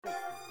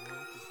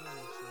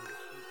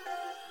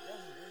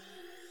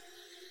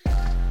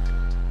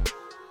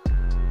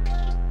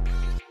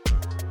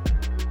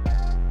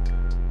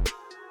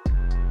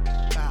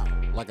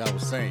like I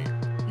was saying,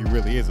 you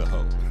really is a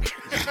hoe.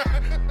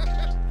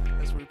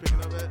 That's where you're picking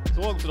up at?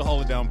 So welcome to the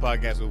Hold It Down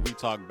podcast, where we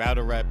talk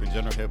battle rap and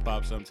general hip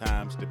hop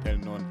sometimes,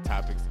 depending on the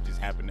topics that just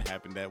happen to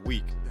happen that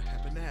week. That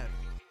happened to happen.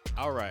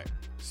 All right.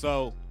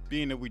 So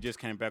being that we just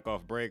came back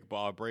off break, by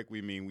our break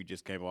we mean we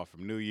just came off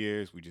from New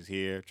Year's. We just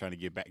here trying to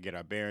get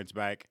our bearings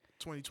back.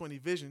 2020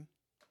 vision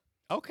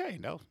Okay,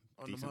 no.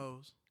 on Decent. the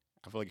hoes.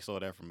 I feel like you saw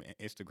that from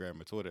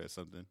Instagram or Twitter or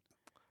something.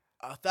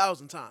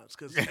 1,000 times,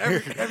 because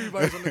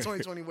everybody's on the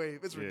 2020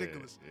 wave. It's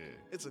ridiculous. Yeah.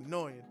 It's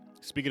annoying.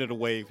 Speaking of the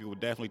wave, we will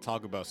definitely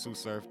talk about Sue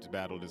Surf's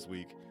battle this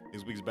week.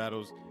 This week's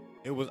battles.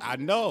 I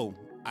know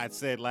I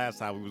said last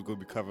time we was going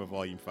to be covering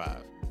Volume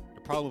 5.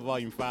 The problem with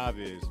Volume 5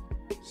 is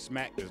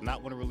Smack does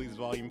not want to release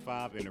Volume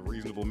 5 in a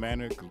reasonable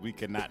manner because we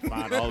cannot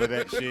find all of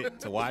that shit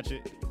to watch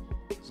it.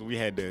 So we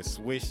had to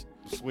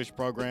switch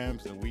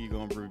programs, and we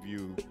going to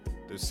review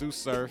the Sue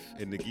Surf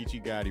and the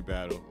Geechee Gotti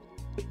battle.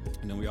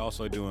 And then we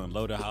also doing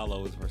Loaded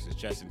Hollows versus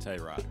Chess and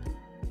Tay-Rock.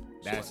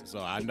 So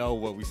I know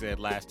what we said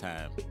last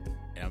time,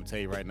 and I'm gonna tell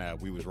you right now,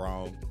 we was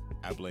wrong.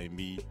 I blame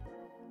me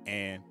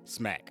and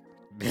Smack.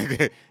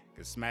 Because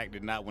Smack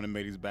did not want to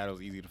make these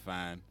battles easy to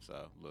find.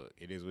 So look,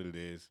 it is what it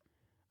is.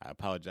 I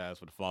apologize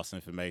for the false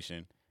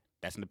information.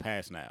 That's in the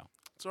past now.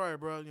 It's all right,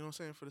 bro. You know what I'm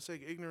saying? For the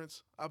sake of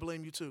ignorance, I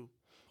blame you too,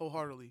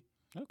 wholeheartedly.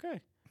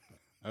 Okay.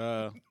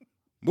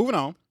 Moving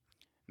on.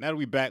 Now that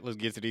we back, let's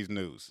get to these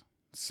news.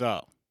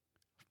 So,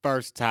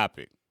 first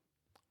topic.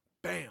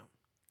 Bam.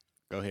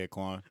 Go ahead,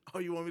 Quan. Oh,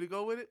 you want me to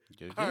go with it?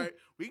 Yes, All you. right,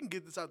 we can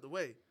get this out the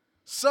way.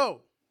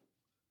 So,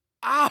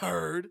 I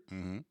heard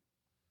Mm-hmm.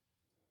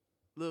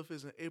 Lil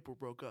Fizz and April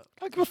broke up.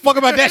 I don't give a fuck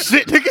about that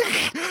shit,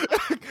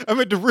 nigga. I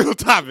mean, the real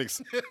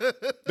topics.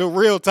 The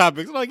real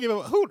topics. I don't give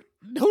a who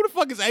the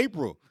fuck is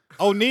April?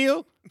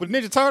 O'Neal with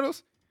Ninja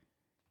Turtles?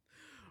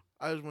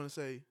 I just want to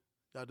say,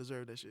 y'all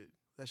deserve that shit.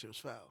 That shit was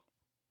foul.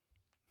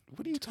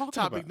 What are you talking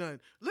Topic about?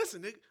 none.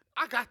 Listen, nigga,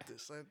 I got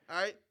this, son.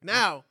 All right?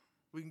 Now,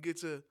 we can get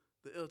to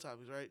the ill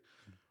topics, right?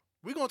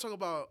 We're going to talk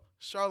about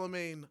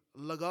Charlemagne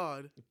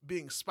Lagarde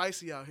being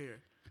spicy out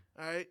here.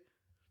 All right?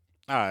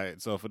 All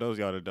right, so for those of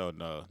y'all that don't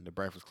know, the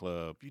Breakfast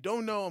Club, If you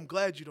don't know, I'm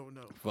glad you don't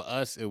know. for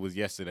us, it was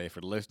yesterday.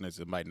 For the listeners,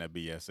 it might not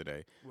be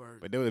yesterday. Word.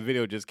 But there was a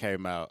video just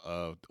came out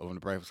of on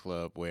the Breakfast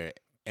Club where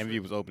Envy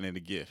was opening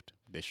the gift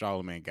that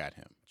Charlemagne got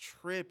him.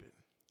 Tripping.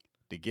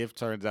 The gift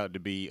turns out to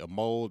be a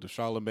mold of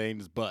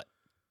Charlemagne's butt.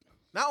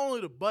 Not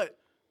only the butt,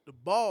 the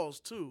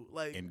balls, too.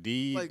 Like,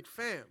 Indeed. like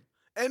fam.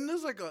 And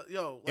there's like a,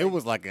 yo. Like, It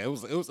was like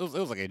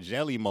a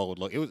jelly mold.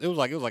 Look, it was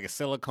like a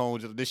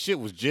silicone. This shit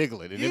was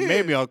jiggling, and it Yeah.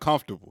 made me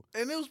uncomfortable.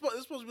 And it was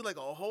supposed to be like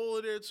a hole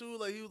in there, too.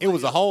 Like, he was It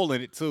was a hole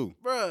in it too.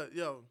 Bruh,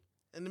 yo.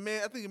 And the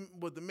man, I think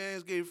what the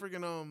man's gave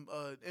freaking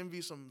Envy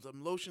some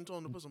lotion to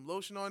him to put some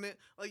lotion on it.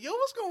 Like, yo,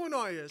 what's going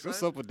on here, son?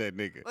 What's up with that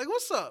nigga? Like,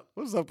 what's up?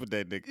 What's up with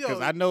that nigga? Yo.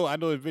 Because I know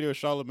the video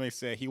Charlemagne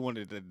said he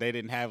wanted that they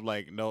didn't have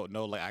like no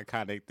like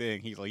iconic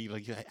thing. He's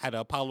like how the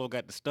Apollo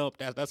got the stump.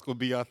 That's gonna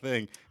be our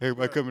thing.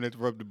 Everybody Bruh. coming in to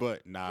rub the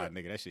butt. Nah, Bruh.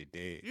 nigga, that shit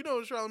dead. You know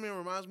what Charlemagne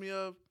reminds me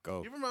of?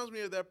 Go. He reminds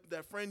me of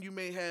that friend you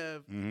may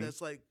have Mhm. that's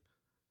like,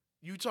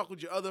 you talk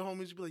with your other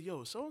homies, you be like,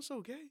 yo,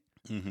 so-and-so gay?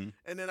 Mm-hmm.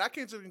 And then I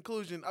become to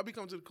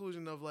the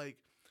conclusion of like,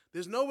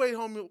 there's no way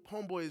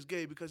homeboy is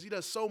gay because he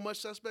does so much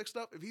suspect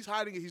stuff. If he's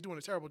hiding it, he's doing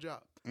a terrible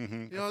job.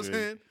 Mm-hmm. You know what I'm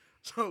saying?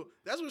 So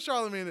that's what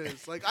Charlemagne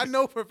is. Like, I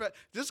know for a fact,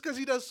 just because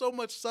he does so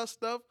much sus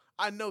stuff,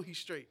 I know he's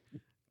straight.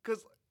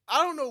 Because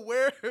I don't know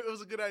where it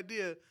was a good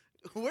idea.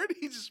 Where did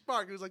he just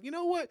spark? It was like, you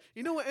know what?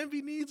 You know what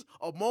Envy needs?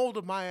 A mold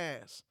of my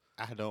ass.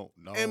 I don't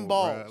know. And bruh.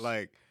 balls.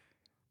 Like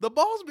The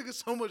balls make it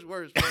so much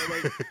worse, bro.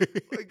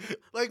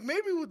 Like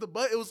maybe with the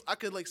butt, I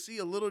could like see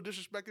a little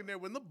disrespect in there.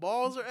 When the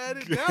balls are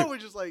added, now we're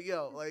just like,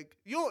 yo, like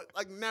you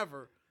don't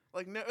never.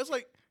 It's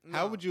like,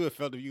 how nah. would you have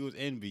felt if you was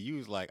Envy? You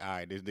was like, all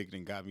right, this nigga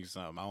done got me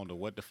something. I don't know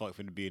what the fuck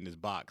finna be in this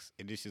box.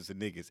 And this is a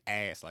nigga's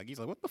ass. Like, he's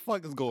like, what the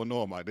fuck is going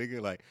on, my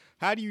nigga? Like,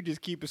 how do you just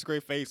keep a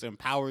straight face and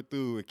power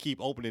through and keep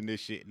opening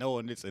this shit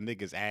knowing it's a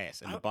nigga's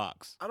ass in the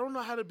box? I don't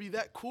know how to be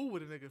that cool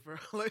with a nigga, bro.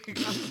 Like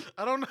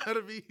I don't know how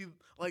to be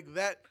like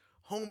that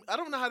home. I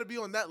don't know how to be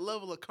on that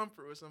level of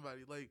comfort with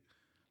somebody. Like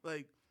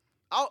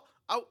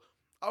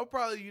I'll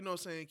probably, you know what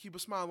I'm saying, keep a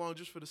smile on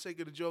just for the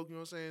sake of the joke, you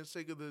know what I'm saying,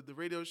 sake of the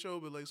radio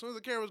show. But like as soon as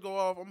the cameras go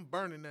off, I'm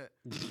burning that.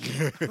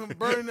 I'm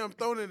burning it, I'm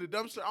throwing it in the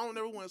dumpster. I don't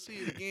ever want to see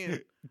it again.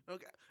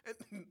 Okay.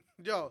 And,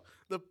 yo,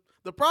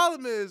 the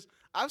problem is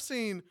I've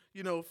seen,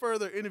 you know,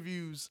 further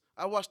interviews.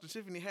 I watched the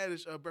Tiffany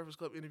Haddish Breakfast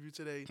Club interview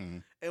today. Mm-hmm.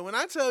 And when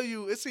I tell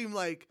you, it seemed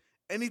like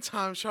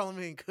anytime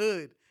Charlemagne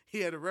could, he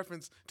had a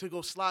reference to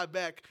go slide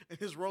back in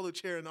his roller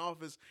chair in the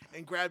office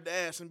and grab the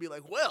ass and be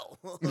like, well.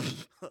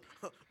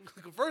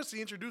 First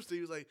he introduced it.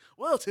 He was like,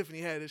 well,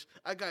 Tiffany Haddish,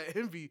 I got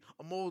Envy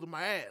a mold of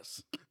my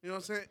ass. You know what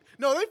I'm saying?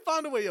 No, they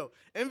found a way, yo.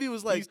 Envy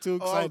was like. He's too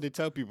excited to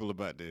tell people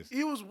about this.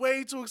 He was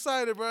way too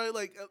excited, bro.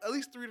 Like, at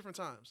least 3 different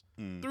times.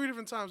 Mm. 3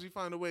 different times he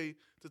found a way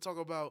to talk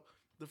about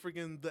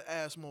the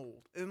ass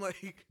mold. And,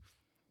 like,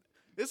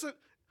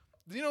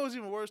 you know what's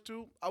even worse,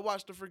 too? I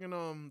watched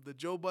the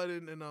Joe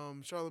Budden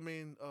and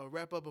Charlemagne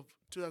wrap-up of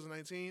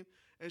 2019.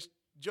 And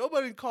Joe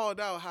Budden called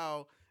out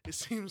how it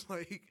seems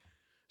like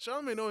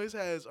Charlamagne always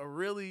has a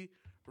really,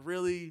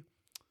 really.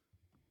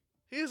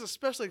 He has a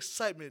special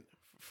excitement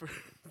for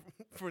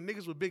for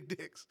niggas with big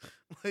dicks.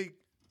 Like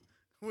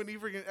when he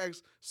freaking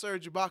asked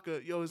Serge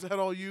Ibaka, "Yo, is that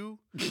all you?"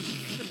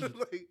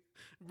 Like,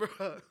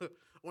 bruh,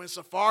 when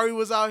Safari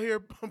was out here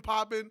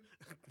popping.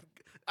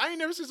 I ain't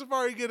never seen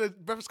Safari get a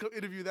Breakfast Club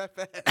interview that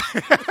fast.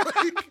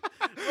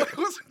 Like,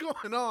 what's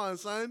going on,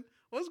 son?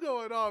 What's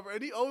going on, bro?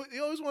 And he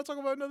always want to talk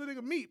about another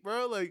nigga meat,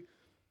 bro. Like,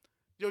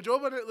 yo, Joe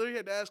Budden literally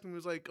had to ask him. He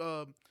was like,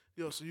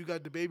 yo, so you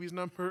got the baby's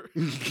number? I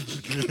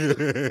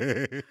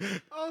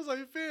was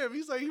like, fam.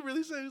 He's like, he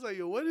really said, he's like,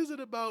 yo, what is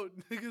it about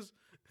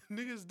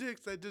niggas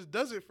dicks that just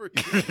does it for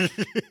you,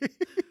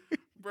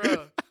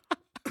 bro?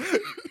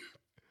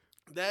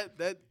 That's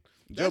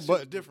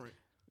just different.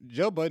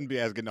 Joe Budden be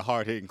asking the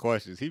hard hitting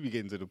questions. He be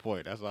getting to the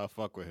point. That's why I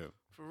fuck with him.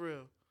 For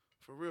real.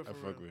 I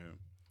fuck with him.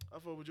 I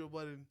fuck with Joe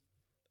Budden.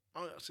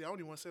 I don't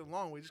even want to say a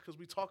long way just because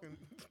we talking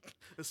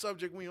the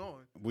subject we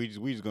on. We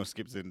just gonna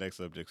skip to the next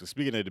subject. So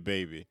speaking of the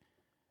baby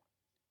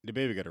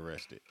got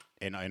arrested.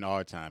 And in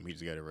our time, he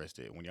just got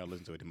arrested. When y'all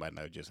listen to it, it might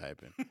not have just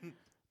happened.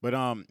 But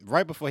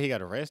right before he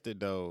got arrested,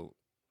 though,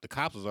 the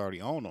cops was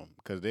already on him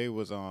because they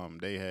was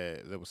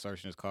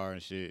searching his car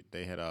and shit.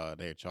 They had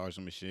charged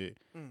him and shit.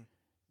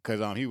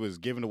 Because he was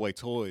giving away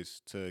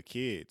toys to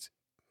kids.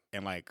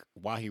 And, like,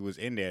 while he was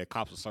in there, the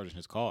cops was searching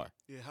his car.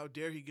 Yeah, how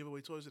dare he give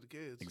away toys to the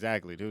kids?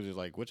 Exactly. They was just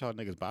like, what y'all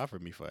niggas buy for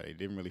me for? They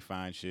didn't really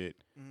find shit.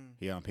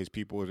 His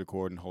people was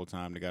recording the whole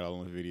time. They got all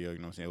on the video. You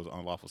know what I'm saying? It was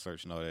unlawful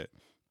search and all that.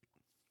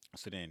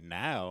 So then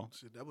now...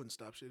 Shit, that wouldn't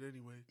stop shit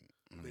anyway.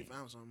 They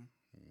found something.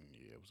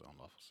 Yeah, it was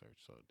unlawful search.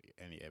 So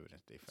any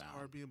evidence they found... It's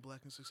hard being black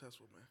and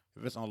successful, man.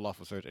 If it's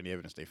unlawful search, any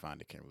evidence they find,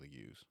 they can't really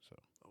use. So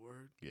a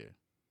word? Yeah.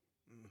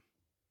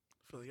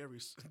 I feel like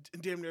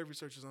damn near every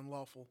search is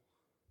unlawful.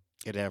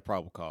 It'd have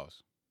probable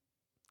cause.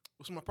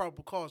 What's my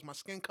probable cause? My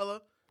skin color?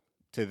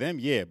 To them,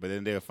 yeah, but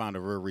then they'll find a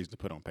real reason to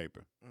put on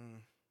paper.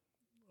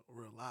 A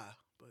real lie,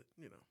 but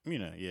you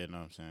know. Yeah, know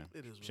what I'm saying?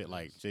 It is what shit it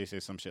like, is. they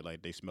said some shit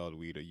like they smelled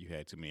weed or you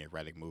had too many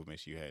erratic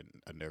movements, you had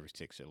a nervous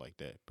tick, shit like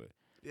that. But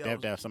they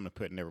have to have something to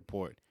put in their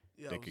report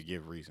that could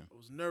give reason. I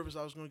was nervous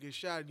I was going to get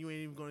shot and you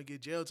ain't even going to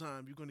get jail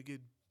time. You're going to get...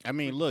 I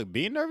mean, look,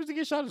 being nervous to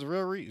get shot is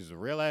a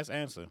real ass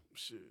answer.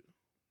 Shit.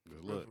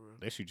 Look,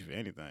 they shoot you for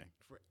anything.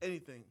 For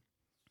anything.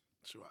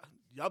 Sure.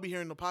 Y'all be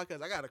hearing the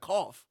podcast. I got a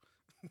cough.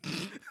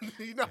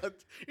 you know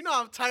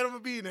how tight I'm gonna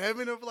be in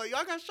heaven. I'm like,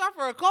 y'all got shot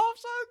for a cough,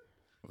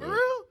 son. For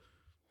real?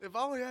 If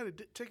I only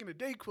had taken a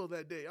Dayquil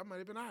that day, I might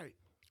have been all right.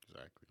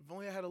 Exactly. If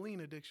only I had a lean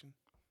addiction.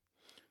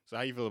 So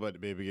how you feel about the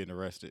baby getting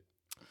arrested?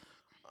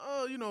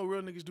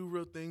 Real niggas do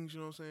real things. You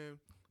know what I'm saying?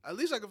 At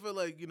least I can feel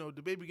like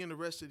the baby getting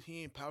arrested.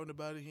 He ain't pouting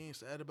about it. He ain't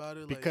sad about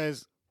it.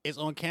 Because it's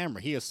on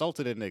camera. He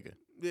assaulted a nigga.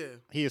 Yeah.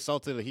 He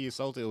assaulted.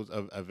 It was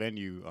a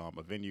venue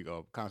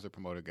concert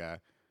promoter guy,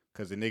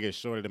 because the nigga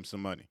shorted him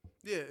some money.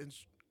 Yeah, and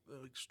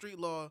street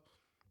law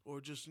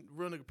or just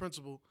real nigga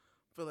principle,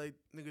 feel like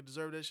nigga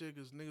deserve that shit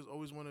because niggas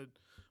always want to.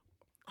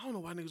 I don't know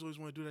why niggas always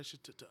want to do that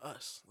shit to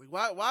us. Like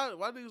why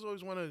niggas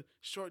always want to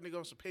short nigga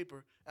on some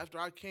paper after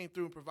I came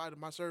through and provided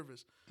my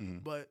service.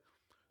 But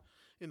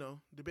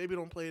the baby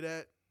don't play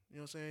that. You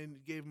know what I'm saying?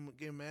 Gave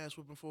him an ass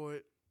whooping for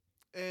it,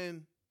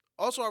 and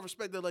also I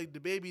respect that like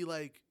the baby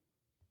like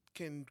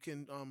can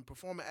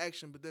perform an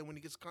action, but then when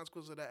he gets the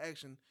consequences of that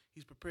action,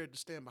 he's prepared to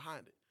stand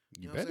behind it.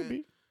 You know what better I'm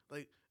saying? be.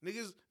 Like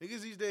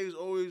niggas these days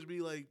always be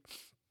like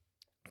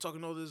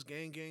talking all this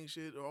gang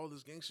shit or all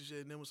this gangster shit,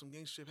 and then when some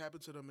gangster shit happen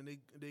to them and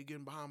they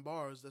getting behind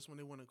bars, that's when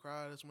they want to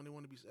cry. That's when they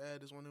want to be sad.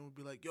 That's when they want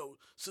to be like, "Yo,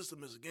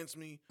 system is against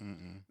me."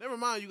 Never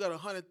mind, you got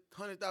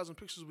 100,000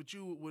 pictures with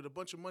you with a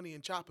bunch of money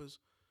and choppers.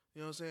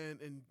 You know what I'm saying?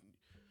 And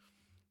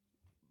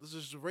let's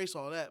just erase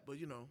all that. But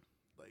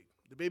like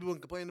the baby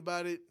wasn't complaining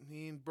about it.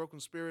 He ain't broken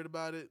spirit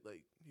about it.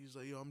 Like he's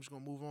like, "Yo, I'm just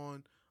gonna move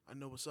on. I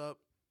know what's up.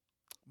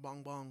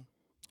 Bong bong."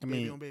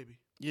 Baby on baby.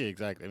 Yeah,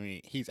 exactly. I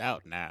mean, he's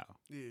out now.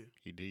 Yeah.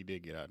 He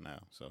did get out now.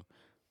 So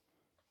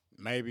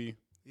maybe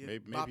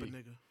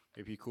nigga.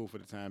 if he cool for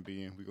the time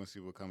being, we're gonna see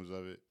what comes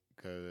of it.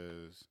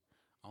 Cause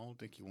I don't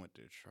think he went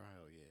to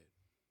trial yet.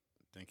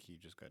 I think he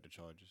just got the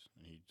charges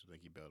and he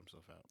bailed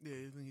himself out. Yeah,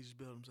 I think he just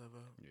bailed himself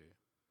out. Yeah.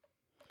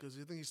 Because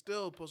I think he's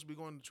still supposed to be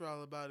going to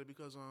trial about it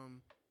because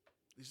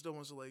he still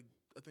wants to I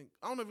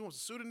don't know if he wants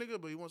to sue the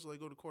nigga, but he wants to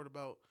go to court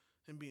about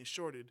him being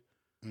shorted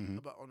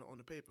about on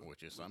the paper.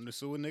 Which is something to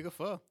sue a nigga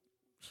for.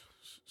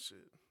 Shit.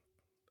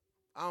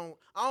 I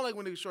don't like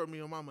when niggas short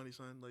me on my money,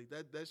 son. Like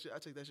that shit, I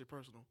take that shit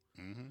personal.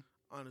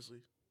 Honestly,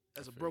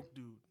 as a broke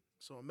dude.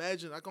 So I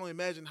can only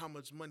imagine how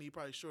much money he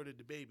probably shorted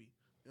the baby.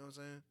 You know what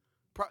I'm saying?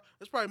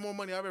 That's probably more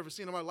money I've ever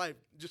seen in my life.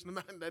 Just the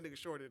amount that nigga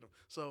shorted him.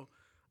 So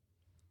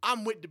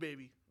I'm with the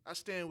baby. I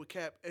stand with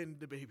Cap and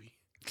the baby.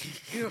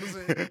 You know what I'm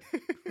saying?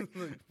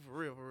 Like, for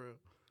real.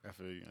 I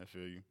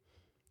feel you.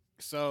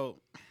 So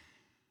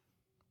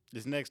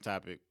this next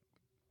topic,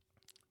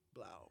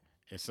 Blow.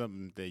 It's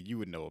something that you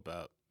would know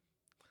about.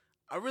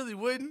 I really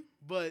wouldn't,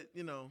 but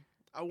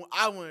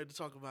I wanted to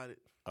talk about it.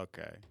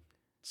 Okay.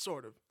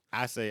 Sort of.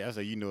 I say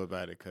you know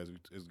about it because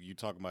you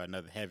talking about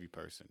another heavy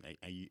person,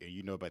 and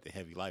you know about the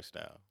heavy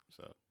lifestyle.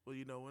 So Well,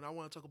 when I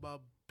want to talk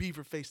about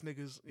beaver face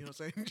niggas, you know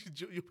what I'm saying?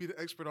 You'll be the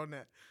expert on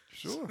that.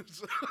 Sure.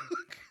 So,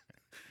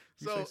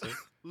 You so say so.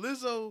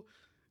 Lizzo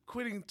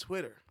quitting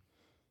Twitter.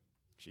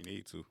 She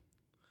need to.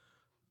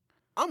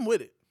 I'm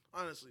with it,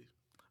 honestly.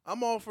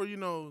 I'm all for,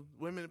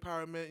 women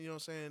empowerment, you know what I'm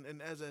saying?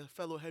 And as a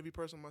fellow heavy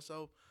person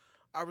myself,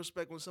 I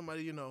respect when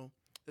somebody,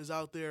 is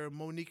out there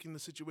Moniquing the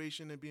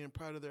situation and being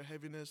proud of their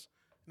heaviness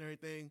and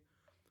everything.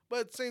 But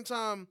at the same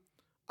time,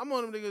 I'm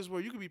one of them niggas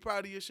where you can be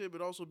proud of your shit,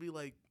 but also be,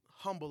 like,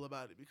 humble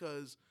about it.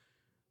 Because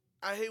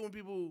I hate when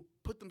people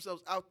put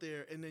themselves out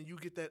there and then you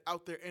get that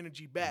out there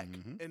energy back.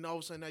 Mhm. And all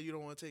of a sudden now you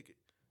don't want to take it.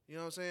 You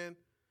know what I'm saying?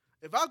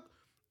 If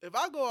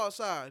I go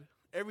outside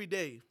every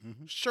day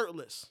Mhm.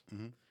 shirtless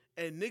Mhm.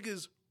 and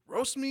niggas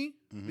roast me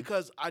Mhm.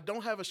 because I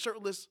don't have a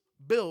shirtless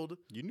build,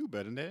 You knew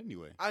better than that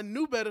anyway. I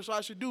knew better, so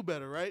I should do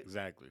better, right?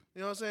 Exactly.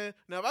 You know what I'm saying?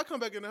 Now, if I come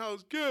back in the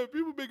house, yeah,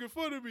 people making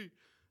fun of me,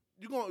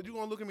 you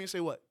gonna look at me and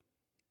say what?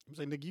 I'm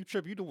saying, nigga, you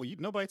trip.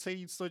 Nobody say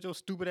you stood your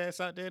stupid ass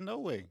out there. No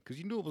way, because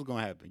you knew it was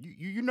gonna happen.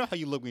 You know how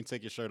you look when you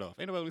take your shirt off.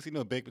 Ain't nobody want to see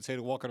no baked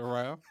potato walking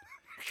around.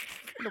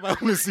 Ain't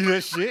nobody want to see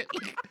that shit.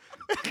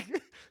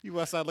 You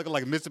outside looking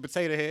like Mr.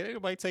 Potato Head. Ain't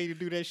nobody tell you to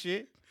do that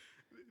shit.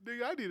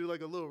 Nigga, I needed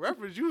like a little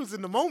reference. You was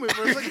in the moment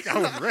for a second. I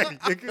was ready,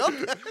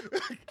 nigga.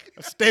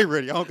 Stay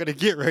ready. I'm gonna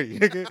get ready,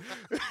 nigga.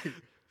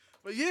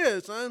 But yeah,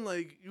 son,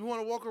 like you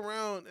want to walk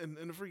around in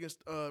the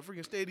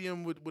freaking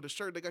stadium with a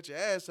shirt that got your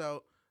ass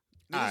out.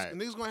 Alright.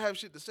 Niggas gonna have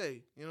shit to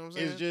say. You know what I'm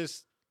saying? It's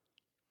just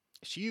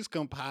she's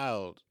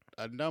compiled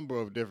a number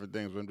of different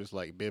things. Where I'm just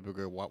like, baby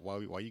girl,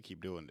 why you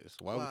keep doing this?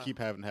 Why we Why? keep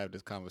having to have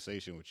this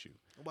conversation with you?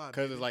 Why,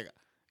 Because baby? it's like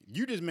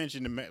you just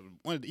mentioned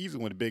one of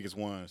the biggest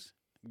ones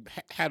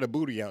had a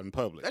booty out in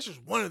public. That's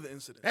just one of the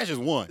incidents. That's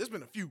just one, There's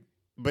been a few.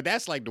 but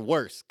that's like the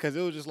worst because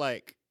it was just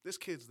like, This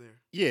kid's there.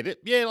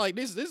 yeah, like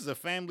this is a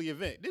family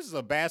event. This is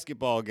a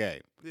basketball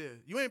game. Yeah,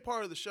 you ain't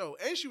part of the show,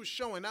 and she was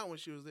showing out when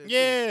she was there. too.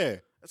 Yeah,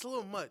 That's a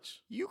little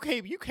much, you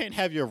can't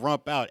have your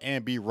rump out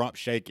and be rump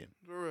shaking.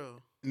 for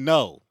real.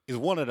 No, it's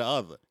one or the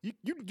other.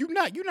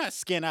 You're not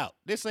skin out.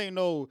 This ain't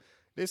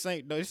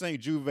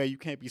Juve. You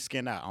can't be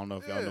skin out. I don't know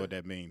if y'all Yeah. know what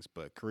that means,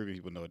 but Caribbean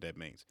people know what that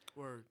means.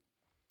 Word.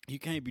 You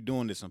can't be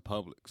doing this in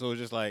public. So it's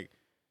just like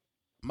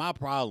my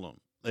problem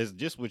is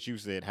just what you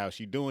said, how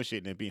she doing shit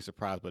and then being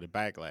surprised by the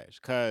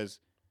backlash. Cause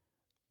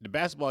the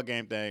basketball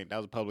game thing, that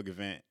was a public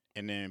event,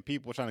 and then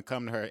people trying to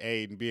come to her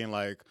aid and being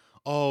like,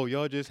 "Oh,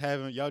 y'all just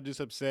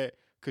upset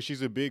because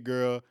she's a big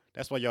girl.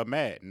 That's why y'all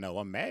mad." No,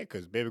 I'm mad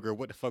because baby girl,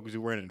 what the fuck was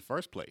you wearing in the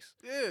first place?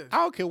 Yeah. I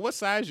don't care what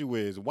size you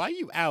is. Why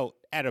you out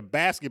at a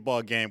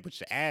basketball game with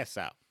your ass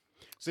out?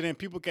 So then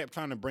people kept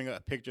trying to bring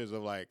up pictures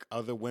of like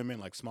other women,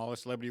 like smaller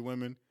celebrity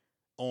women,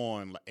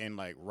 in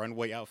like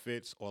runway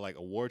outfits or like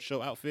award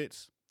show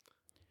outfits.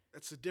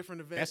 That's a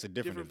different event. That's a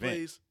different event.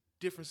 place,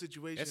 different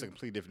situation. That's a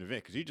completely different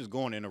event because you're just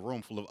going in a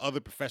room full of other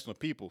professional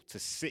people to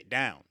sit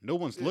down. No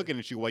one's Yeah. looking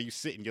at you while you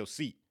sit in your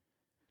seat.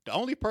 The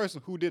only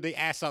person who did their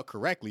ass out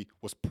correctly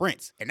was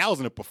Prince, and that was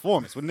in a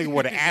performance. When nigga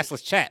wore the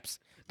assless chaps,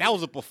 that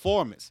was a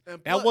performance.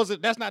 And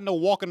That's not no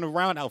walking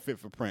around outfit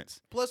for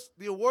Prince. Plus,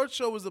 the award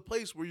show is the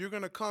place where you're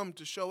gonna come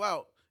to show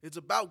out. It's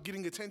about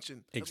getting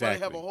attention. That's why they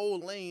have Exactly. a whole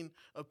lane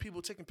of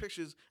people taking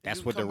pictures. and That's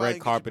you what can the come by red and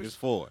get your carpet is picture.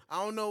 for.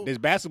 I don't know. This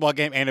basketball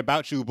game ain't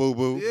about you, boo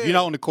boo. Yeah. You're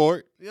not on the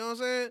court. You know what I'm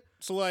saying?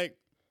 So like,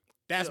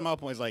 that's Yeah. my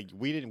point. It's like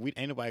we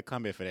ain't nobody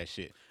come here for that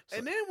shit. So,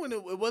 And then when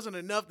it wasn't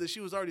enough that she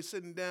was already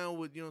sitting down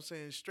with, you know what I'm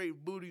saying,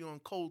 straight booty on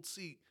cold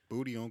seat,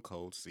 booty on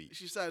cold seat.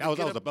 she decided That was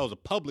to get that was a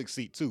public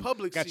seat too.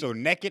 Public Got seat. your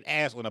naked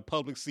ass on a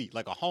public seat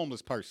like a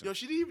homeless person. Yo,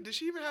 did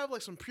she even have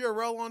like some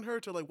Purell on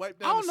her to like wipe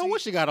I down don't the know what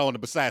seat? she got on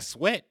besides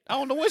sweat. I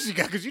don't know what she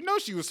got because you know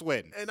she was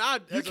sweating. And I,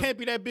 You as a- can't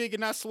be that big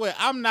and not sweat.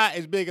 I'm not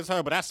as big as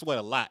her, but I sweat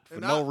a lot for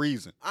And no I-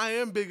 reason. I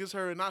am big as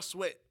her and I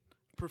sweat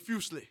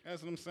profusely.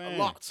 That's what I'm A saying.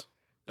 lot.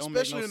 Don't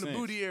make Especially no in the sense.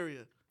 booty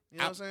area. You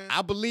know what I'm saying?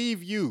 I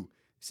believe you.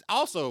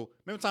 Also,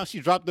 remember the time she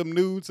dropped them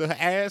nudes of her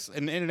ass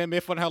and the internet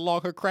made fun of how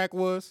long her crack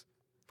was?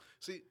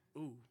 See,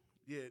 ooh,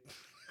 yeah.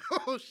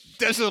 Oh, shit.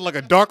 That shit was like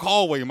a dark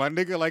hallway, my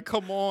nigga. Like,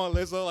 come on,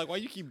 Lizzo. Like, why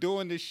you keep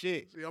doing this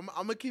shit? See, I'm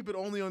gonna keep it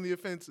only on the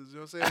offenses. You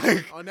know what I'm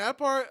saying? On that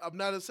part, I'm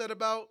not upset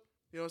about.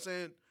 You know what I'm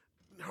saying?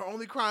 Her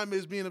only crime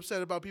is being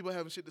upset about people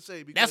having shit to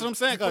say. Because That's what I'm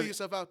saying. You put 'cause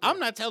yourself out there. I'm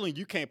not telling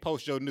you can't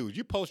post your nudes.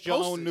 You post your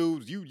Post own it.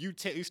 nudes. You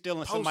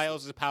stealing somebody it.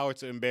 else's power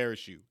to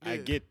embarrass you. I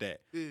Yeah. get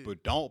that. Yeah.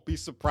 But don't be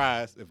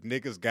surprised if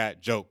niggas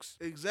got jokes.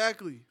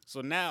 Exactly.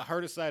 So now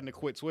her deciding to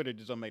quit Twitter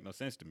just don't make no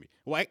sense to me.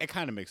 Well, it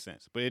kind of makes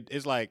sense, but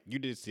it's like you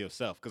did it to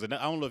yourself. Because I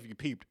don't know if you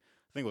peeped.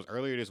 I think it was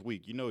earlier this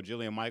week. You know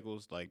Jillian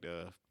Michaels, like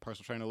the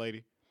personal trainer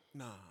lady?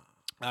 Nah.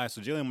 All right,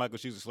 so Jillian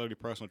Michaels, she's a celebrity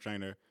personal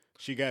trainer.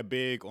 She got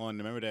big on,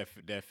 remember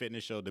that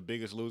fitness show, The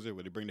Biggest Loser,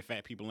 where they bring the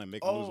fat people in and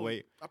make them lose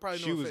weight? I probably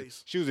know She her was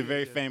face. she was a Yeah,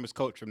 very yeah. famous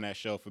coach from that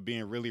show for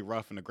being really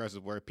rough and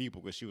aggressive with her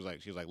people because she was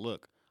like,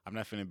 look, I'm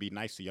not finna be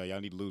nice to y'all.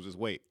 Y'all need to lose this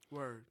weight.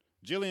 Word.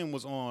 Jillian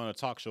was on a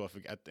talk show. I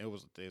forget it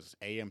was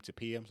AM to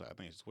PM, so I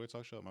think it's a weird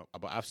talk show.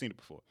 But I've seen it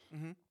before.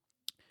 Mhm.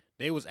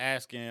 They was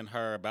asking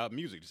her about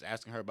music, just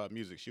asking her about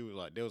music. She was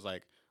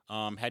like,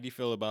 how do you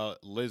feel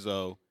about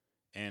Lizzo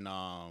and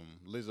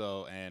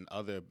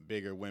other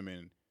bigger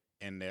women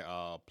and their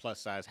plus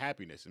size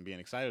happiness and being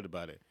excited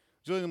about it.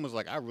 Julian was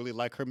like, I really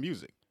like her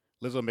music.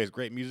 Lizzo makes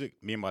great music.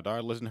 Me and my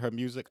daughter listen to her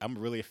music. I'm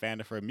really a fan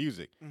of her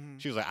music. Mm-hmm.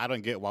 She was like, I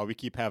don't get why we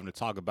keep having to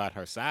talk about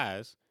her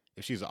size.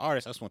 If she's an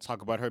artist, I just want to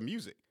talk about her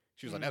music.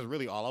 She was like, that's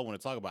really all I want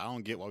to talk about. I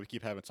don't get why we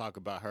keep having to talk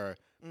about her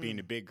being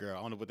a big girl.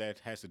 I don't know what that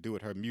has to do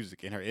with her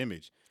music and her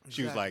image. Exactly.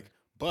 She was like,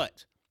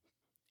 but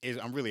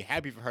I'm really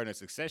happy for her and the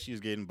success she's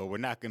getting, but we're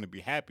not going to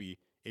be happy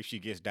if she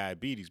gets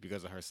diabetes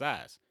because of her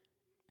size.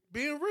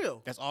 Being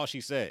real. That's all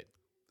she said.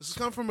 This is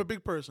coming from a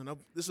big person.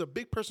 This is a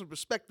big person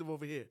perspective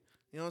over here.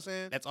 You know what I'm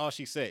saying? That's all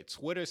she said.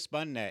 Twitter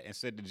spun that and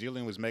said that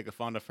Jillian was making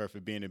fun of her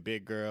for being a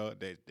big girl,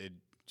 that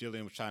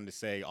Jillian was trying to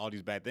say all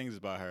these bad things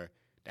about her.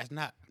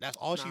 That's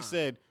all she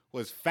said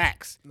was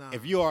facts.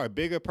 If you are a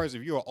bigger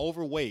person, if you are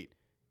overweight,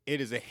 it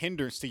is a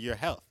hindrance to your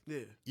health. Yeah.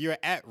 You're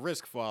at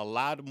risk for a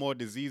lot more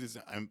diseases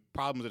and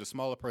problems that a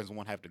smaller person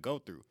won't have to go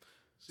through.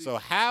 So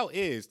how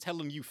is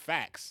telling you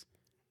facts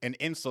an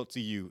insult to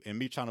you and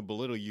me trying to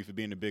belittle you for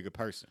being a bigger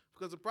person?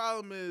 Because the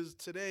problem is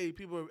today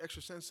people are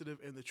extra sensitive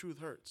and the truth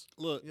hurts.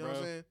 Look, you know bro, what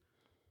I'm saying?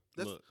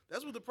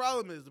 That's what the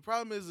problem is. The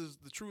problem is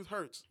the truth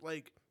hurts.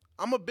 Like,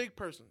 I'm a big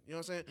person. You know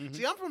what I'm saying? Mm-hmm.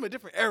 See, I'm from a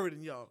different era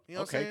than y'all. You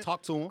know what I'm saying?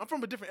 Talk to him. I'm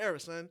from a different era,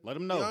 son. Let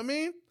him know. You know what I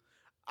mean?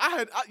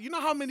 You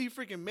know how many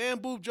freaking man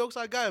boob jokes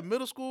I got in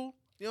middle school?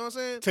 You know what I'm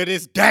saying? To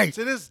this day.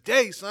 To this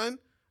day, son.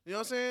 You know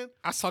what I'm saying?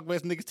 I talk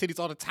about this nigga's titties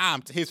all the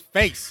time to his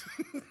face.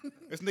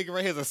 This nigga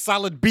right here is a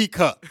solid B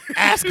cup.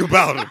 Ask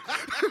about him.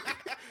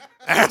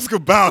 Ask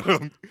about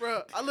him.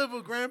 Bro, I live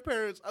with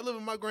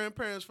my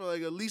grandparents for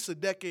like at least a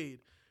decade.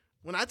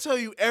 When I tell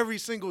you every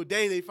single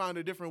day they found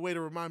a different way to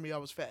remind me I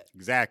was fat.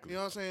 Exactly. You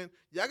know what I'm saying?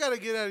 Y'all got to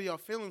get out of y'all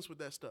feelings with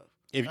that stuff.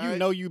 If you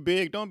know you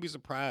big, don't be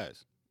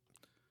surprised.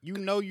 You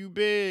know you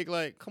big,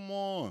 like, come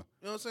on.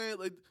 You know what I'm saying?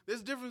 Like,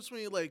 there's a difference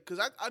between, like,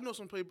 because I know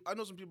some people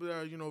that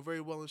are, you know,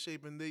 very well in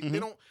shape, and they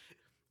don't,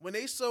 when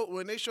they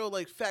show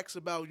like facts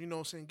about, you know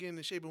what I'm saying, getting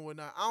in shape and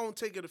whatnot, I don't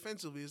take it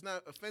offensively. It's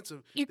not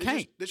offensive.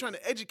 They're trying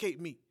to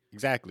educate me.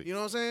 Exactly. You know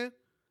what I'm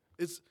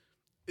saying?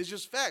 It's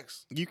just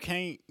facts. You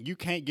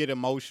can't get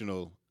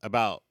emotional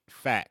about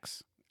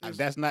facts.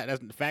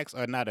 Facts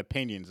are not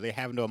opinions. They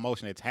have no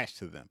emotion attached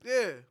to them.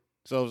 Yeah.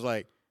 So it's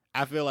like,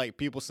 I feel like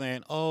people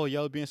saying, oh,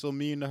 y'all being so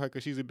mean to her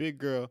because she's a big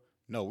girl.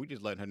 No, we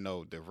just letting her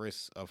know the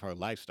risks of her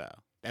lifestyle.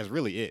 That's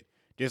really it.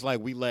 Just like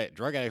we let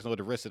drug addicts know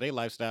the risks of their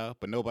lifestyle,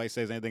 but nobody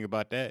says anything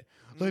about that.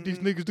 Let these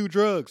niggas do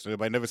drugs. So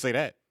everybody never say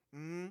that.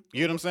 Mm-hmm.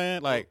 You know what I'm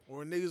saying? Like, or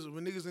when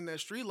niggas in that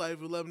street life,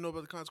 we let them know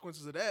about the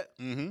consequences of that.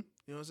 Mm-hmm. You know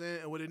what I'm saying?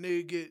 And when a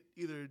nigga get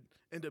either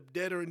end up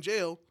dead or in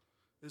jail,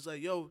 it's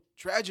like, yo,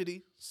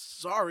 tragedy.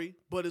 Sorry,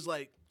 but it's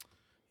like,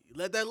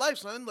 let that life,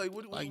 son. Like,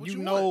 what you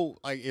know,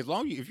 want? like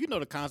if you know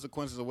the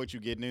consequences of what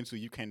you're getting into,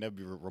 you can't never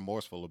be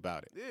remorseful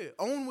about it. Yeah,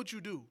 own what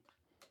you do.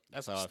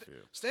 That's how I feel.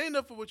 Stand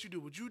up for what you do.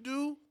 What you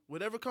do,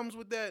 whatever comes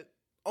with that,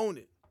 own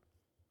it.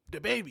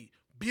 The baby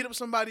beat up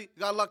somebody,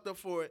 got locked up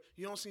for it.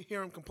 You don't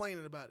hear him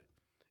complaining about it,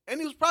 and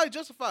he was probably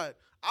justified.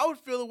 I would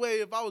feel a way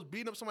if I was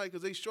beating up somebody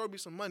because they showed me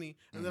some money,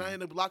 and then I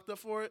end up locked up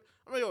for it.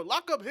 I'm like, yo,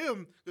 lock up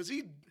him because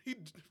he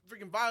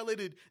freaking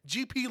violated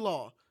GP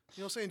law.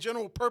 You know what I'm saying?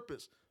 General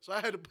purpose. So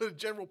I had to put a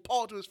general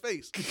paw to his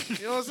face.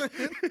 You know what I'm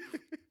saying?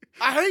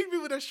 I hate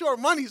people that short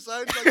money,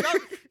 son. Like,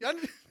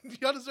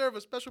 y'all deserve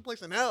a special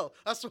place in hell.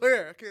 I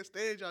swear. I can't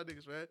stand y'all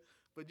niggas, man.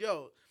 But,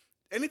 yo,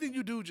 anything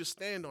you do, just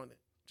stand on it.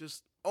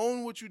 Just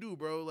own what you do,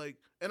 bro. Like,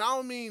 and I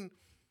don't mean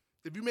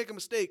if you make a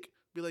mistake,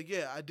 be like,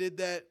 yeah, I did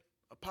that.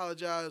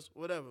 Apologize,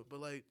 whatever. But,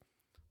 like,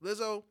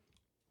 Lizzo,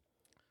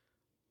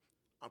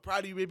 I'm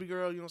proud of you, baby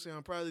girl. You know what I'm saying?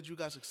 I'm proud that you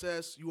got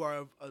success. You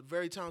are a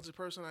very talented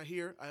person, I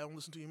hear. I don't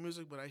listen to your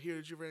music, but I hear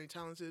that you're very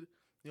talented.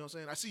 You know what I'm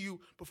saying? I see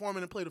you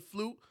performing and play the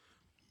flute.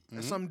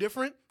 That's something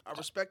different. I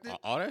respect it.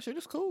 All that shit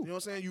is cool. You know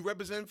what I'm saying? You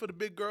represent for the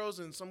big girls,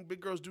 and some big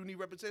girls do need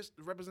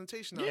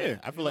representation. Yeah,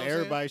 I feel like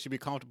everybody should be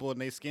comfortable in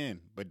their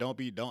skin, but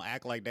don't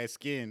act like that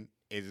skin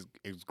is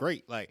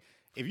great. Like,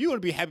 if you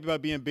want to be happy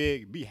about being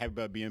big, be happy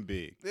about being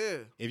big. Yeah.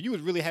 If you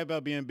was really happy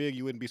about being big,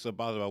 you wouldn't be so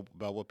bothered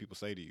about what people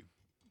say to you.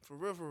 For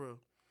real.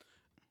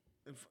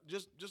 And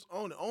just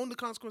own it. Own the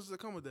consequences that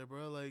come with that,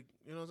 bro. Like,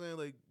 you know what I'm saying?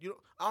 Like,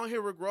 I don't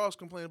hear Rick Ross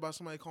complain about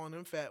somebody calling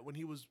him fat when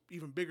he was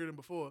even bigger than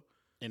before.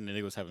 And then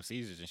they was having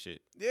seizures and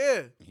shit.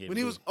 Yeah. When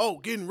he was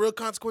getting real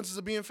consequences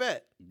of being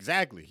fat.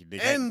 Exactly.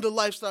 The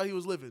lifestyle he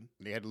was living.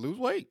 They had to lose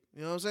weight.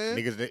 You know what I'm saying?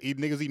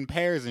 Niggas eating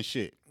pears and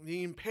shit.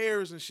 Eating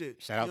pears and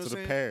shit. Shout out to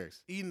the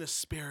pears. Eating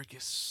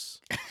asparagus.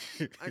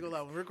 I ain't gonna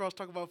lie. When Rick Ross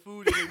talk about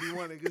food, it made me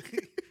want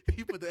it.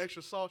 He put the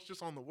extra sauce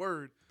just on the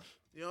word.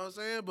 You know what I'm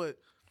saying? But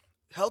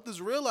health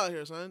is real out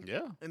here, son.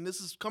 Yeah. And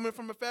this is coming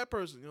from a fat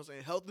person. You know what I'm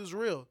saying? Health is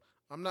real.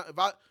 I'm not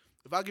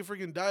if I get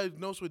freaking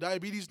diagnosed with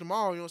diabetes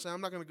tomorrow, you know what I'm saying? I'm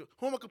not gonna go.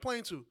 Who am I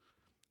complaining to?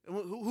 And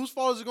whose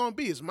fault is it gonna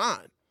be? It's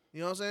mine. You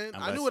know what I'm saying?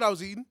 I knew what I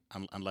was eating.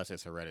 Unless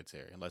it's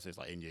hereditary. Unless it's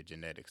like in your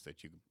genetics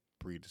that you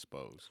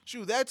predispose.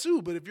 Shoot, that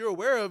too. But if you're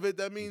aware of it,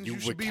 that means you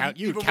should be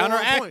even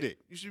counteract more on point. it.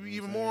 You should be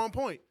even more on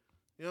point.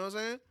 You know what I'm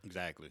saying?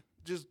 Exactly.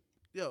 Just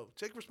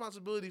take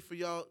responsibility for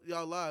y'all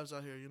lives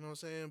out here. You know what I'm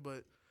saying?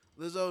 But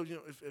Lizzo,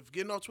 if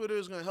getting off Twitter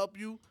is gonna help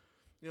you,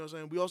 You know what I'm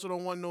saying? We also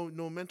don't want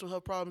no mental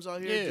health problems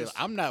out here. Yeah,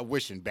 I'm not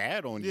wishing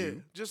bad on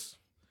you. Just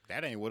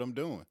that ain't what I'm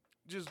doing.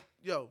 Just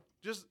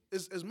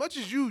as much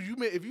as you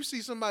may, if you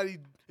see somebody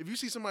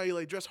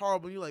like dressed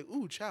horrible, and you're like,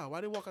 ooh, child,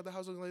 why they walk out the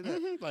house looking like that?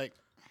 Mm-hmm. Like,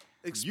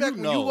 expect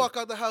when you walk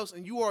out the house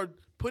and you are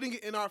putting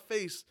it in our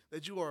face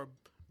that you are a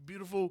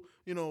beautiful,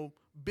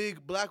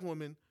 big black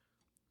woman,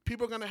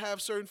 people are gonna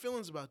have certain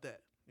feelings about that.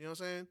 You know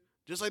what I'm saying?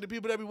 Just like the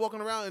people that be walking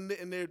around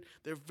and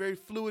they're very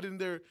fluid in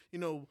their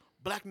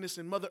blackness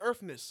and Mother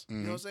Earthness. You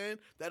know what I'm saying?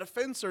 That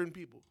offends certain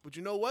people. But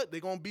you know what?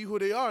 They're going to be who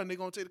they are, and they're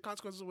going to take the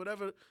consequences or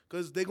whatever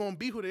because they're going to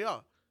be who they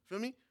are. Feel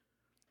me?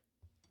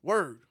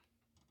 Word.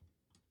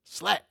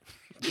 Slap.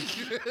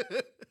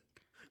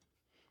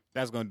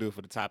 That's going to do it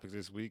for the topics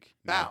this week.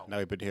 Bow. Now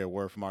we better hear a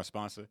word from our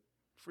sponsor.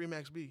 Free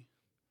Max B.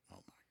 Oh,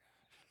 my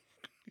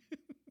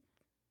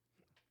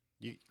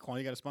gosh. Quan,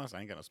 you got a sponsor?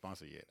 I ain't got a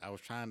sponsor yet. I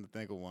was trying to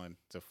think of one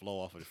to flow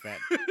off of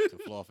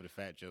the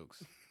fat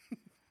jokes.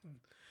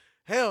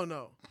 Hell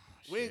no.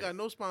 We ain't got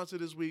no sponsor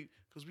this week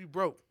because we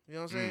broke. You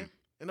know what I'm saying?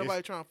 Ain't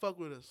nobody trying to fuck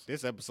with us.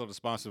 This episode is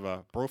sponsored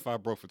by Bro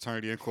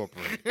Fraternity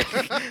Incorporated.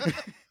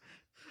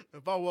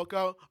 If I walk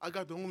out, I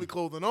got the only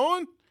clothing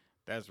on.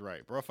 That's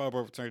right. Bro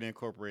Fraternity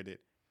Incorporated.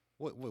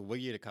 What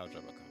year did College Dropout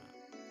come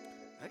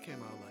out? That came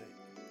out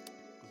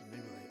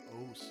maybe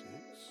 06?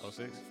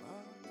 06?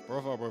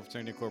 Bro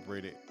Fraternity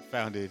Incorporated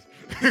founded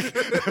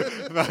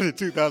in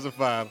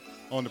 2005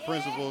 on the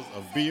principles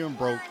of being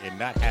broke and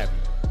not having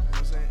it. You know what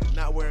I'm saying?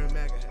 Not wearing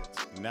MAGA hats.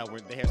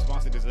 They have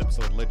sponsored this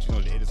episode to let you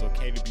know that it is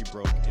okay to be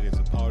broke. It is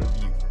a part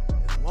of youth.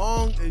 As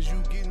long as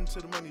you get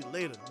into the money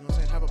later. You know what I'm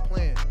saying? Have a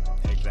plan.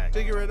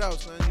 Exactly. Figure it out,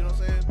 son. You know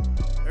what I'm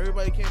saying?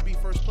 Everybody can't be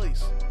first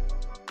place.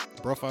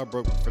 Bro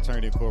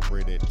Fraternity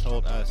Incorporated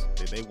told us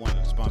that they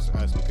wanted to sponsor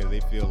us because they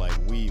feel like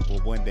we will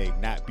one day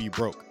not be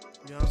broke.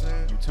 You know what I'm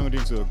saying? You tuned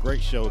into a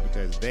great show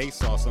because they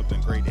saw something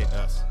great in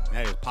us. And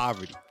that is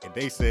poverty. And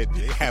they said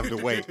they have the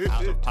way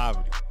out of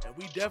poverty. And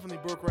we definitely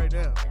broke right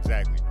now.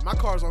 Exactly. My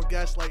car's on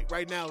gaslight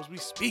right now as we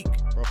speak.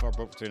 Bro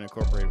Fraternity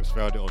Incorporated was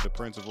founded on the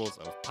principles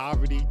of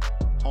poverty,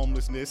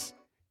 homelessness,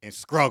 and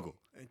struggle.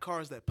 And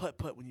cars that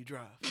putt-putt when you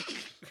drive.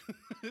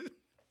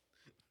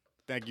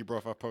 Thank you,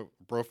 Bro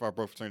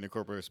Fraternity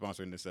Incorporated,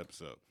 sponsoring this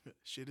episode.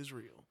 Shit is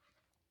real.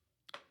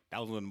 That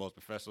was one of the most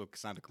professional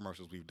kind of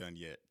commercials we've done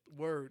yet.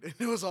 Word. And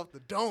it was off the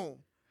dome.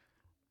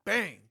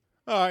 Bang.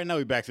 All right, now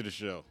we back to the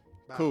show.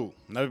 Wow. Cool.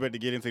 Now we're about to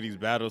get into these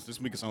battles.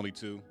 This week it's only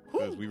 2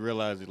 because we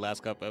realized the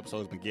last couple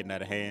episodes been getting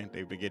out of hand.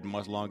 They've been getting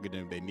much longer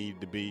than they needed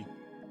to be.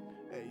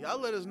 Hey, y'all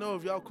let us know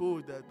if y'all cool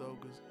with that, though,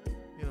 because,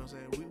 you know what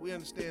I'm saying, we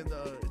understand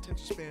the attention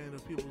span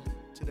of people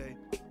today.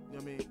 You know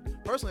what I mean?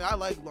 Personally, I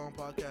like long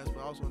podcasts, but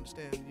I also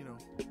understand,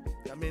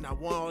 I may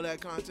not want all that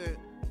content,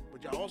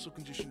 but y'all also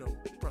can just,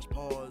 press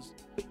pause,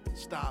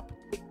 stop,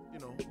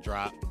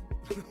 drop.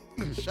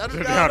 Shut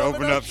it down,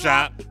 open up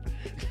shop.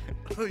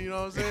 You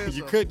know what I'm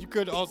saying? You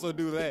could also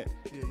do that.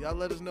 Yeah, y'all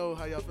let us know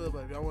how y'all feel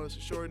about it. If y'all want us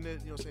to shorten it,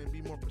 you know what I'm saying,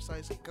 be more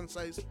precise and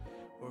concise,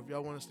 or if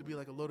y'all want us to be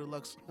like a Loaded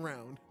Lux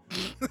round.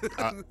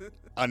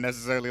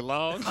 Unnecessarily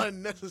long?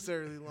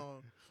 Unnecessarily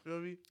long. Feel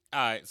me? All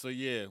right, so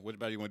yeah, what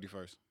battle you want to do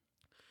first?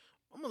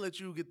 I'm going to let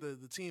you get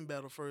the team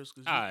battle first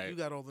because you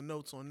got all the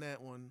notes on that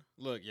one.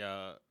 Look,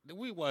 y'all,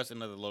 we watched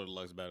another Loaded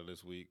Lux battle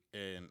this week,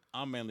 and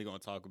I'm mainly going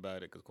to talk about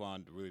it because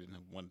Quan really didn't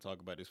want to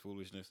talk about this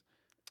foolishness.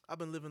 I've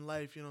been living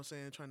life, you know what I'm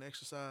saying, trying to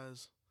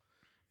exercise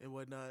and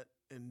whatnot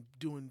and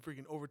doing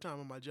freaking overtime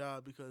on my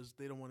job because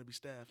they don't want to be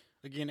staffed.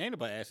 Again, ain't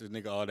nobody asked this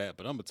nigga all that,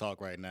 but I'm going to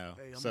talk right now.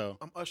 Hey,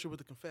 I'm Usher with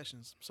the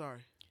confessions. I'm sorry.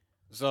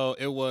 So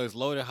it was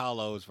Loaded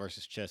Hollows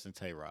versus Chess and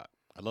Tay Rock.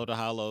 Loaded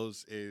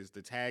Hollows is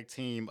the tag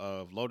team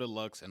of Loaded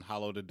Lux and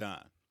Hollow Da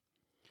Don.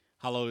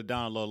 Hollow Da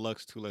Don and Loaded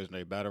Lux, 2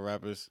 legendary battle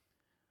rappers.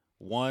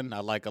 One I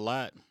like a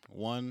lot.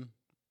 One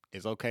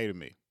is okay to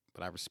me,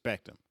 but I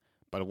respect him.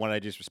 But the one I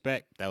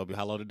disrespect, that would be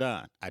Hollow Da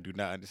Don. I do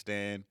not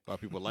understand why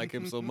people like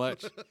him so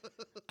much.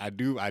 I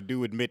do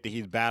admit that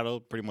he's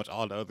battled pretty much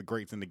all the other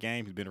greats in the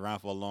game. He's been around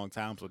for a long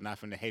time, so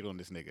not finna hate on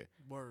this nigga.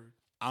 Word.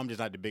 I'm just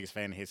not the biggest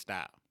fan of his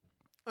style.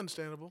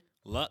 Understandable.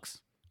 Lux,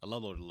 I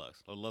love Loaded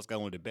Lux. Loaded Lux got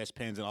one of the best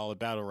pens in all of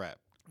battle rap.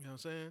 You know what I'm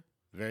saying?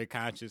 Very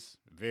conscious,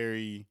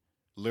 very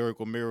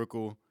lyrical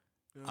miracle,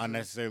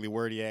 unnecessarily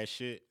wordy ass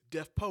shit.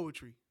 Deaf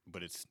poetry.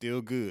 But it's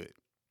still good.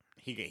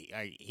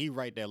 He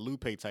write that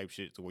Lupe type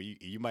shit to where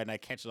you might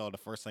not catch it all the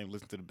first time you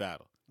listen to the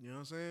battle. You know what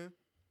I'm saying?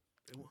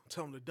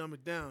 Tell him to dumb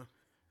it down.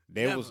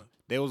 They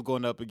was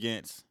going up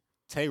against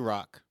Tay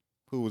Rock,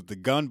 who was the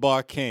gun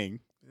bar king.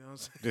 You know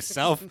what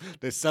I'm saying?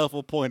 the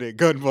self-appointed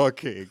gun bar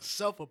king.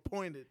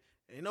 Self-appointed.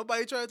 Ain't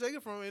nobody trying to take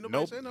it from him. Ain't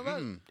nobody saying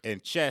nothing.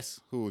 And Chess,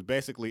 who was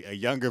basically a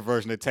younger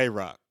version of Tay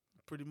Rock.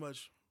 Pretty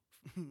much.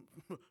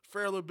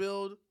 Frailer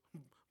build,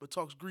 but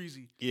talks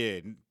greasy.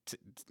 Yeah,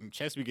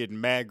 Chess be getting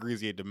mad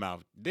greasy at the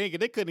mouth. They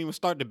couldn't even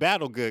start the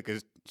battle good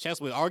because Chess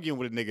was arguing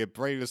with a nigga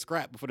ready to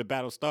scrap before the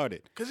battle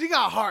started. Because he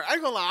got heart. I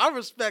ain't gonna lie. I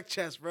respect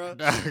Chess, bro.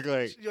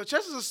 Like,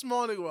 Chess is a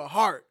small nigga with a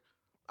heart.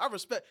 I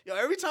respect.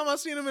 Every time I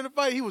seen him in a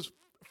fight, he was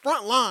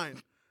front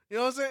line. You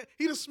know what I'm saying?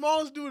 He the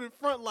smallest dude in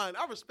front line.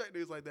 I respect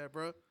niggas like that,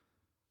 bro.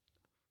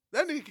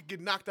 That nigga could get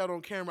knocked out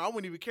on camera. I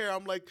wouldn't even care.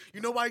 I'm like,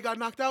 you know why he got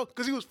knocked out?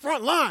 Because he was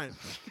front line.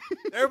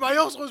 Everybody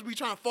else was be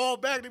trying to fall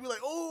back. They'd be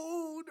like,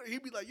 oh.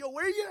 He'd be like, yo,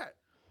 where you at?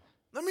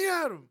 Let me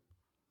at him.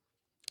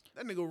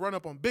 That nigga run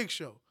up on Big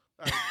Show.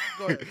 All right,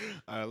 go ahead.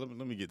 All right,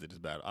 let me get to this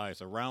battle. All right,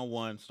 so round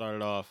one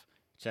started off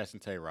Chess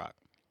and Tay-Rock.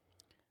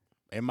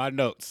 In my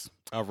notes,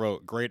 I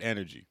wrote great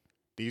energy.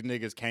 These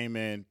niggas came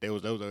in.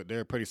 They're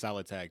a pretty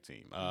solid tag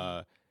team.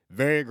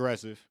 Very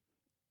aggressive,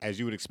 as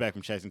you would expect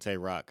from Chess and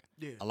Tay-Rock.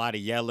 Yeah. A lot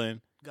of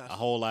yelling, Gotcha. a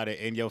whole lot of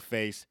in your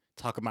face,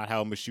 talking about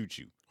how I'm gonna shoot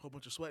you. Whole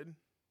bunch of sweating.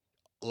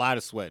 A lot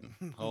of sweating,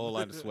 whole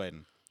lot of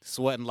sweating,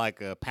 sweating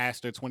like a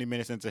pastor 20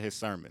 minutes into his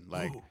sermon,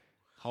 like Ooh.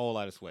 whole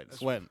lot of sweating, That's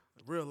sweating.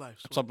 Real life.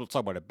 I'm talking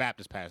about a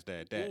Baptist pastor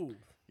at that. Ooh.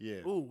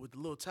 Yeah. Ooh, with the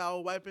little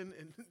towel wiping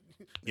and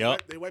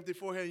Yep. they wipe their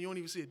forehead and you don't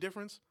even see a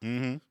difference.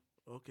 Mm-hmm.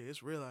 Okay,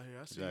 it's real out here.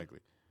 I see. Exactly.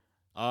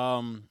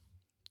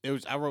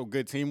 I wrote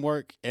good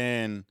teamwork,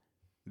 and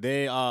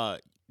they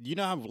you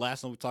know how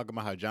last time we talked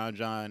about how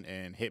John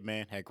and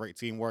Hitman had great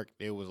teamwork.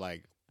 It was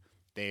like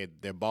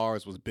their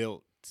bars was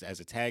built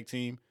as a tag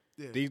team.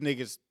 Yeah. These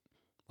niggas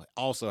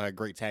also had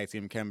great tag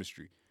team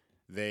chemistry.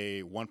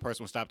 One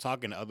person would stop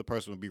talking, the other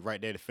person would be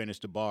right there to finish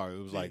the bar. It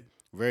was like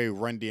very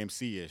Run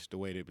DMC ish the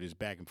way they just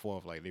back and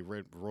forth, like they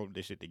wrote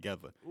this shit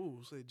together.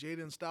 Ooh, say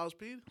Jada and Styles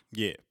P.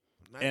 Yeah,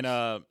 Nice.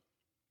 and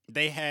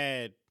they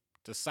had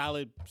the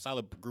solid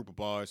group of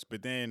bars,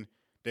 but then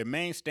their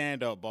main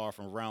stand-up bar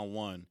from round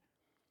one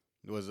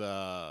was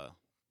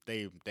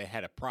they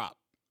had a prop.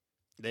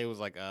 They was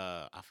like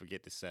I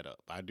forget the setup.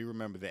 I do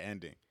remember the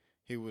ending.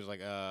 He was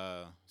like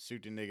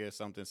shoot the nigga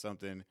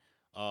something.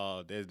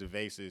 There's the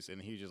vases,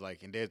 and he just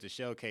like, and there's the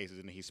shell cases,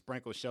 and he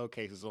sprinkled shell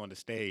cases on the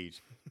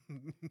stage.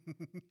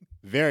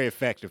 Very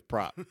effective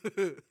prop.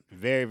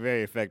 Very,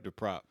 very effective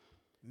prop.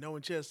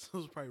 Knowing Chess,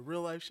 those were probably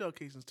real life shell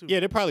casings too.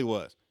 Yeah, there probably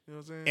was. You know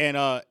what I'm saying?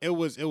 And it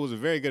was a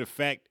very good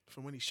effect.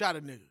 From when he shot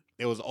a nigga.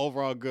 It was an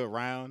overall good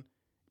round.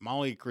 My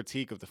only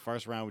critique of the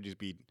first round would just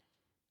be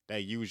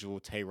that usual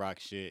Tay-Rock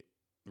shit,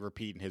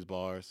 repeating his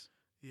bars.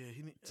 Yeah,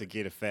 to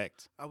get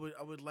effect. I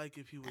would like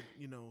if he would,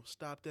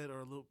 stop that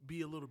or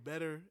be a little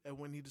better at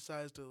when he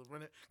decides to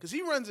run it, because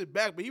he runs it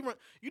back, but he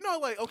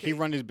He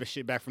run his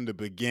shit back from the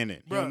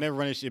beginning. He don't never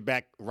run his shit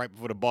back right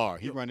before the bar.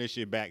 He run his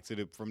shit back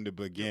from the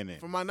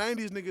beginning. For my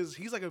 '90s niggas,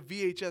 he's like a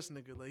VHS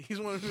nigga. Like he's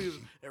one of those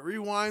that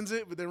rewinds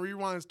it, but then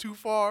rewinds too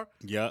far.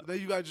 Yeah.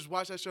 Then you gotta just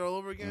watch that shit all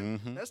over again.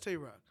 Mm-hmm. That's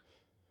Tay-Rock.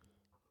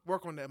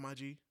 Work on that, my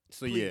G.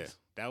 So Please. yeah,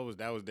 that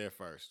was their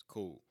first.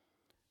 Cool.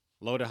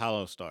 Loaded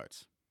Hollow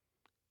starts.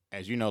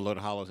 As you know,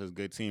 Loaded Hollows has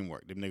good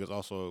teamwork. Them niggas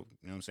also,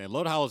 you know what I'm saying?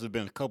 Loaded Hollows have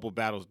been a couple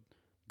battles,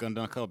 done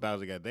a couple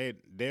battles together.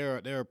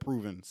 They're a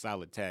proven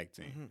solid tag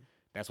team. Mm-hmm.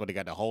 That's why they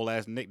got the whole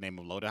ass nickname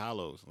of Loaded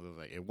Hollows. It was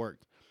like, it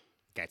worked.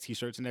 Got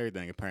t-shirts and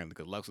everything apparently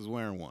because Lux was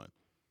wearing one.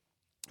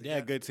 They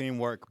had good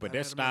teamwork, but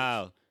their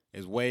style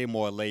is way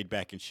more laid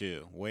back and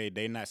chill.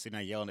 They not sitting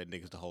there yelling at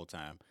niggas the whole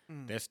time.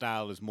 Their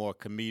style is more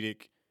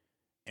comedic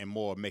and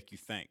more make you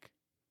think.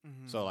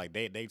 Mm-hmm. So like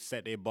they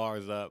set their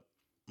bars up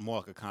more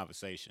like a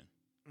conversation.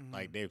 Mm-hmm.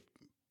 Like they're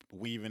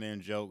weaving in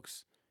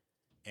jokes,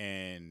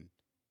 and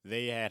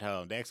they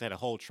actually had a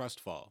whole trust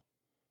fall.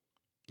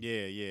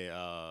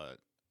 Yeah.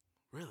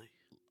 Really?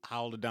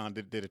 Howler Don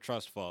did a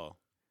trust fall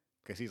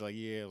because he's like,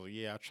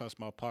 I trust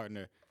my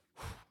partner.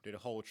 Did a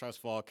whole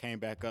trust fall, came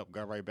back up,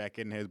 got right back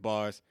in his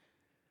bars.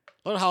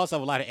 Loaded Hollows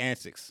have a lot of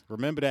antics.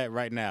 Remember that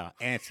right now,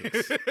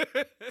 antics.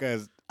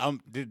 Because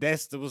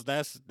that's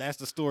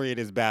the story of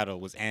this battle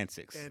was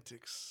antics.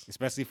 Antics.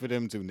 Especially for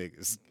them two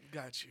niggas.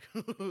 Got you.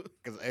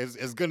 Because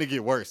it's going to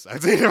get worse. I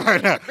tell you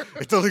right now.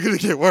 It's only going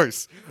to get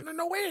worse.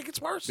 No way it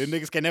gets worse. Them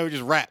niggas can never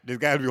just rap. There's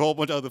got to be a whole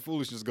bunch of other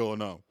foolishness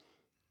going on.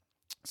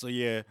 So,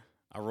 yeah,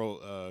 I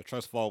wrote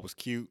Trust Fall was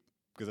cute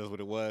because that's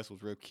what it was. It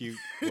was real cute.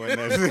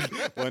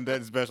 Wasn't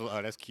that special.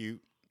 Oh, that's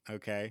cute.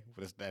 Okay.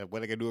 What they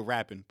going to do with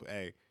rapping? But,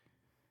 hey,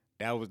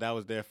 that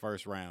was their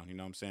first round. You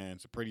know what I'm saying?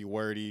 It's pretty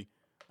wordy.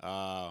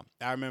 I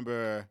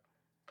remember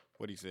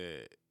what he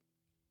said.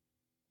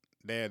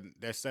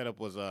 Their setup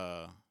was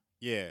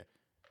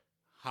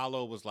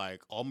Hollow was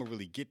like, I'm gonna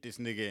really get this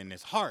nigga in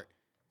his heart,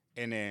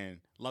 and then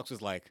Lux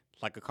was like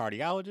a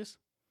cardiologist,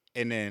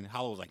 and then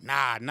Hollow was like,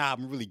 nah, I'm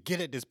gonna really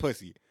get at this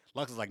pussy.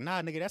 Lux was like,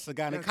 nah, nigga, that's a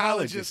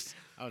gynecologist.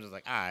 I was just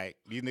like, all right,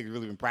 these niggas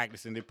really been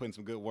practicing. They're putting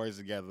some good words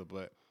together,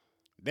 but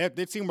their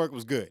teamwork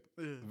was good.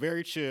 Yeah.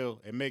 Very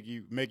chill and make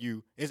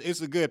you.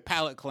 It's a good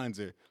palate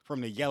cleanser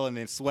from the yelling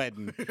and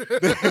sweating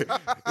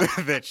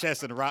that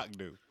Chess and Rock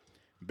do.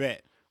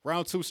 Bet.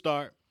 Round 2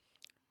 start.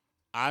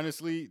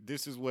 Honestly,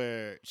 this is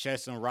where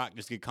Chess and Rock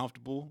just get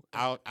comfortable.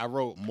 I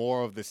wrote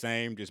more of the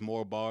same, just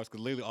more bars,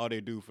 because literally all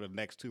they do for the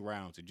next 2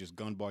 rounds is just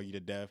gun bar you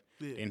to death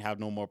and have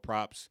no more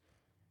props.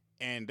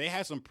 And they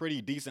had some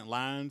pretty decent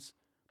lines,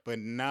 but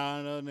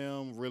none of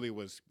them really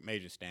was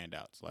major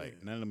standouts.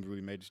 None of them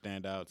really major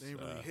standouts. They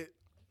didn't really hit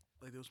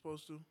like they were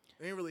supposed to.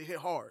 They didn't really hit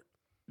hard.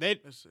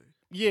 Let's see.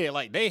 Yeah,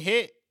 like they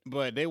hit,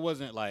 but they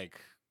wasn't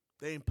like.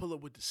 They didn't pull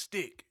up with the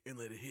stick and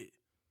let it hit.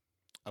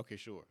 Okay,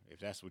 sure. If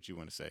that's what you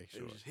want to say,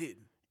 sure. It was just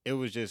hitting. It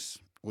was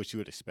just what you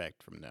would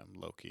expect from them,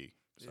 low key.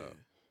 So,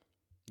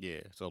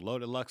 Yeah. So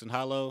Loaded Lux and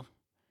Hollow,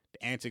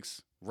 the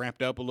antics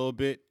ramped up a little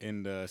bit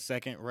in the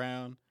second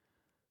round.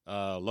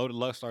 Loaded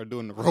Lux started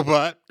doing the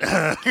robot.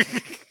 I'm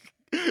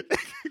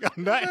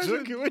not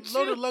joking with you.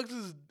 Loaded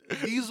Lux's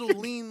diesel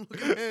lean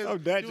looking ass.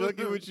 I'm not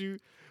joking with you.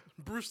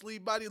 Bruce Lee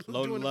body.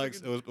 Loaded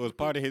Lux. It was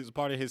part of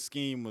his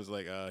scheme was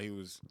like he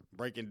was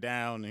breaking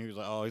down and he was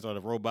like, oh, he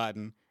started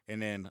roboting,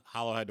 and then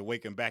Hollow had to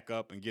wake him back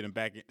up and get him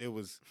back. It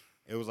was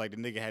like the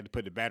nigga had to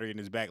put the battery in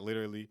his back,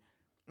 literally.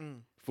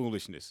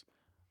 Foolishness.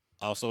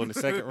 Also in the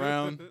second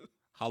round,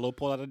 Hollow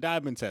pulled out a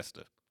diamond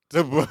tester.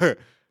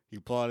 He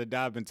pulled out a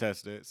diamond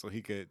tester so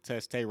he could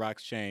test Tay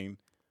Rock's chain,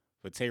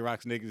 but Tay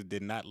Rock's niggas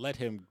did not let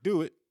him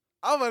do it.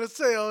 I was about to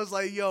say, I was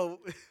like, yo,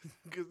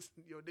 cause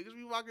niggas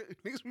be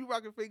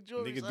rocking fake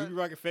jewelry. Niggas do be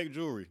rocking fake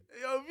jewelry.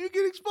 Yo, if you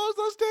get exposed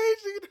on stage,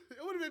 it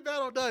would have been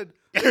battle done.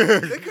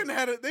 They couldn't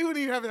have it. They wouldn't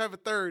even have a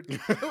third.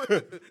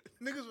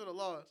 Niggas would have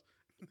lost.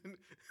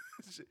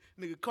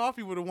 Nigga,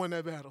 Coffee would have won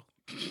that battle.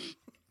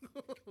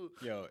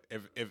 Yo,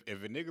 if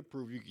a nigga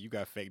prove you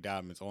got fake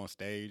diamonds on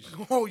stage,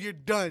 oh, you're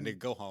done. Nigga,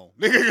 go home.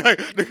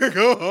 Nigga,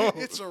 go home.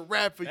 It's a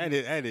wrap for you.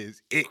 That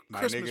is it, my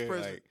Christmas nigga.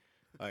 present.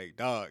 Like,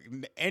 dog,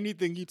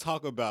 anything you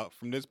talk about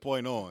from this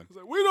point on, it's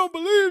like, we don't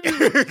believe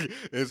you.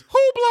 It's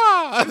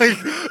hoopla. Like,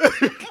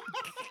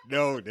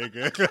 no,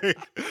 nigga.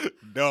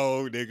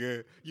 No,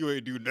 nigga. You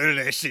ain't do none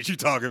of that shit you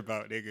talking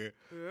about, nigga.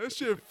 Yeah, that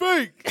shit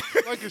fake.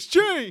 Like it's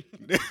chain.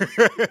 You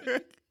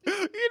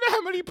know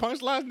how many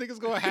punchlines niggas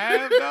gonna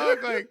have,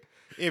 dog? Like,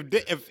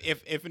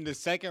 if in the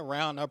second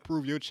round I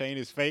prove your chain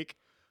is fake,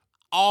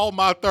 all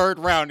my third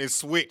round is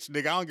switched,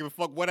 nigga. I don't give a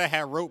fuck what I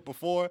had wrote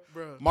before.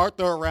 Bruh. My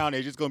third round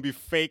is just gonna be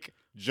fake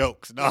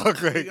jokes,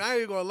 dog. Like,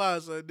 I ain't gonna lie,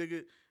 son,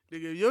 nigga.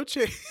 Nigga,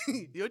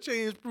 your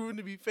chain is proven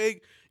to be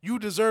fake. You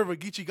deserve a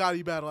Geechee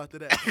Gotti battle after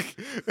that.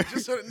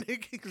 Just so that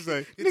nigga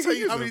can tell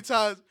you how many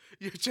times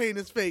your chain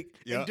is fake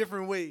in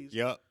different ways.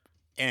 Yep.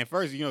 And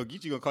first,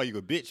 Geechee gonna call you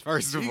a bitch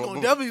first of all. He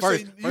gonna definitely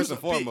say first and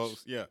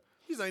foremost, bitch. Yeah.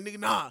 He's like, nigga,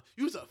 nah,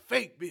 you's a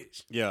fake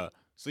bitch. Yeah.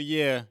 So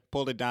yeah,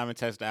 pulled the diamond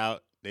test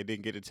out. They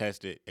didn't get to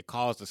test it. It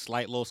caused a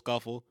slight little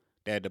scuffle.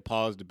 They had to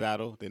pause the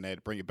battle. Then they had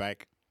to bring it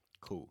back.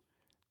 Cool.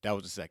 That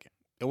was the second.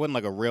 It wasn't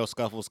like a real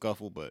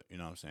scuffle, but you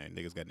know what I'm saying?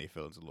 Niggas got in their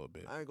feelings a little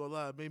bit. I ain't gonna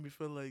lie, it made me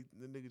feel like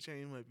the nigga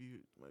chain might be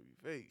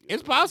fake.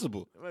 It's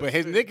possible. But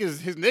his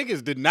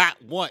niggas did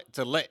not want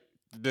to let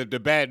the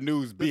bad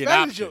news be an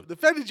option. The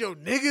fact that your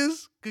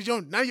niggas, because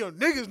now your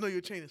niggas know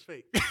your chain is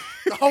fake.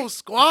 The whole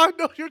squad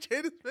knows your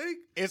chain is fake.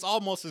 It's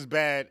almost as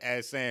bad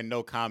as saying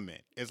no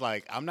comment. It's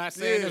like, I'm not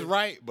saying it's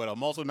right, but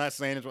I'm also not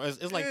saying it's right.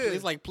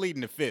 It's like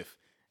pleading the fifth.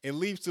 It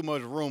leaves too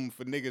much room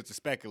for niggas to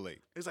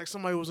speculate. It's like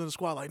somebody was in the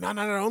squad like, no,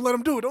 don't let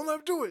him do it. Don't let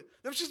him do it.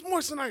 Them shit's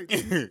moissanite.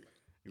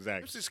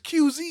 Exactly. Them shit's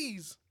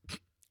QZs.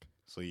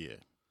 So, yeah,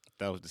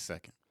 that was the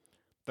second.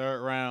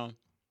 Third round,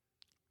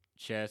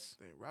 chess.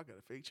 Damn, Rock got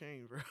a fake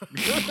chain, bro.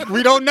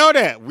 We don't know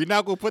that. We're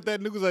not going to put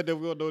that news out there.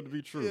 We don't know it to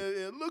be true.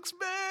 Yeah, it looks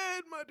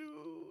bad, my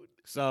dude.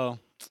 So,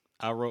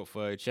 I wrote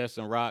for Chess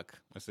and Rock.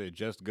 I said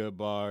just good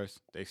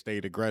bars. They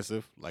stayed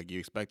aggressive like you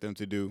expect them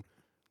to do,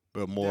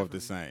 but more of the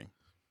same.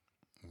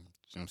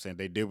 You know what I'm saying?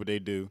 They did what they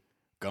do.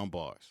 Gun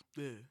bars.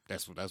 Yeah.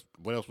 That's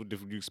what else would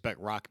you expect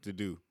Rock to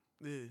do?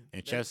 Yeah.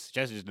 And chess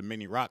is the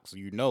mini Rock, so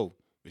you know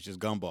it's just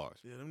gun bars.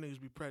 Yeah, them niggas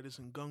be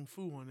practicing gung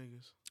fu on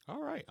niggas. All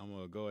right, I'm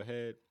gonna go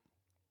ahead.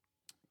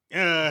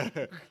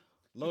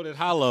 Loaded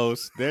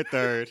Hollows, they're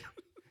third.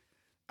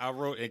 I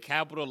wrote in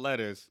capital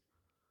letters,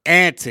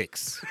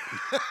 antics.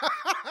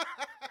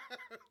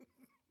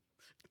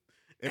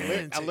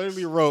 I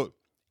literally wrote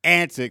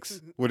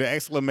antics with an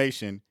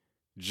exclamation.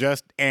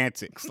 Just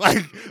antics.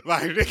 Like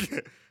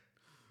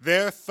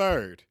their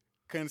third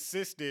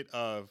consisted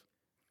of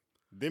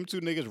them two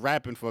niggas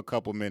rapping for a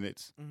couple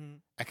minutes. Mm-hmm.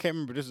 I can't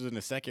remember if this was in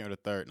the second or the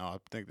third. No, I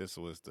think this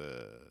was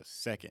the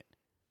second.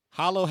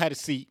 Hollow had a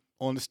seat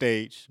on the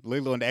stage.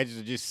 Lilo and the Edges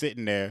are just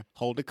sitting there,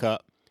 hold the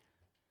cup.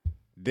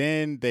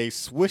 Then they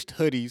switched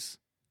hoodies.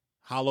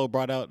 Hollow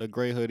brought out the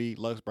gray hoodie.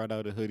 Lux brought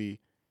out a hoodie.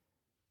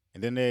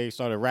 And then they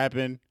started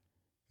rapping.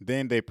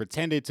 Then they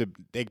pretended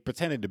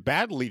to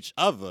battle each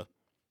other.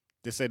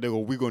 They said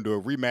we're going to do a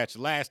rematch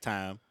last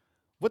time.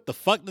 What the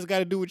fuck this got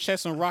to do with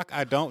Chess and Rock?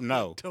 I don't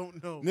know.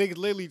 Niggas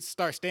literally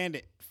start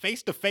standing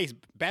face to face,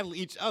 battle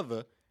each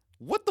other.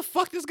 What the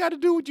fuck this got to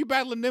do with you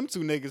battling them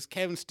two niggas?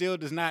 Kevin still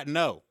does not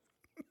know.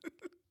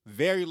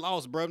 Very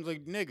lost, bro. I'm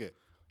like, nigga,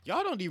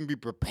 y'all don't even be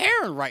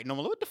preparing right no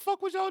more. What the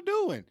fuck was y'all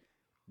doing?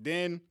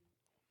 Then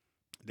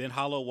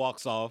Hollow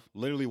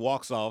literally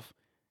walks off.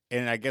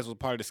 And I guess it was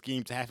part of the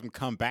scheme to have him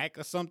come back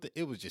or something.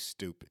 It was just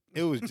stupid.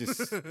 It was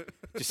just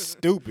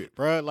stupid,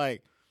 bro.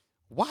 Like,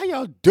 why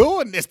y'all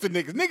doing this to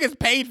niggas? Niggas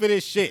paid for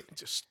this shit.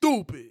 Just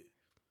stupid.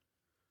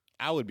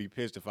 I would be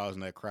pissed if I was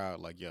in that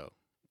crowd like, yo,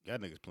 y'all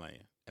niggas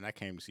playing. And I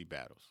came to see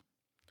battles.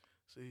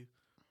 See,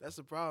 that's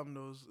the problem,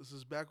 though. It's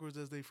as backwards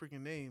as they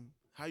freaking name.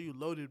 How you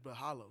loaded but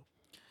hollow.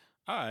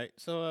 All right.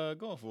 So,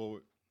 going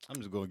forward, I'm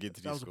just going to get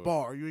to these scores. That was a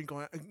bar. You ain't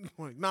going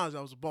to acknowledge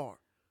that was a bar.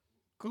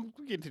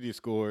 We get to these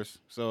scores.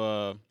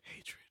 So,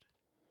 hatred.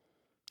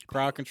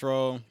 Crowd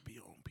control. Be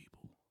your own people.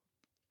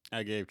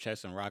 I gave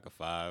Chess and Rock a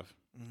 5.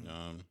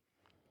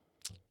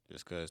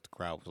 Just because the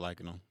crowd was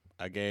liking them.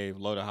 I gave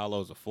Loaded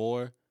Hollows a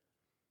 4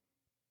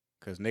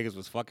 because niggas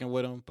was fucking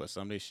with them, but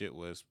some of their shit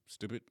was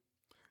stupid.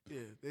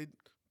 Yeah, they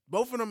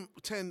both of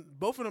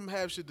them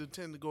have shit that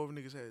tend to go over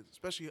niggas' heads,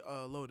 especially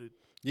Loaded.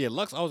 Yeah,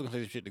 Lux always gonna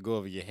say shit to go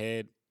over your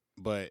head,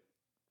 but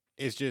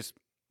it's just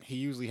he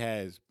usually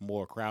has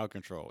more crowd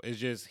control. It's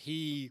just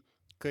he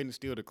couldn't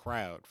steal the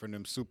crowd from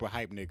them super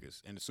hype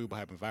niggas in the super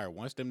hype environment.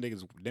 Once them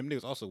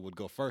niggas also would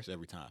go first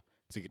every time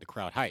to get the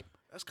crowd hype.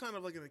 That's kind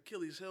of like an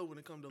Achilles heel when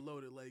it comes to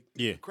Loaded. Like,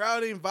 Yeah. the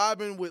crowd ain't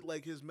vibing with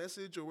like his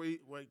message or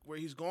where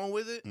he's going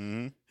with it.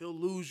 Mm-hmm. He'll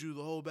lose you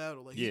the whole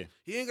battle. Like, Yeah.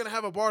 he ain't gonna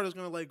have a bar that's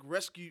gonna like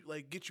rescue,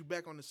 like get you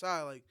back on the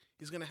side. Like,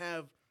 he's gonna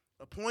have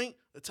a point,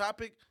 a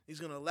topic. He's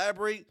gonna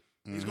elaborate.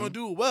 He's gonna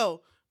do it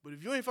well. But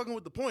if you ain't fucking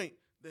with the point,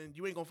 then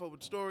you ain't gonna fuck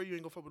with the story. You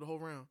ain't gonna fuck with the whole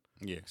round.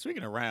 Yeah.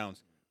 Speaking of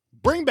rounds,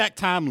 bring back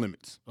time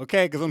limits,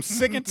 okay? Because I'm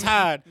sick and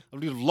tired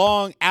of these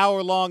long,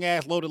 hour-long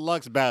ass Loaded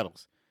Lux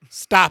battles.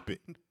 Stop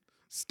it.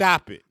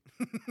 Stop it.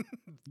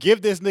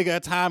 Give this nigga a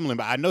time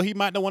limit. I know he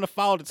might not want to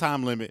follow the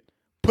time limit.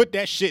 Put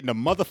that shit in a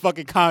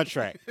motherfucking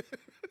contract.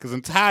 Because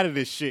I'm tired of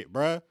this shit,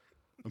 bruh.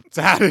 I'm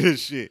tired of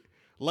this shit.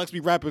 Lux be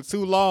rapping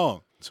too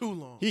long. Too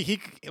long.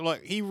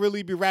 He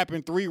really be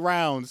rapping 3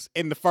 rounds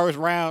in the first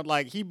round.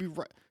 Like,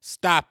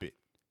 stop it.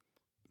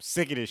 I'm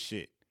sick of this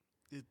shit.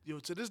 Yo,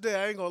 to this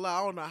day, I ain't gonna lie.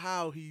 I don't know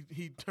how he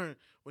turned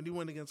when he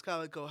went against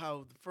Calico.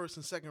 How the first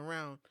and second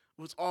round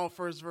was all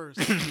first verse.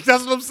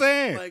 That's what I'm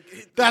saying. Like,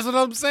 that's what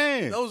I'm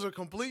saying. Those are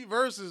complete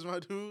verses, my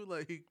dude.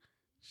 Like,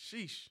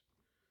 sheesh.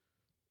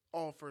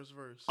 All first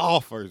verse. All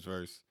first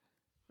verse.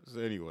 So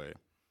anyway,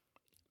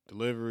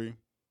 delivery.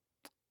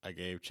 I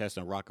gave Chess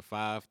and Rock a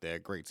 5. They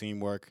had great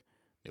teamwork.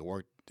 They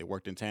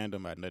worked in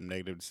tandem. I had nothing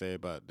negative to say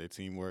about their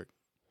teamwork.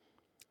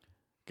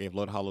 Gave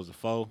Loaded Hollows a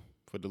 4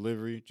 for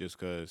delivery, just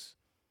because.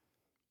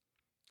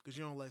 Because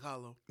you don't like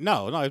Hollow.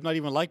 No, it's not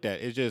even like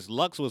that. It's just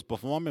Lux was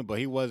performing, but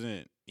he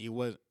wasn't.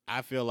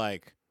 I feel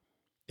like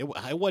it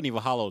wasn't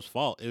even Hollow's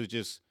fault. It was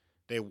just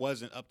they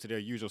wasn't up to their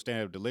usual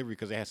standard of delivery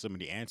because they had so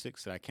many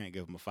antics that I can't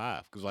give them a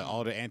 5 because like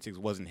all the antics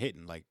wasn't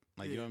hitting. Like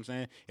you know what I'm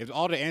saying? If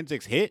all the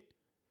antics hit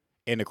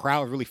and the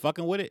crowd was really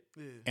fucking with it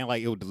and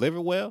like it would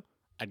deliver well,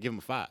 I'd give them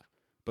a 5.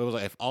 But it was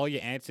like if all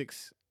your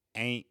antics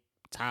ain't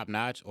top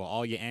notch or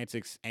all your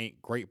antics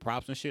ain't great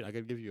props and shit, I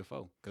gotta give you a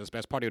 4 because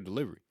that's part of your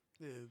delivery.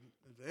 Yeah,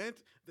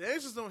 if the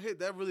antics don't hit,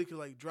 that really could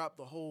like drop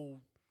the whole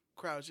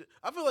crowd shit.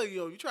 I feel like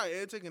you try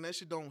antic and that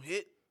shit don't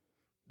hit.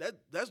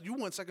 That's you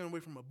 1 second away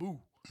from a boo.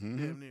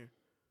 Damn near.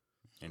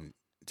 And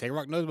Tay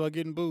Rock knows about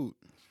getting booed.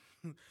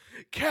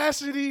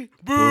 Cassidy,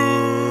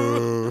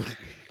 boo!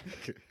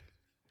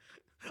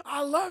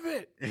 I love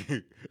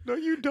it. No,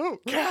 you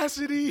don't.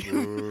 Cassidy.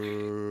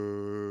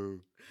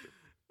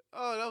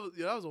 Oh,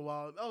 that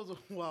was a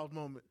wild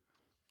moment.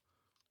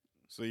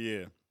 So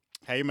yeah,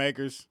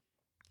 Haymakers.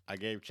 I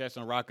gave Chess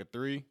and Rock a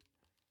 3,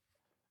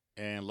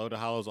 and Loaded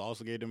Hollows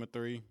also gave them a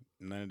 3.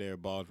 None of their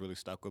balls really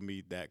stuck with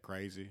me that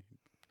crazy.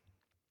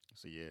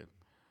 So yeah,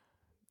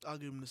 I'll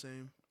give them the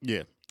same.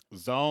 Yeah,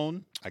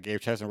 Zone. I gave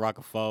Chess and Rock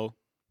a 4.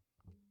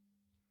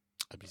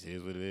 It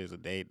is what it is.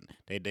 They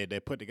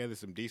put together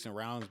some decent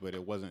rounds, but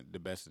it wasn't the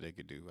best that they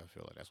could do. I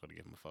feel like that's why I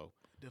gave them a 4.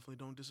 Definitely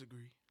don't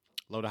disagree.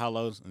 Loaded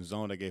Hollows and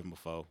Zone, I gave them a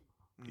 4.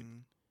 Mm-hmm.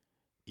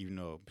 Even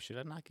though, should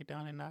I knock it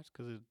down a notch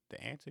because of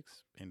the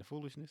antics and the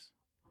foolishness?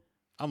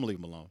 I'm gonna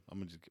leave them alone. I'm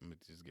gonna just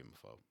give them a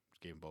 4.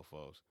 Just give them both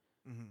 4s.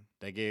 Mm-hmm.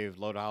 They gave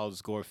Loaded Hollows a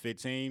score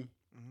 15,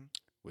 Mm-hmm.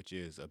 which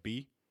is a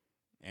B,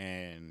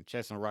 and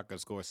Chess and Rock a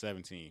score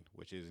 17,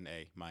 which is an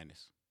A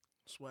minus.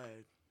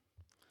 Swag.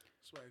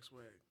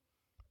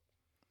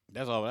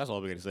 That's all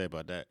we got to say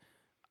about that.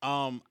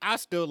 I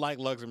still like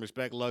Lux and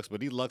respect Lux, but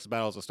these Lux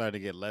battles are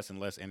starting to get less and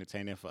less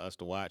entertaining for us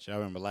to watch. I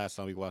remember last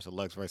time we watched the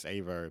Lux versus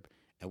Averb,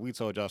 and we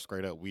told y'all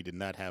straight up we did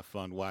not have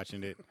fun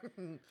watching it.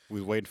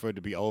 We was waiting for it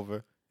to be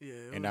over.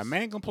 Yeah. And our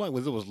main complaint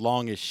was it was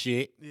long as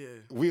shit. Yeah.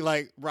 We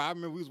like, bro, I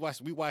remember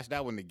we watched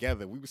that one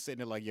together. We were sitting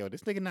there like, yo,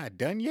 this nigga not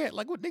done yet.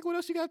 Like, what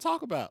else you got to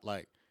talk about?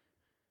 Like,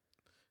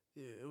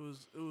 yeah, it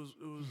was. It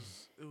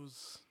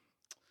was ...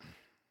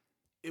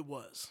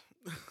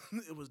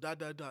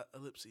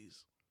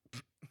 ellipses.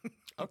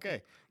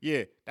 okay,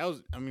 yeah, that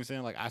was. I mean,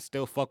 saying like, I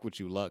still fuck with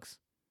you, Lux.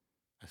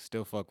 I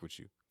still fuck with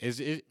you. It's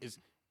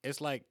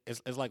like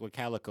what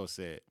Calico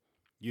said.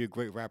 You're a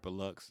great rapper,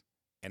 Lux,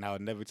 and I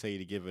would never tell you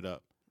to give it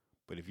up.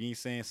 But if you ain't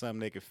saying something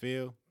they can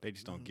feel, they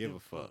just don't give a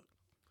fuck.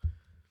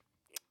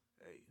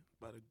 Hey,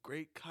 by the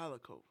great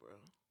Calico, bro.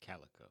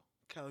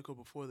 Calico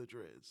before the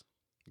dreads.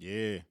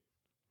 Yeah.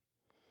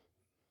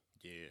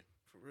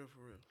 For real.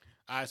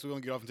 All right, so we're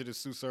going to get off into the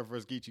Sue Surf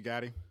versus Geechee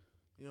Gotti.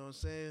 You know what I'm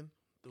saying?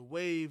 The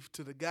wave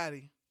to the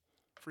Gotti.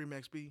 Free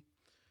Max B.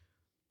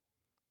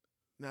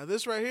 Now,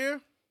 this right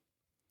here,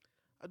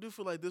 I do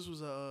feel like this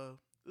was a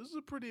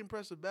pretty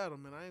impressive battle,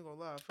 man. I ain't going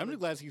to lie. I'm just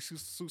glad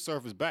Sue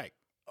Surf is back.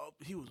 Oh,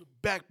 he was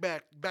back.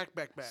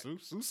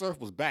 Sue Surf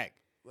was back.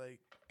 Like,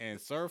 and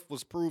Surf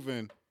was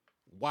proving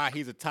why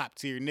he's a top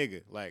tier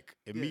nigga, like,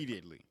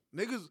 immediately.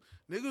 Niggas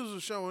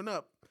was showing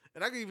up.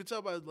 And I can even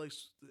tell by like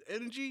the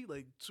energy,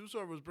 like Sue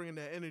Surf was bringing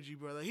that energy,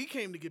 bro. Like he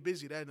came to get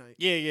busy that night.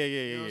 Yeah.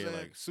 You know what I'm saying?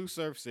 Like Sue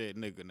Surf said,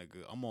 nigga,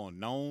 I'm on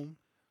Gnome.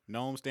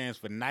 Gnome stands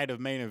for Night of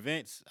Main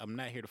Events. I'm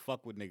not here to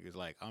fuck with niggas.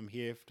 Like, I'm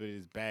here for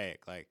this bag.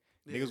 Like,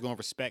 Yeah. niggas gonna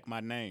respect my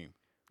name.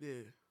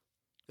 Yeah.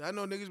 I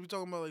know niggas be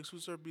talking about like Sue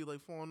Surf be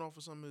like falling off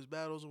of some of his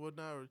battles or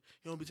whatnot, or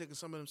he don't be taking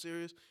some of them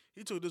serious.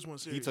 He took this one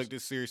serious. He took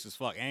this serious as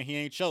fuck, and he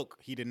ain't choke.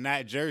 He did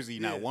not jersey,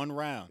 not one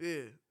round.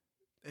 Yeah,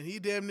 and he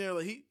damn near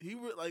like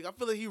like I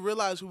feel like he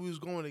realized who he was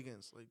going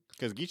against. Like,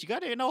 cause Geechee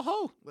Gotti ain't no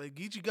hoe. Like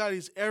Geechee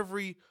Gotti's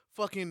every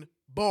fucking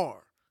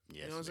bar.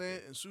 Yes, you know what I'm saying?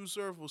 And Sue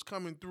Surf was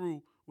coming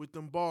through with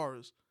them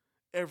bars,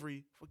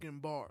 every fucking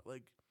bar.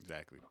 Like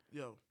exactly.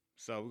 Yo.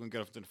 So we're gonna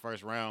get up to the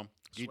first round.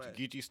 Swag.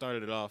 Geechee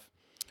started it off.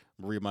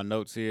 I'm gonna read my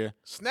notes here.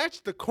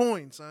 Snatch the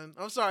coin, son.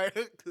 I'm sorry.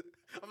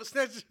 I'm gonna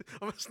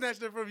snatch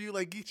that from you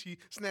like Geechee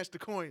snatched the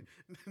coin.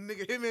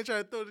 Nigga, Hitman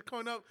tried to throw the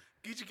coin up.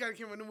 Geechee Gotti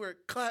came in the word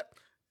clap.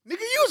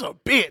 Nigga, you was a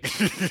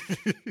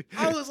bitch.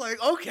 I was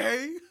like,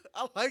 okay,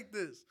 I like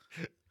this.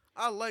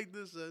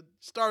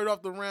 Started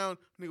off the round,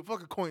 nigga,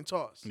 fuck a coin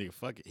toss. Nigga,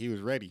 fuck it. He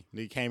was ready.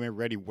 Nigga came in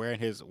ready, wearing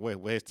his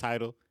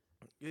title.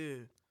 Yeah.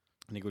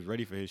 Nigga was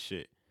ready for his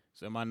shit.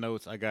 So in my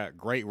notes, I got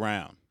great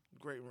round.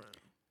 Great round.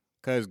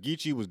 Cause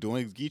Geechee was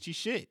doing his Geechee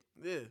shit.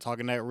 Yeah.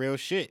 Talking that real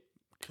shit.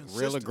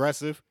 Consistent. Real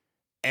aggressive.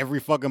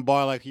 Every fucking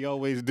bar like he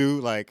always do.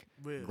 Like,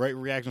 Yeah. great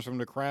reactions from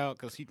the crowd.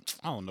 Cause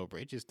I don't know, bro.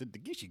 It just did the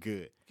Geechee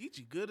good.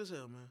 Geechee good as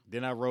hell, man.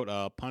 Then I wrote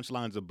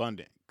punchlines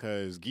abundant.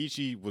 Cause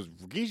Geechee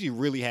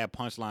really had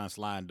punchlines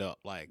lined up.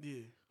 Like,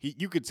 Yeah.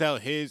 you could tell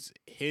his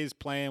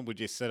plan would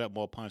just set up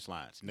more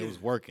punchlines. And it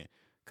was working.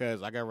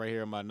 Cause I got right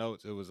here in my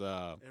notes, it was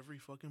every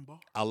fucking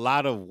bar. a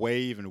lot of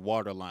wave and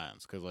water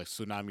lines. Cause like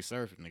Tsunami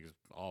Surf niggas,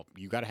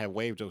 you gotta have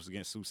wave jokes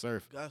against Sue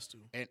Surf. Got to.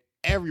 And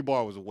every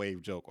bar was a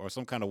wave joke or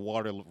some kind of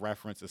water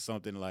reference or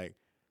something. Like,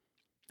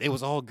 it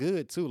was all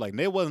good too. Like,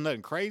 there wasn't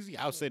nothing crazy.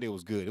 I would say it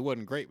was good. It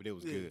wasn't great, but it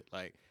was good.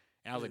 Like,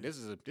 and I was like, this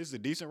is a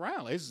decent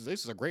round. Like, this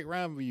is a great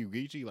round for you,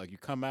 Geechee. Like, you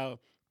come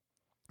out,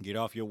 get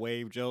off your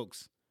wave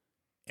jokes,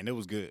 and it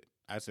was good.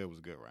 I said it was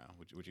a good round.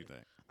 What you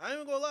think? I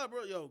ain't gonna lie,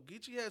 bro. Yo,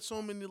 Geechee had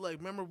so many like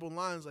memorable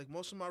lines. Like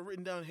most of my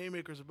written down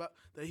haymakers about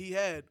that he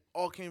had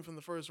all came from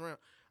the first round.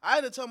 I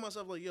had to tell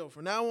myself like, yo,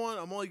 from now on,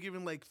 I'm only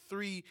giving like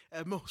 3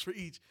 at most for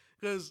each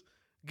because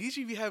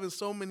Geechee be having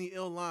so many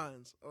ill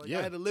lines. Like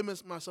I had to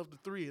limit myself to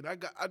 3, and I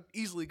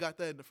easily got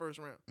that in the first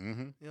round. Mm-hmm.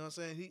 You know what I'm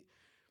saying?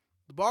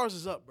 The bars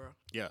is up, bro.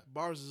 Yeah,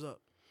 bars is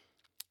up.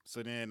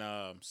 So then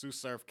Sue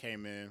Surf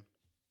came in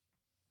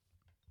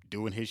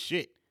doing his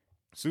shit.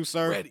 Sue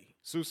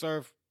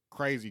Surf,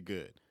 crazy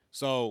good.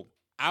 So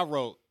I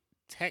wrote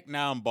Tech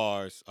 9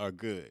 bars are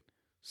good.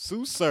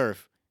 Sue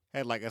Surf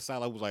had like it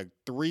was like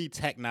 3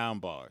 Tech 9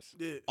 bars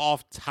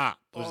off top.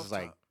 It was just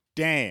like,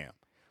 damn.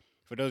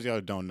 For those of y'all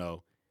who don't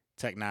know,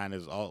 Tech 9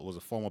 was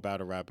a former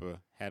battle rapper.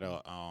 Had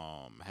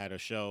a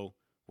show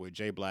with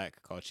Jay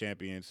Black called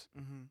Champions.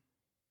 Mm-hmm.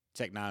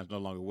 Tech 9 is no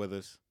longer with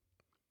us.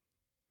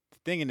 The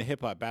thing in the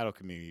hip hop battle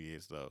community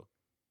is though,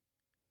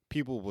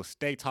 people will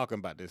stay talking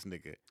about this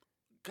nigga.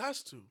 Got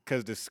to.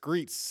 Because the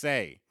streets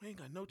say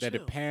that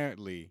chill.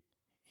 apparently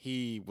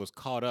he was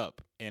caught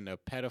up in a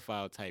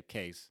pedophile type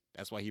case.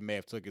 That's why he may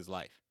have took his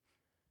life.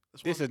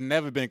 This has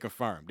never been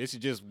confirmed. This is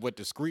just what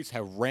the streets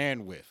have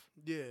ran with.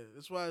 Yeah,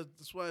 that's why I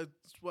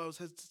was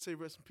hesitant to say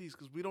rest in peace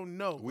because we don't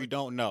know. We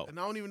don't know. And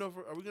I don't even know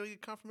are we gonna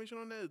get confirmation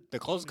on that? The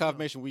closest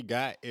confirmation we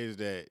got is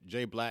that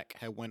Jay Black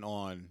had went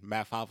on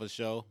Math Hoffa's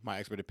show, My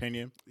Expert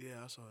Opinion.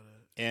 Yeah, I saw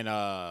that. And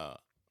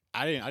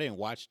I didn't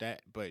watch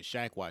that, but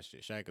Shaq watched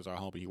it. Shaq is our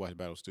homie. He watched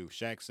battles too.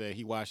 Shaq said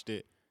he watched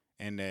it,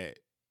 and that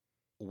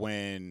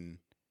when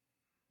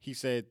he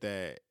said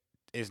that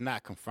it's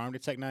not confirmed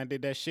that Tech 9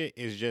 did that shit,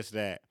 it's just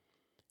that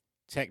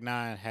Tech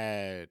 9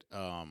 had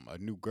a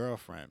new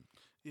girlfriend.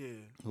 Yeah.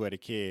 Who had a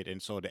kid,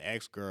 and so the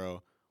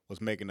ex-girl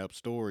was making up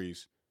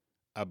stories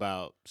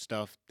about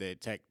stuff that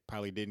Tech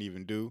probably didn't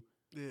even do.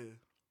 Yeah.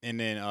 And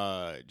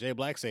then Jay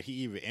Black said he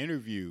even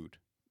interviewed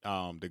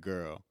the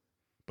girl,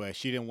 but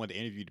she didn't want the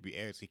interview to be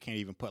aired, so he can't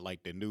even put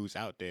like the news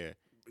out there.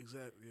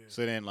 Exactly. Yeah.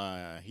 So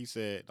then he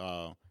said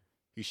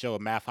he showed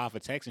Math Hoffa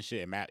text and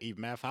shit, and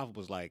Math Hoffa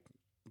was like,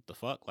 "What the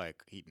fuck?"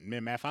 Like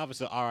Math Hoffa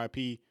said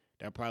R.I.P.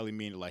 That probably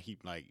means like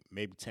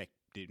maybe Tech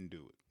didn't do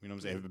it. You know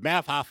what I'm saying? If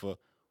Math Hoffa,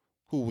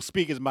 who will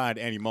speak his mind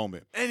at any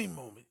moment. Any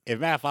moment. If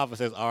Math Hoffa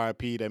says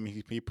R.I.P., that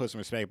means he puts some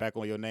respect back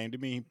on your name.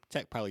 That means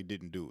Tech probably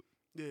didn't do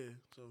it. Yeah.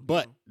 So,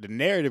 but the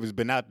narrative has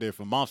been out there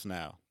for months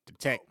now. The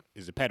Tech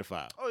is a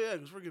pedophile. Oh yeah,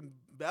 because freaking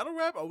battle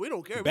rap. Oh, we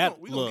don't care.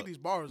 We gonna get these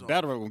bars off.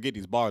 Battle rap gonna get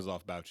these bars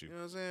off about you. You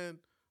know what I'm saying?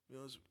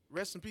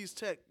 Rest in peace,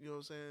 Tech. You know what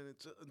I'm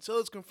saying? Until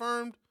it's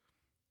confirmed,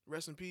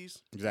 rest in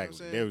peace. Exactly.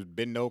 You know There's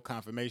been no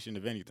confirmation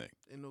of anything.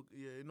 Ain't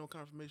no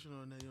confirmation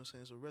on that. You know what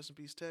I'm saying? So rest in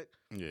peace, Tech.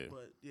 Yeah.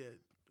 But yeah,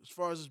 as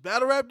far as this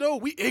battle rap though,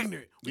 we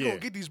ignorant. We gonna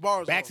get these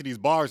bars back off. to these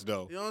bars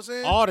though. You know what I'm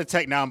saying? All the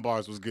Tech 9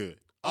 bars was good.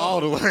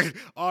 All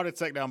the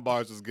Tech 9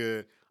 bars was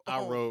good.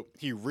 I wrote,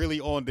 he really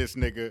on this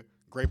nigga.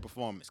 Great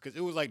performance. Because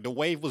it was like the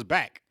wave was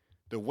back.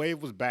 The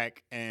wave was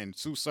back, and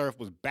Sue Surf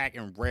was back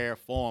in rare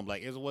form.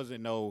 Like, it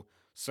wasn't no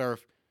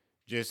Surf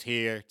just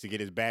here to get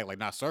his bag. Like,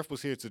 nah, Surf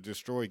was here to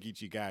destroy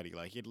Geechee Gotti.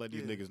 Like, he'd let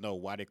these Yeah. niggas know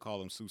why they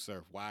call him Sue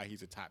Surf, why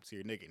he's a top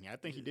tier nigga. And I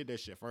think he Yeah. did that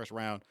shit first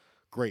round.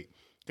 Great.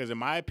 Because in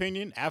my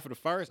opinion, after the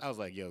first, I was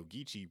like, yo,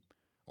 Geechee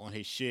on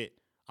his shit.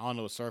 I don't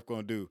know what Surf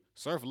gonna do.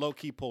 Surf low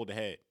key pulled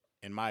ahead,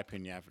 in my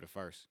opinion, after the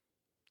first.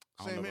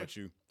 I don't Same know here. about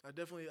you. I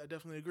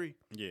definitely agree.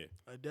 Yeah,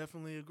 I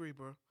definitely agree,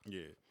 bro.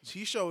 yeah.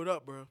 He showed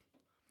up, bro.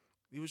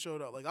 He was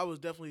showed up. Like I was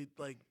definitely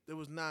like there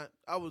was not.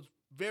 I was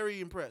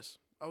very impressed.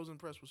 I was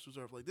impressed with Sue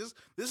Surf. Like this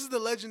is the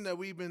legend that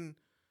we've been,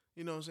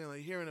 you know, what I'm saying,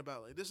 like hearing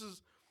about. Like this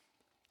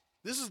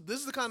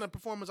is the kind of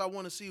performance I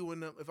want to see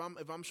when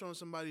if I'm showing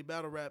somebody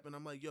battle rap and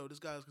I'm like, yo, this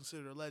guy is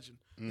considered a legend.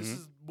 This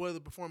is one of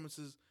the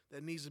performances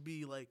that needs to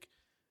be like,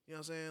 you know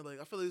what I'm saying?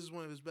 Like I feel like this is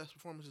one of his best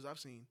performances I've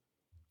seen.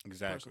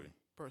 Exactly.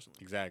 Personally.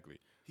 Exactly.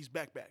 He's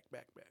back.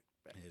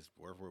 His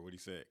word for what he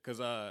said.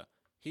 Cause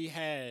he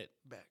had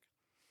Back.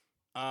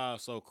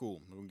 so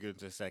cool. We'll get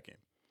into a second.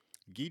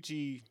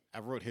 Geechee, I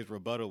wrote his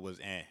rebuttal was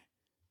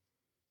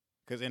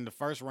Cause in the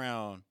first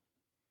round,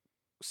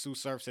 Sue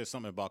Surf said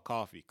something about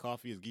Coffee.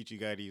 Coffee is Geechee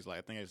Gotti's, like,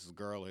 I think it's his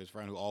girl or his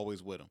friend who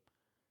always with him.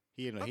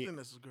 I think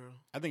that's his girl.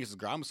 I think it's his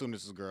girl. I'm assuming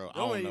it's his girl. I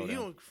don't know. He them.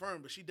 don't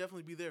confirm, but she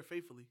definitely be there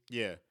faithfully.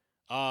 Yeah.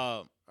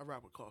 I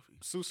rap with Coffee.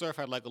 Sue Surf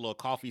had like a little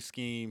coffee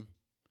scheme,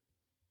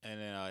 and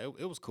then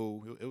it was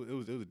cool. It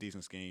was a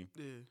decent scheme.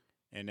 Yeah.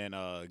 And then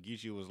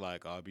Geechee was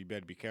like, "Be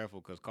better be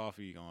careful, cause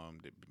coffee,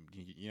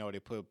 they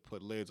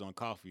put lids on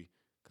coffee,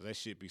 cause that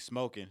shit be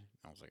smoking."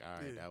 I was like, "All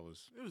right, Yeah. that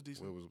was It was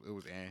decent. It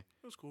was It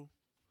was cool.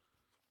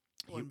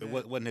 It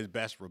wasn't his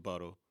best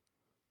rebuttal.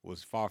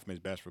 Was far from his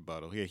best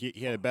rebuttal. He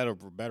had a better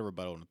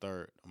rebuttal in the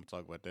third. I'm gonna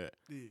talk about that.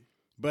 Yeah.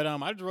 But I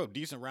just wrote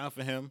decent round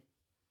for him,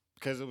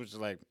 because it was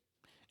just like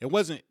it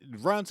wasn't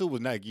round 2 was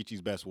not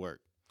Geechee's best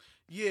work.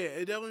 Yeah,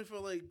 it definitely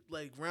felt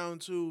like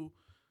round 2.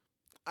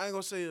 I ain't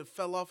gonna say it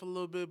fell off a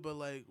little bit, but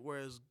like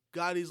whereas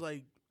Gotti's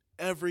like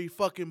every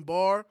fucking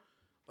bar,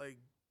 like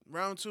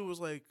round 2 was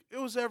like it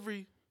was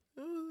every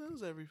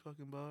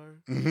fucking bar.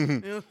 You know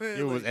what I'm saying?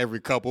 It was Like, every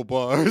couple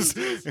bars.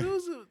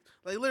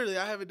 like literally,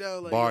 I have it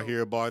down like bar yo,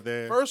 here, bar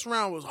there. First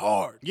round was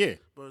hard, Yeah,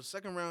 but the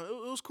second round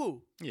it was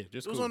cool. yeah,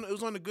 just It was cool. it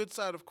was on the good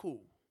side of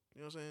cool.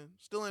 You know what I'm saying?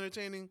 Still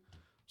entertaining,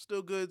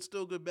 still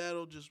good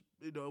battle. Just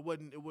it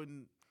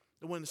wasn't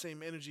the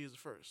same energy as the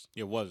first.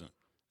 It wasn't.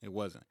 It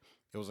wasn't.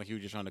 It was like he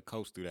was just trying to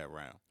coast through that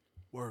round.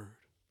 Word.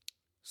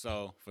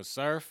 So for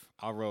Surf,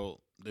 I wrote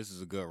this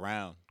is a good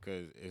round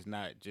because it's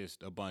not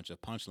just a bunch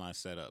of punchline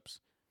setups.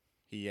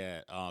 He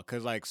had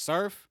because like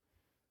Surf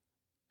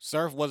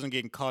wasn't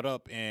getting caught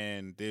up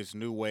in this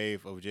new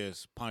wave of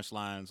just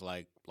punchlines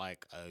like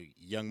a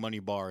Young Money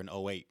bar in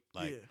 08.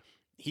 Like yeah.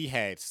 he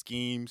had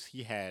schemes,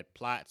 he had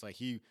plots. Like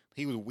he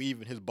was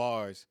weaving his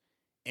bars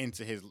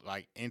into his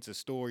into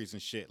stories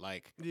and shit.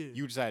 Like Yeah.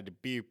 you just had to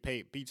be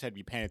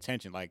paying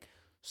attention. Like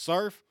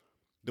Surf,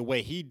 the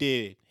way he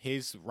did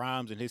his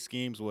rhymes and his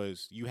schemes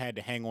was you had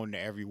to hang on to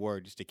every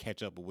word just to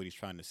catch up with what he's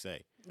trying to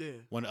say. Yeah.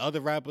 When a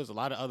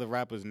lot of other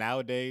rappers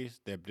nowadays,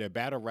 their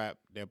battle rap,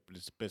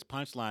 this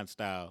punchline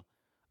style,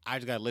 I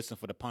just gotta listen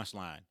for the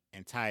punchline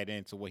and tie it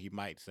into what he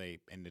might say.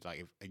 And it's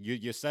like if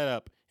your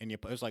setup and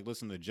it's like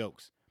listening to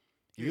jokes.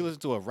 If you listen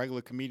to a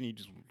regular comedian,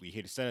 you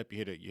hit the setup, you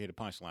hit a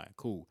punchline.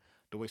 Cool.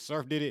 The way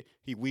Surf did it,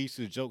 he weaves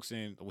his jokes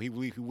in. He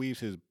weaves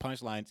his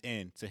punchlines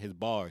in to his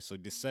bars. So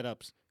the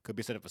setups could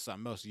be set up for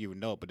something else you would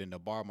know, but then the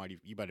bar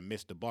you better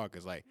miss the bar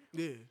because like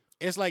Yeah.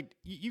 it's like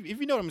if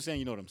you know what I'm saying,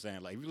 you know what I'm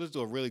saying. Like if you listen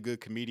to a really good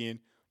comedian,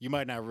 you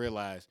might not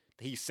realize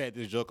that he set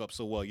this joke up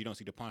so well you don't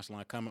see the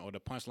punchline coming, or the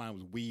punchline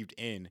was weaved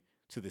in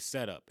to the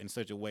setup in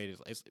such a way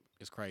that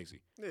it's crazy.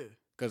 Yeah.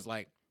 Because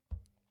like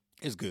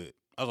it's good.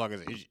 I was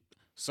like,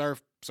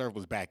 Surf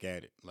was back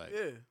at it. Like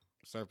Yeah.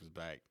 Surf is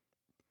back.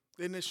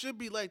 And it should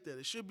be like that.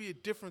 It should be a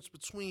difference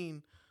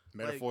between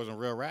Metaphors and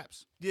real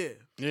raps. yeah.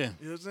 Yeah.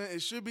 You know what I'm saying?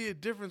 It should be a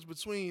difference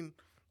between,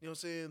 you know what I'm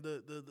saying,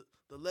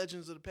 the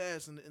legends of the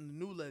past and the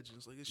new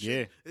legends. Like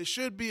it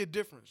should be a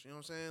difference. You know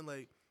what I'm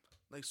saying?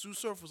 Like Sue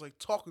Surf was like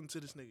talking to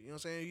this nigga. You know what I'm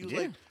saying? He was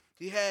like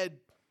he had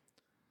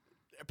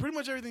pretty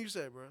much everything you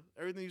said, bro.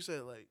 Everything you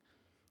said, like,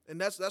 and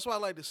that's what I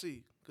like to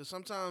see. Cause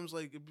sometimes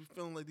like it be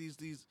feeling like these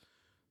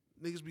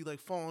niggas be like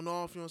falling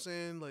off. You know what I'm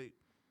saying? Like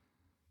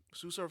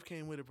Sue Surf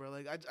came with it, bro.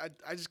 Like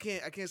I just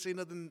can't say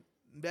nothing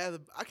bad.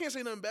 I can't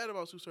say nothing bad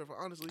about Sue Surf,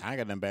 honestly. I ain't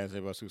got nothing bad to say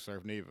about Sue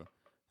Surf neither.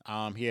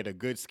 He had a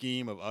good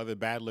scheme of other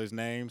battlers'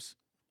 names.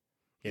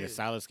 He had a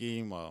solid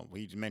scheme.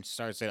 He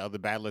started saying other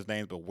battlers'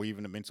 names, but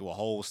weaving them into a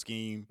whole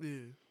scheme.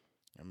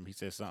 Yeah. He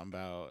said something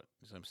about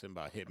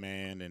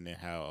Hitman, and then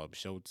how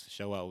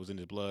show out was in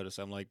his blood or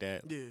something like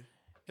that. Yeah.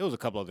 It was a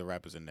couple other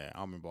rappers in there. I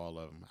don't remember all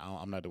of them.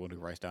 I'm not the one who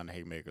writes down the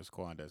haymakers.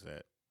 Quan does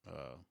that.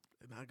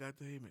 And I got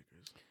the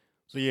haymakers.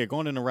 So yeah,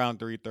 going into round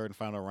 3, third and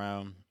final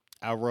round,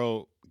 I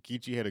wrote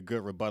Geechee had a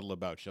good rebuttal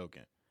about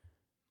choking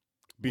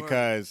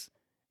because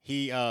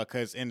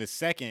because in the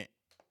second,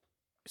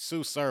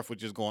 Sue Surf was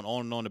just going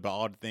on and on about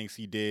all the things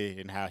he did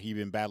and how he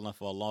been battling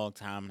for a long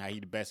time and how he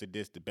the best at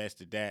this, the best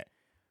at that.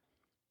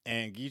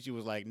 And Geechee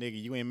was like,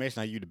 "Nigga, you ain't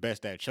mentioning how you the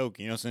best at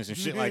choking." You know what I'm saying?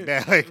 Some shit like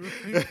that.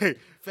 Like,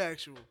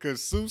 Factual.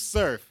 because Sue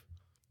Surf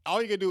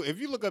all you can do, if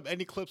you look up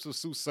any clips of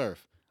Sue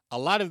Surf, a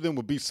lot of them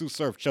will be Sue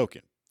Surf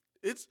choking.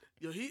 It's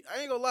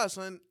I ain't gonna lie,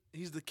 son.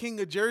 He's the king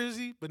of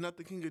Jersey, but not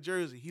the king of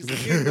Jersey. He's the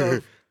king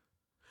of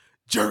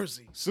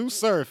Jersey. Sue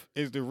Surf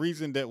is the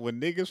reason that when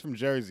niggas from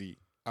Jersey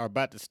are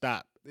about to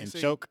stop and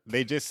choke,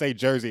 they just say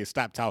Jersey and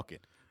stop talking.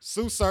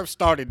 Sue Surf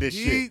started this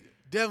shit. He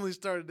definitely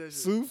started that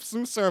shit.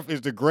 Sue Surf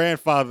is the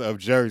grandfather of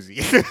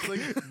Jersey,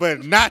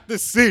 but not the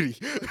city.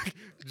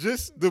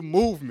 Just the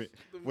movement.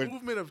 The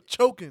movement of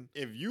choking.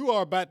 If you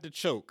are about to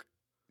choke,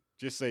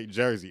 just say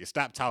Jersey and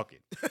stop talking.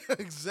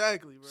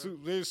 Exactly, bro.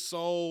 There's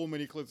so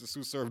many clips of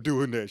Sue Surf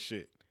doing that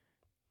shit.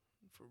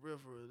 For real.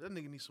 That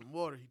nigga needs some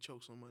water. He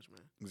chokes so much,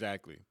 man.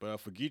 Exactly. But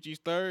for Geechee's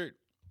third,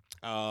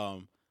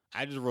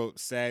 I just wrote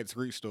sad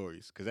street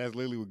stories because that's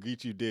literally what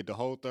Geechee did. The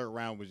whole third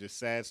round was just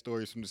sad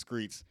stories from the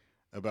streets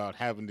about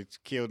having to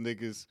kill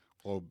niggas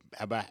or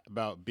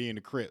about being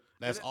a Crip.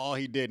 That's all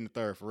he did in the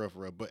third, for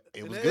real. But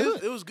it was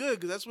good. It was good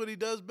because that's what he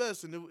does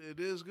best, and it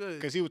is good.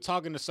 Because he was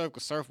talking to Surf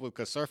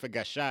because Surf had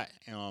got shot.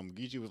 And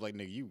Geechee was like,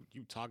 nigga, you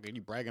talking,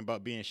 you bragging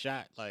about being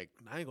shot. Like,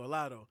 I ain't gonna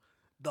lie, though.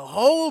 The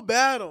whole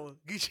battle,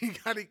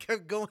 Geechee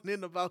kept going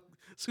in about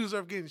Sue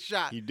Surf getting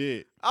shot. He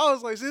did. I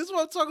was like, see, this is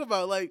what I'm talking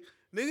about.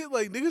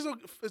 Niggas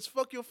don't, it's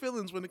fuck your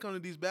feelings when it comes to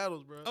these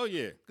battles, bro. Oh,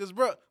 yeah. Because,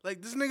 bro,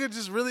 this nigga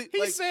just really,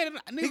 he said,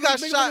 he got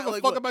shot.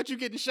 Fuck what? About you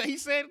getting shot. He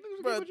said,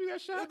 bro, you got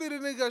shot. I think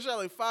the nigga got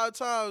shot 5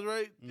 times,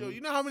 right? Yo, you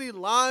know how many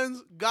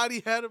lines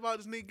Gotti had about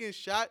this nigga getting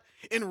shot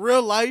in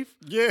real life?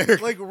 Yeah.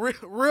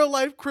 Real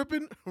life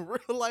cripping, real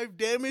life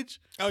damage.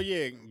 Oh,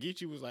 yeah.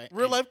 Geechee was like,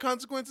 real life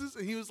consequences.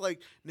 And he was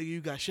like, nigga,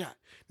 you got shot.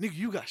 Nigga,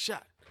 you got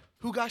shot.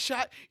 Who got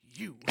shot?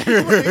 You. He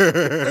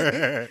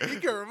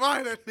can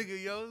remind that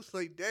nigga, yo. It's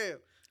like, damn.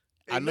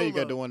 I know you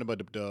got the one about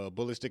the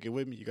bullet sticking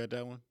with me. You got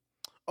that one?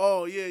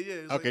 Oh, yeah.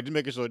 Okay, just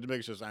making sure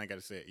so I ain't got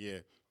to say it. Yeah.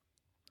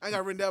 I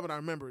got written down, but I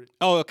remember it.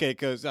 Oh, okay,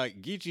 because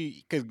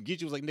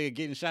Geechee was like, nigga,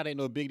 getting shot ain't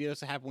no big deal.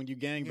 It's happen when you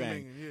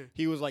gangbang. Yeah.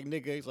 He was like,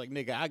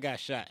 nigga, I got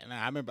shot. And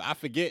I remember, I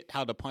forget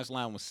how the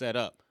punchline was set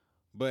up,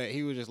 but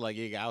he was just like,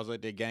 yeah, I was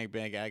like that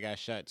gangbang, I got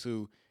shot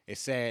too. It's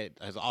sad.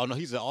 He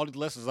said, all these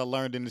lessons I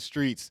learned in the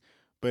streets,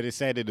 but it's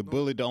sad that the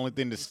bullet, the only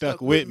thing that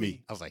stuck with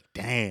me. I was like,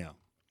 damn.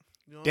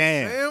 You know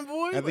damn. What I'm saying,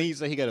 boy? I think he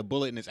said he got a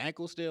bullet in his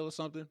ankle still or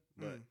something.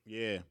 But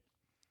yeah.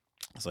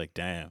 I was like,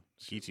 damn,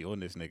 Geechee on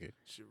this nigga.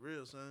 Shit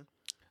real, son.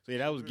 So yeah,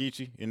 that was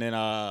Geechee. And then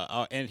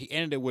and he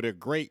ended it with a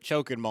great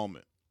choking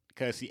moment.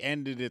 Because he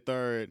ended the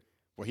third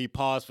where he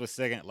paused for a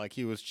second like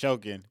he was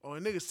choking. Oh,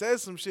 and nigga said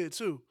some shit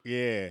too.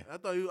 Yeah. I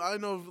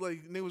didn't know if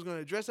nigga was gonna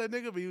address that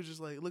nigga, but he was just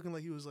looking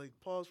like he was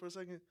paused for a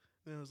second.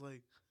 And it was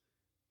like,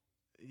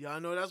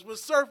 y'all know that's what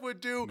Surf would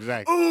do.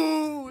 Exactly.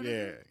 Ooh.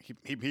 Yeah.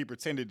 He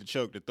pretended to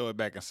choke to throw it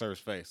back in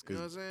Surf's face.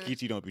 Because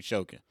Geechee don't be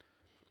choking.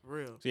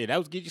 Real. So yeah, that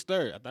was Geechee's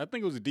third. I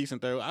think it was a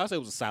decent third. I would say it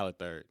was a solid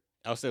third.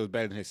 I would say it was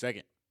better than his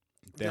second.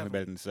 Definitely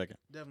better than the second.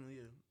 Definitely,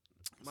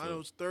 yeah. Mine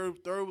was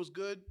third. Third was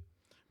good.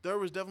 Third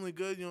was definitely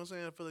good. You know what I'm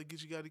saying? I feel like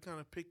Geechee Gotti kind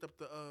of picked up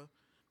the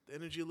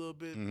energy a little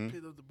bit,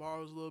 picked up the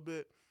bars a little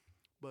bit.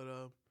 But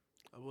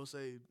I will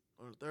say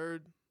on the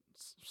third,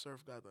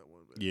 Surf got that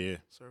one. Man. Yeah.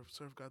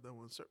 Surf got that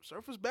one.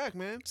 Surf was back,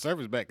 man. Surf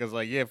was back because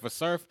for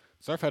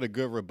Surf had a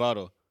good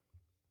rebuttal.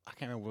 I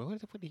can't remember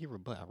what did he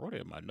rebut. I wrote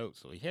it in my notes,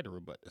 so he had to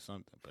rebut to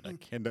something, but I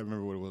can't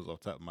remember what it was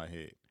off the top of my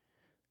head.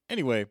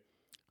 Anyway,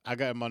 I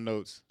got in my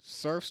notes.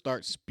 Surf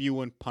starts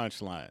spewing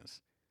punchlines.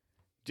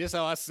 Just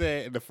how I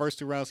said in the first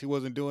 2 rounds he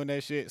wasn't doing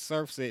that shit.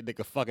 Surf said they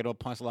could fuck it up,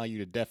 punchline you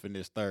to death in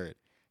this third,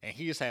 and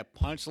he just had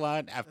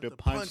punchline after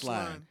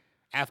punchline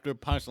after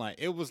punchline.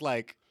 It was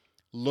like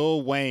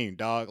Lil Wayne,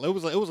 dog. It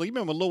was like you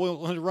remember Lil Wayne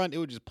on his run? It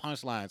was just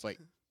punchlines like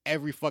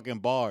every fucking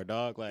bar,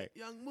 dog. Like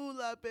Young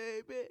Moolah,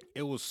 baby.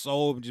 It was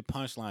so just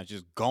punchlines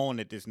just going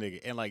at this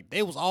nigga, and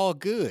they was all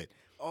good.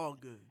 All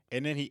good.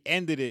 And then he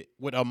ended it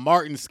with a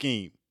Martin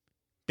scheme.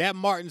 That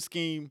Martin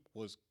scheme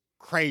was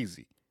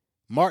crazy.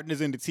 Martin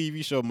is in the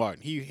TV show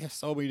Martin. He has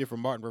so many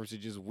different Martin references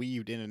just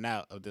weaved in and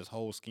out of this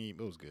whole scheme.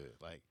 It was good.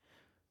 Like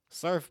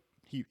Surf,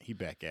 he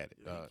back at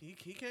it. Dog. He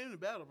came to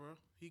battle, bro.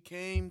 He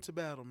came to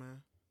battle,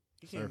 man.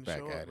 He came Surf to back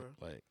show at up, bro. it.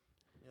 Like,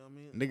 you know what I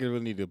mean? Niggas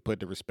really need to put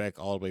the respect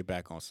all the way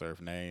back on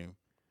Surf name.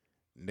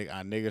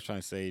 Niggas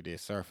trying to say that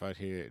Surf out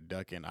here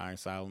ducking Iron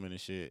Solomon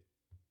and shit.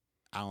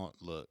 I don't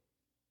look.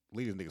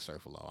 Leave this nigga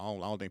Surf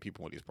alone. I don't think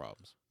people want these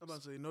problems. I'm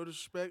about to say, no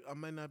disrespect. I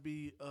might not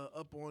be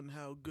up on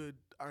how good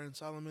Iron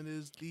Solomon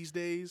is these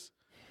days.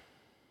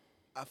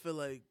 I feel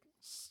like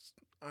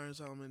Iron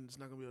Solomon is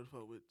not gonna be able to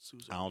fuck with Sue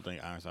Surf. I don't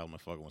think Iron Solomon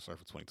fucking with Surf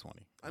for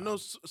 2020. I know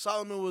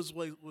Solomon was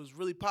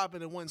really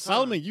popping at one time.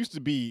 Solomon used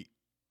to be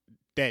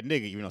that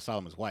nigga, even though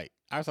Solomon's white.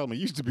 Iron Solomon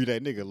used to be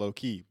that nigga low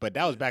key, but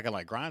that was back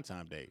in grind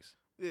time days.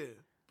 Yeah,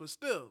 but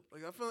still,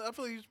 I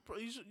feel like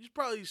he's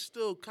probably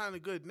still kind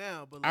of good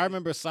now. But I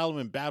remember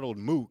Solomon battled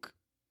Mook,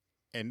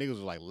 and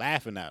niggas was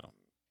laughing at him.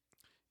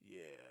 Yeah,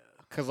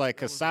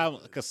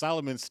 cause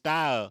Solomon's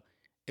style,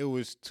 it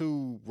was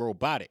too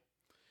robotic.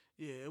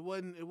 Yeah, it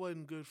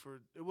wasn't good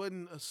for. It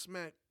wasn't a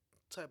smack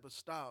type of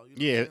style. You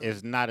know yeah,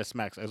 it's not a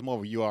smack. It's more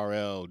of a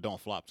URL don't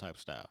flop type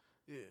style.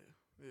 Yeah.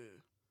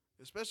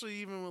 especially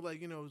even with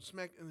like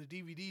Smack in the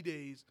DVD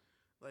days.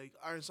 Like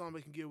Iron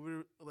Sonic can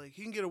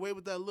he can get away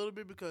with that a little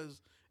bit because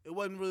it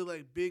wasn't really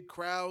like big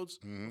crowds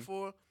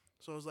before.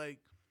 So it's like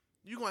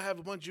you're gonna have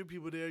a bunch of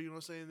people there. You know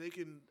what I'm saying? They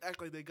can act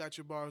like they got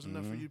your bars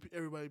enough for you.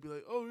 Everybody be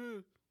like, oh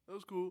yeah, that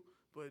was cool.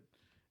 But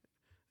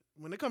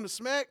when it comes to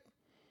Smack,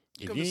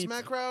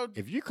 crowd.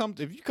 If you come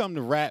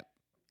to rap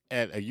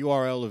at a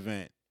URL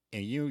event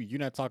and you're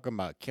not talking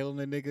about killing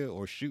a nigga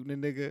or shooting a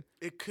nigga,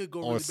 it could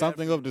go or really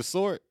something bad of the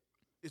sort.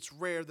 It's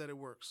rare that it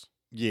works.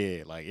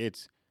 Yeah, like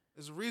it's.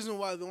 There's a reason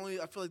why I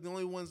feel like the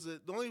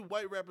only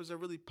white rappers that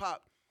really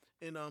pop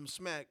in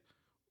Smack,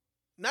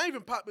 not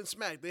even pop in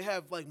Smack, they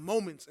have like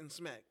moments in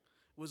Smack.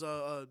 Was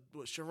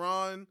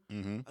Sharon,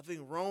 I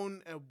think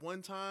Roan at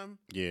one time.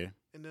 Yeah.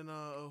 And then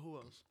who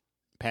else?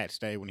 Pat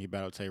Stay when he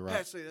battled Tay Rock.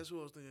 Pat Stay, that's who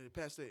I was thinking.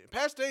 Pat Stay.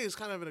 Pat Stay is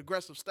kind of an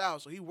aggressive style,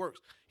 so he works.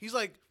 He's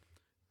like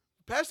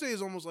Pat Stay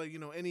is almost like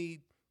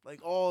any like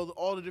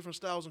all the different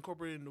styles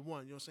incorporated into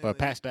one. You know what I'm saying?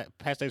 But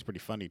Pat Stay's pretty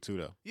funny too,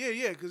 though.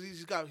 Yeah, because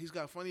he's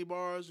got funny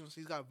bars.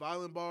 He's got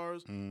violent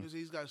bars.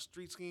 He's got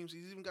street schemes.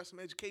 He's even got some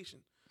education.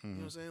 You know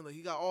what I'm saying? Like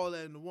he got all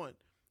that into one.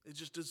 It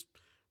just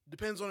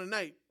depends on the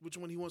night which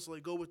one he wants to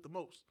like go with the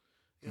most.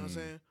 You know what I'm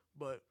saying?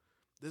 But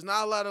there's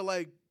not a lot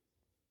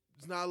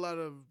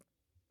of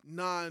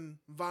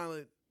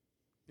non-violent,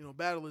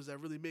 battlers that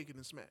really make it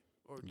in Smack.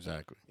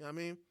 Exactly. You know what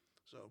I mean?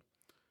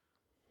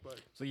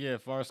 So yeah,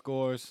 for our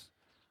scores,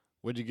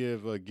 what'd you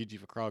give Geechee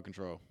for crowd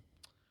control?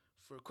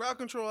 For crowd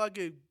control, I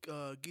gave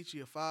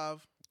Geechee a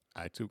 5.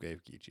 I too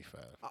gave Geechee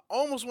 5. I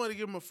almost wanted to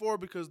give him a 4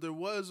 because there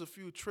was a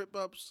few trip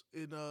ups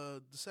in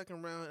the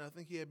second round, and I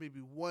think he had maybe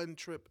one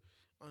trip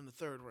on the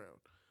third round.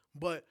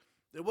 But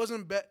it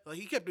wasn't bad. Like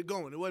he kept it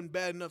going. It wasn't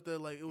bad enough that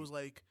like it was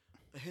like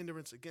a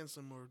hindrance against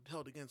him or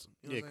held against him.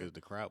 You know because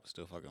the crowd was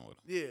still fucking with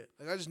him. Yeah,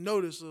 like I just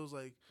noticed it was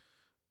like,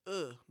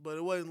 but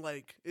it wasn't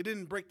like it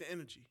didn't break the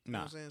energy. You know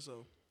what I'm saying?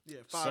 So yeah,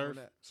 5 on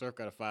that. Surf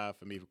got a 5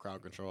 for me for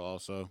crowd control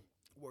also.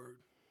 Word.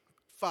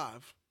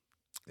 5.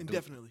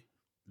 Indefinitely.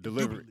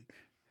 Delivery.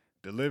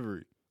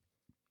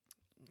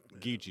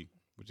 Geechee.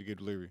 What'd you give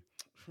delivery?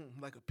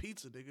 Like a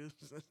pizza, nigga.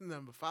 That's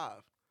number 5.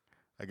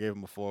 I gave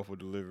him a 4 for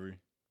delivery.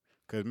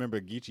 Because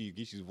remember,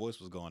 Geechee's voice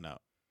was going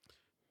out.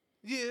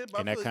 Yeah, but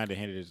and that kind of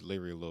hindered his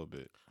delivery a little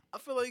bit. I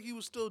feel like he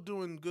was still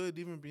doing good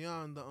even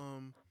beyond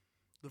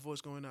the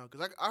voice going out.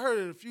 Because I heard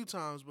it a few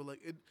times, but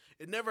like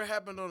it never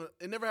happened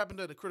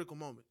at a critical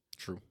moment.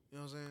 True. You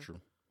know what I'm saying?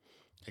 True.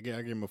 I gave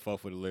him a 4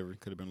 for delivery.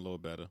 Could have been a little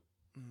better.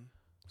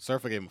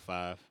 Surfer gave him a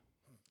 5.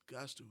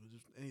 Gots to.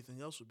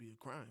 Anything else would be a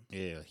crime.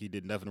 Yeah, he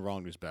did nothing wrong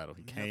in this battle.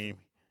 He came.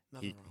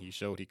 Nothing he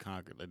showed he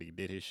conquered. That he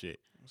did his shit.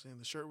 I'm saying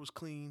the shirt was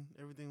clean.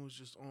 Everything was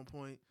just on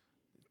point.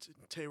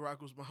 Tay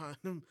Rock was behind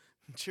him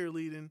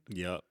cheerleading.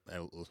 Yep,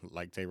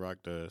 like Tay Rock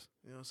does.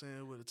 You know what I'm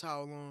saying? With a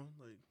towel on.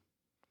 Like,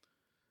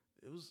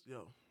 it was,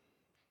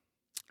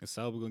 And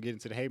so we're going to get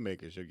into the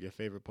haymakers, your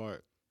favorite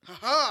part.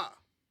 Ha-ha!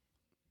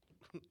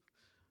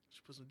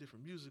 Should put some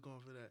different music on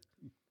for that.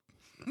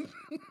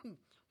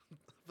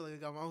 I feel like I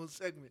got my own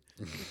segment.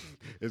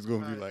 It's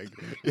going to be like,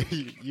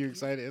 you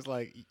excited? It's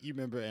like, you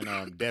remember in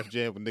Def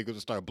Jam when niggas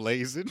would start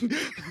blazing?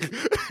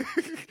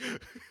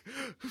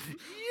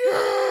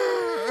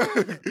 Yeah!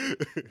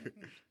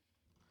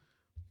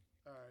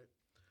 All right.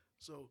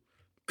 So,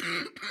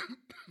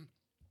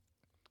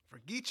 for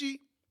Geechee,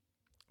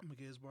 I'm going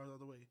to get his bars out of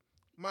the way.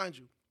 Mind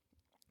you,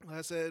 like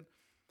I said,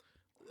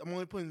 I'm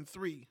only putting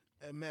 3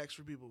 at max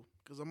for people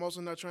because I'm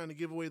also not trying to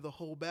give away the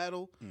whole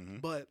battle,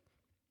 but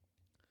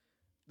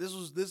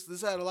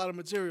this had a lot of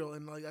material,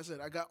 and like I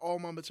said, I got all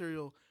my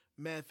material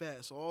mad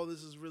fast. So all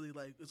this is really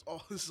like this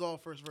is all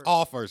first verse.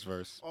 All first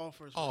verse. All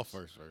first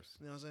verse.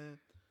 You know what I'm saying?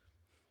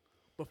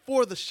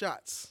 Before the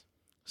shots,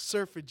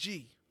 Surfer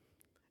G.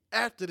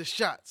 After the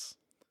shots,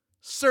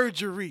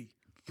 surgery.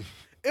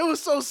 It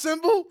was so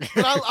simple,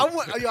 but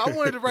I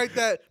wanted to write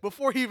that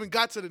before he even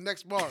got to the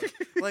next bar.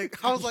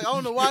 Like I was like, I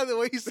don't know why the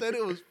way he said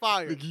it was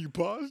fire. Like you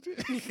paused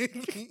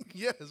it?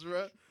 Yes,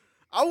 bro.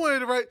 I wanted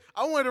to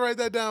write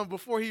that down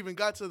before he even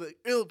got to the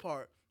ill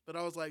part. But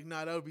I was like,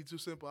 nah, that would be too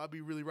simple. I'd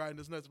be really riding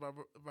this nuts if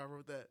I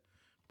wrote that.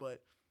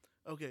 But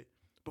okay.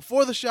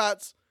 Before the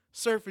shots,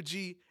 Surfer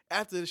G.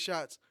 After the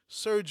shots,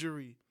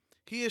 surgery.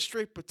 He is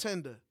straight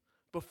pretender.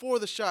 Before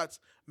the shots,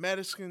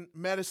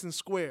 Madison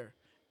Square.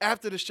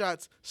 After the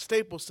shots,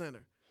 Staples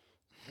Center.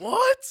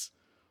 What?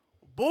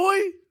 Boy.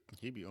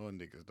 He be on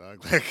niggas,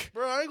 dog. Like,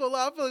 bro, I ain't gonna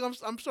lie. I feel like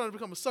I'm starting to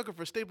become a sucker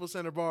for Staples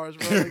Center bars,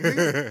 bro. Like,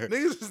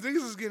 niggas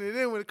is getting it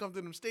in when it comes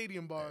to them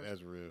stadium bars.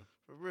 That's real.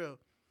 For real.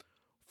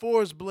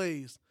 Forest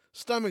Blaze.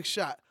 Stomach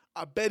shot.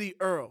 I Betty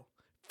Earl.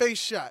 Face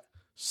shot.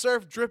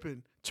 Surf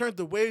dripping. Turned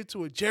the wave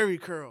to a Jerry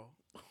curl.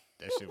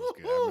 That shit was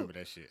good. I remember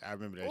that shit. Shit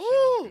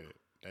was good.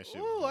 That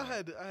shit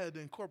was good. I had to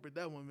incorporate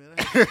that one, man.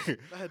 I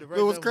had to write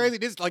it was that crazy. One.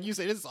 This, like you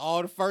said, this is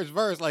all the first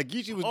verse. Like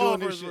Geechee was doing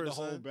this shit the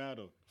whole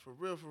battle. For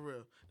real.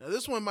 Now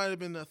this one might have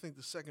been, I think,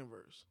 the second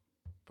verse.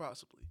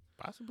 Possibly.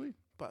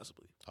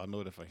 I'll know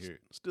it if I hear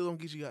it. Still on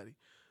Geechee Gotti.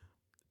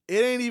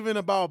 It ain't even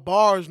about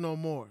bars no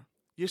more.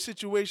 Your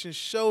situation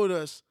showed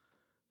us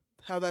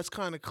how that's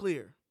kind of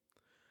clear.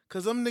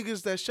 Cause them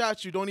niggas that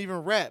shot you don't even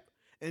rap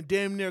and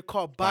damn near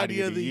caught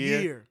body of the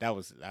year.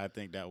 I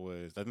think that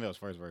was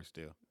first verse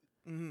still.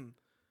 Mm-hmm.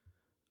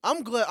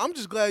 I'm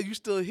just glad you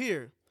still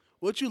here.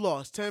 What you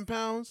lost, 10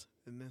 pounds?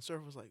 And then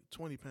Surf was like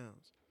 20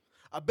 pounds.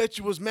 I bet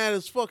you was mad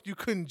as fuck you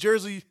couldn't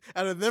jersey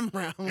out of them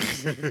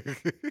rounds.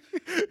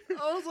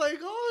 I was like,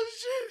 oh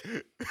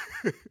shit.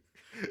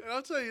 And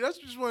I'll tell you, that's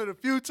just one of the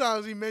few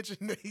times he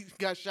mentioned that he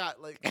got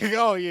shot. Like,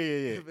 oh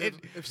yeah.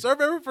 If Surf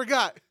ever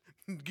forgot,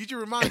 get you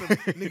remind him,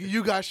 nigga,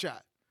 you got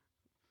shot.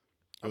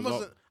 I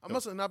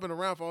must have not been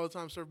around for all the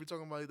time Surf be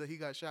talking about that he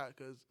got shot,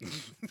 because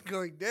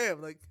like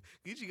damn, like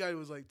Geechee guy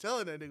was like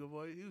telling that nigga,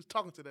 boy, he was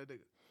talking to that nigga.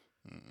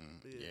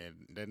 Yeah,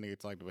 that nigga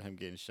talked about him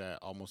getting shot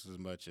almost as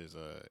much as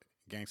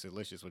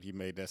Gangsta-licious when he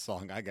made that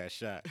song "I Got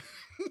Shot."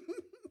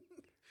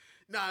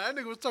 Nah, that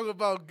nigga was talking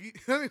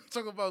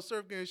about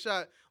Surf getting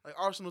shot like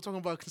Arsenal talking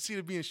about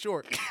Conceited being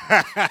short.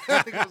 That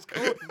nigga was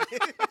going in.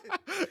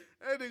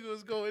 That nigga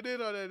was going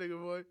in on that nigga,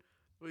 boy.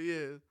 But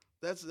yeah,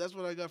 that's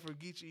what I got for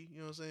Geechee. You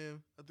know what I'm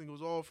saying? I think it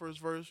was all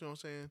first verse. You know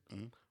what I'm saying?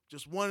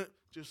 Mm-hmm.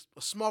 Just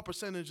a small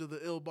percentage of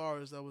the ill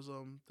bars that was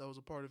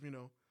a part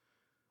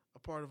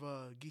of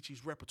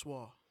Geechee's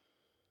repertoire.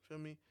 Feel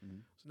me?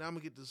 Mm-hmm. So now I'm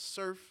gonna get the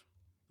Surf,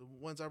 the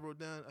ones I wrote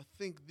down. I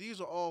think these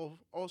are all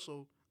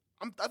also.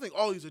 I think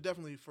all these are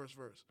definitely first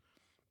verse.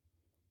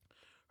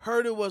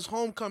 Heard it was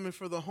homecoming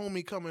for the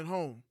homie coming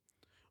home.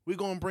 We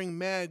gonna bring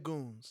mad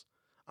goons.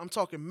 I'm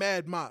talking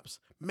mad mops,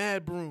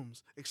 mad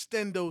brooms,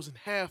 extendos, and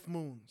half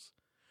moons.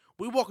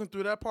 We walking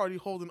through that party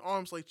holding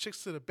arms like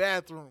chicks to the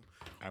bathroom.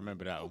 I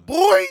remember that one.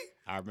 Boy!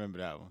 I remember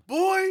that one.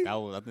 Boy! That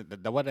was, I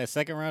think, that was that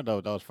second round, though?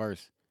 That was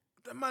first.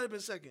 That might have been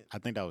second. I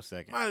think that was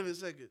second. Might have been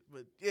second.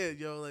 But yeah,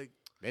 yo, like.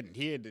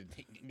 He had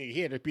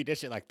to repeat that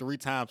shit like 3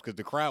 times because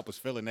the crowd was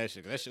feeling that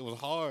shit. That shit was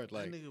hard.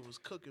 Like, that nigga was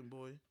cooking,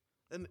 boy.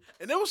 And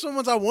there was some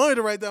ones I wanted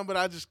to write down, but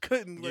I just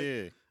couldn't. Like,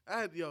 yeah.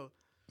 I had to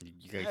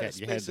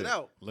space it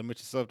out. Limit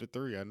yourself to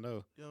 3, I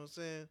know. You know what I'm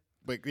saying?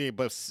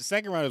 But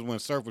second round is when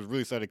Surf was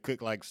really started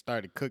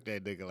to cook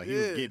that nigga. Like, he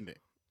was getting it.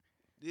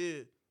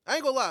 Yeah. I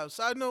ain't gonna lie.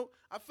 Side note,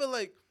 I feel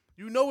like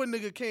you know a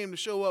nigga came to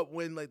show up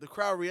when like the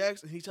crowd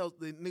reacts and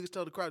the niggas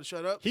tell the crowd to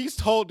shut up. He's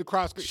told the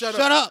crowd shut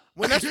up.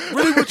 When that's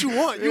really what you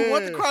want. You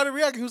want the crowd to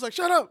react. And he was like,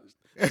 shut up.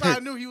 So I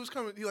knew he was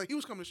coming. He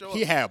was coming to show up.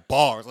 He had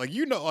bars. Like,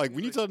 you know, like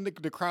when you tell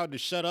the crowd to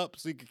shut up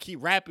so you can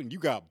keep rapping, you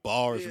got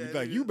bars.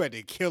 Yeah, you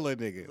better kill a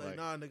nigga. Like,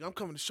 nah, nigga, I'm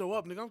coming to show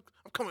up, nigga.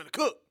 I'm coming to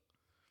cook.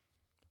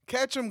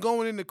 Catch him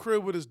going in the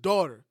crib with his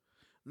daughter.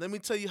 Let me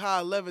tell you how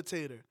I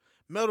levitate her.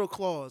 Metal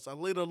claws. I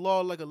lay the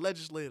law like a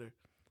legislator.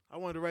 I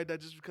wanted to write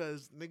that just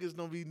because niggas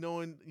don't be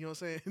knowing, you know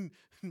what I'm saying,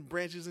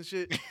 branches and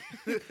shit.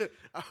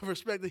 I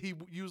respect that he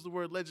used the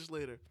word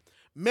legislator.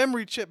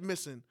 Memory chip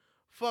missing.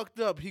 Fucked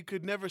up. He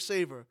could never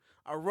save her.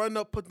 I run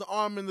up, put the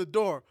arm in the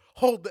door,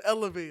 hold the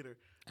elevator.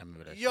 I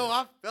remember that shit. Yo,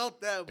 I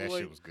felt that, boy. That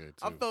shit was good,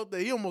 too. I felt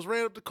that. He almost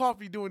ran up the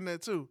coffee doing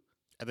that, too.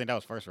 I think that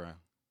was first round.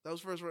 That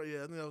was first round. Yeah,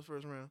 I think that was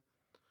first round.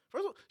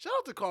 First of all, shout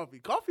out to Coffee.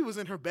 Coffee was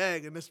in her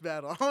bag in this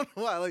battle. I don't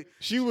know why. Like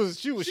she was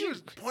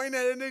pointing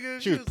at a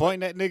nigga. She was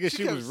pointing at nigga.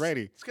 She was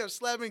ready. She kept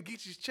slapping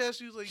Geechee's chest.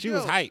 She was like, she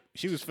was hype.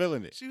 She was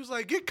feeling it. She was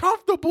like, get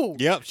comfortable.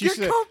 Yep. She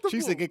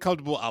said get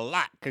comfortable a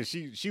lot because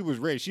she was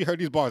ready. She heard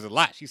these bars a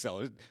lot. She said,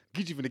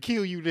 Geechee finna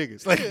kill you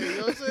niggas. Like, yeah, you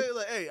know what I'm saying?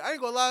 Like, hey, I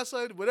ain't gonna lie,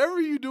 son. Whatever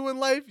you do in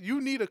life,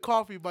 you need a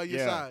coffee by your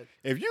side.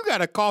 If you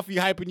got a coffee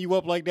hyping you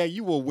up like that,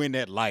 you will win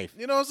that life.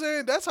 You know what I'm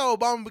saying? That's how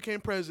Obama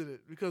became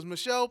president because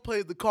Michelle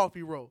played the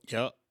coffee role.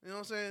 Yep. You know what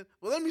I'm saying?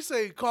 Well, let me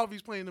say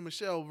Coffee's playing the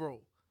Michelle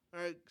role.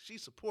 All right? She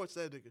supports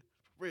that nigga.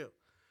 For real.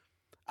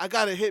 I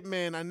got a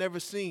hitman I never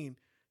seen.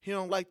 He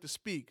don't like to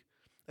speak.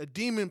 A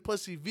demon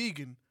plus he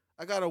vegan.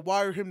 I got to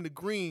wire him to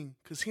green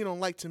because he don't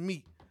like to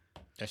meet.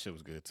 That shit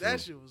was good, too.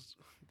 That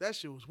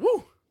shit was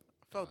woo.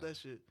 I felt that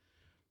shit.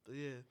 But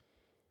yeah,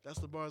 that's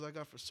the bars I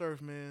got for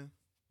Surf, man.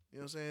 You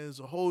know what I'm saying? It's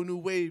a whole new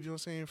wave, you know what I'm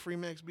saying? Free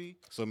Max B.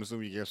 So I'm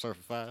assuming you get Surf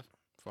a 5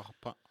 for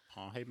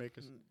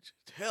Haymakers?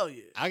 Hell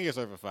yeah. I get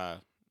Surf a 5.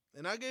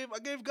 And I gave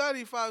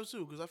Gotti 5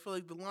 too because I feel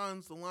like the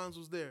lines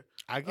was there.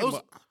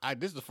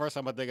 This is the first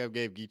time I think I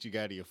gave Geechee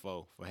Gotti a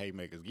 4 for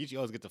Haymakers. Geechee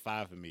always gets a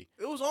 5 for me.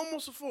 It was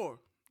almost a 4.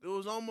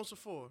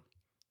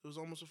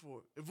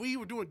 If we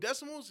were doing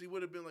decimals, he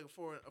would have been like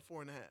a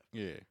 4.5.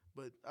 Yeah.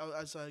 But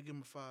I decided to give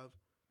him a 5.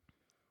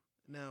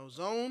 Now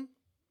Zone,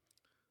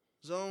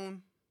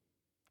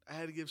 I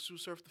had to give Sue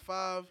Surf the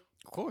 5.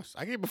 Of course,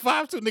 I gave him a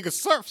 5 too. Nigga,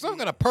 Surf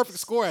got a perfect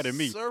score out of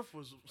me. Surf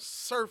was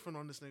surfing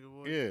on this nigga,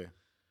 boy. Yeah.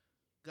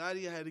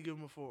 Gotti, I had to give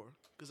him a 4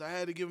 because I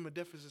had to give him a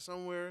deficit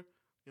somewhere.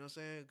 You know what I'm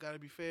saying? Got to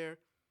be fair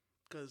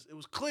because it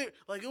was clear.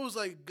 Like it was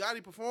like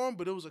Gotti performed,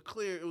 but it was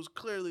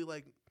clearly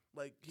like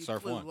he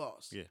Surf clearly won.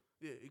 lost. Yeah.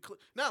 Yeah,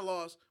 not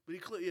lost, but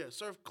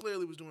Surf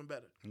clearly was doing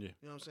better. Yeah.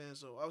 You know what I'm saying?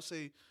 So I would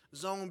say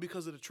Zone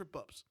because of the trip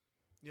ups.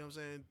 You know what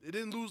I'm saying? It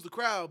didn't lose the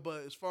crowd,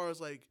 but as far as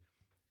like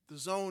the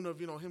zone of,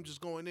 him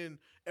just going in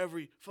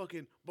every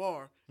fucking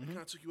bar, it kind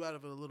of took you out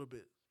of it a little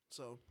bit.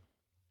 So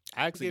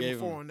I actually gave him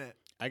 4 on that.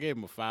 I gave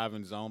him a 5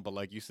 in zone, but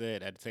like you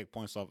said, I had to take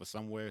points off of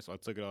somewhere, so I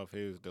took it off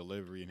his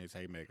delivery and his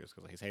haymakers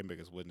because his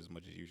haymakers wasn't as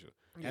much as usual.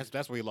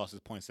 That's where he lost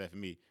his point set for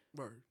me.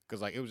 Word.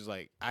 Because like it was just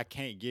like I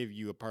can't give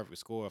you a perfect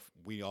score if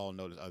we all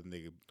know this other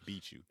nigga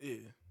beat you. Yeah.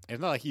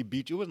 It's not like he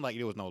beat you. It wasn't like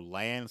there was no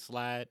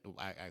landslide.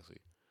 Actually,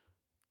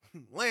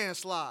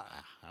 landslide.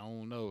 I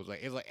don't know.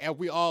 It's like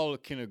we all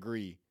can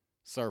agree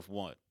Surf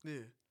won. Yeah.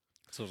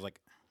 So it's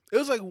like it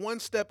was like one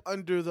step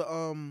under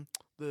the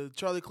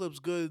Charlie Clips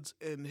Goods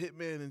and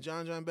Hitman and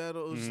John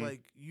battle. It was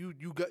like you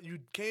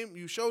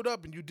showed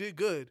up and you did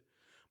good,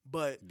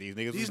 but these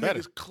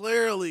niggas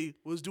clearly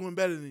was doing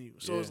better than you.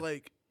 So it's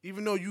like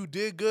even though you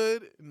did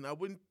good and I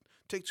wouldn't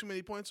take too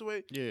many points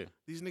away,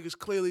 these niggas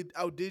clearly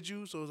outdid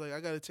you. So it's like I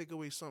got to take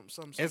away some.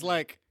 It's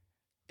like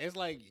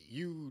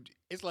you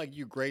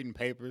grading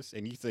papers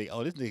and you say,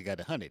 oh, this nigga got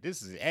 100.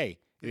 This is an A.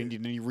 And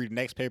then you read the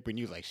next paper and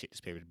you're like, shit, this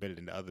paper is better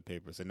than the other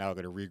paper. So now I'm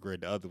going to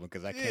regrade the other one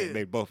because I can't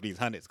make both of these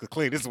 100s. Because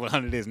clearly this is what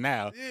 100 is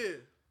now. Yeah.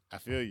 I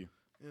feel you. You know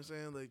what I'm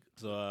saying? Like,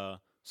 so,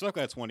 Surf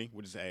got 20,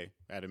 which is an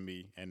A out of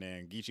me. And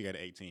then Geechee got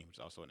an 18, which is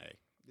also an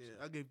A. Yeah,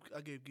 I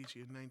gave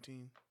Geechee a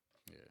 19.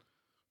 Yeah.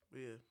 But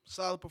yeah.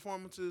 Solid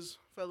performances,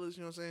 fellas,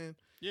 you know what I'm saying?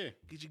 Yeah.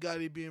 Geechee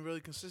Gotti being really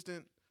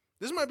consistent.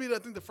 This might be, I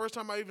think, the first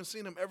time I even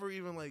seen him ever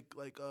even, like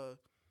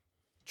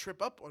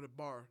trip up on a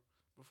bar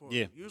before.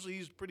 Yeah. Usually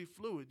he's pretty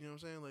fluid, you know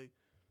what I'm saying? Like,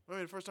 I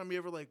mean, the first time he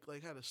ever like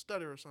had a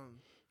stutter or something.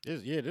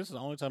 This is the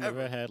only time I've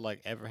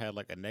ever had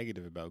a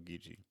negative about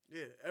Geechee.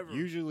 Yeah, ever.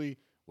 Usually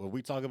when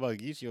we talk about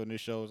Geechee on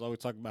this show, it's always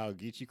talking about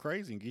Geechee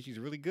crazy, and Geechee's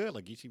really good.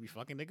 Like Geechee be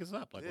fucking niggas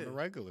up like on the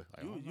regular.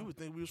 Like, you would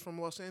think we was from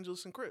Los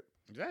Angeles and Crip.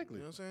 Exactly.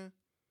 You know what I'm saying?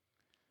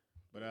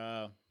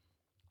 But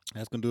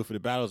that's gonna do it for the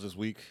battles this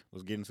week.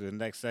 Let's get into the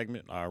next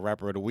segment. Our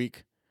rapper of the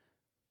week.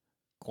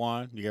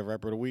 Quan, you got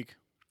rapper of the week?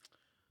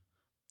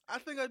 I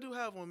think I do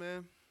have one,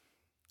 man.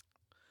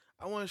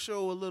 I want to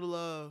show a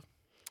little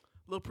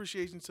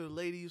appreciation to the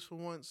ladies for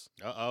once.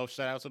 Shout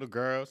out to the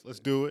girls.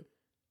 Let's do it.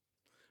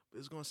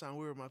 It's gonna sound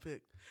weird with my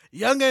pick.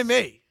 Young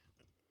M.A.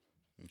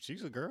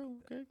 She's a girl,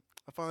 okay.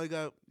 I finally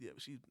got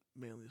she's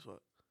manly as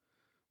fuck.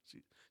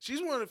 She's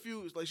one of the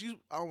few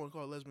I don't want to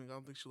call her lesbian. I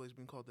don't think she likes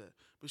being called that.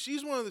 But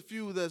she's one of the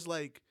few that's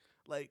like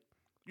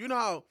you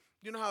know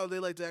how they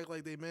like to act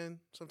like they men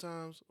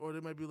sometimes, or they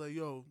might be like,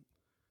 yo,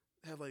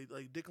 have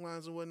like dick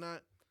lines and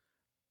whatnot.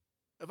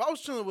 If I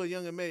was chilling with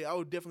Young M.A, I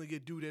would definitely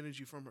get dude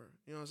energy from her.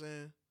 You know what I'm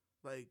saying?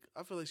 Like,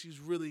 I feel like she's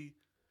really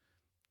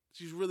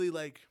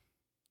like.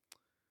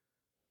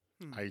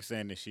 Are you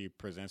saying that she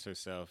presents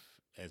herself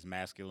as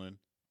masculine,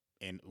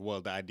 and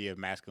the idea of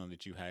masculine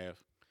that you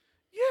have?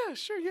 Yeah,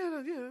 sure,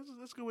 yeah.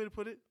 That's a good way to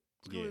put it.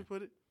 It's a good way to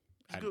put it.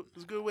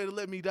 It's a good way to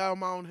let me die on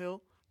my own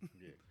hill.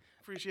 Yeah.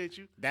 Appreciate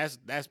you. That's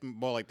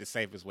more like the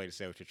safest way to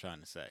say what you're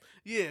trying to say.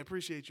 Yeah,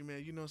 appreciate you,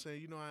 man. You know what I'm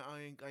saying? You know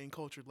I ain't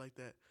cultured like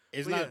that.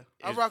 It's but not.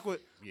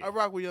 Yeah, I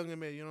rock with Young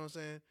M.A. You know what I'm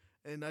saying?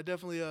 And I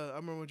definitely I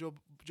remember when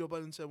Joe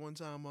Budden said one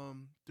time,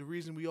 the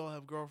reason we all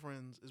have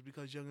girlfriends is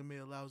because Young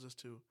M.A allows us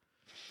to.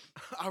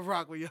 I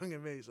rock with Young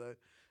M.A, son.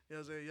 You know what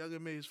I'm saying? Young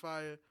M.A is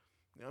fire.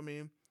 You know what I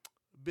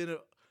mean?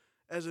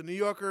 As a New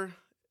Yorker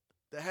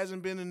that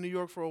hasn't been in New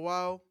York for a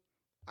while,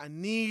 I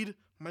need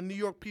my New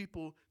York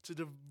people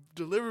to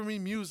deliver me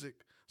music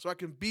so I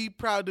can be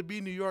proud to be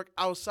New York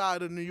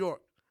outside of New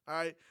York. All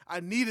right?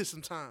 I need it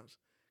sometimes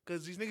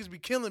because these niggas be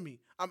killing me.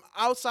 I'm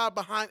outside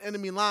behind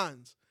enemy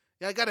lines.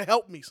 Yeah, I gotta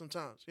help me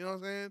sometimes. You know what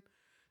I'm saying?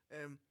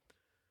 And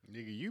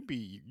nigga, you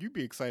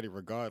be excited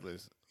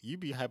regardless. You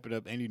be hyping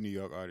up any New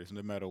York artist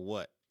no matter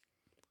what.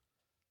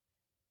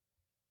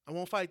 I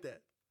won't fight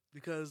that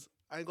because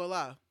I ain't gonna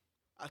lie.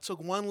 I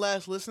took one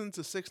last listen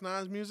to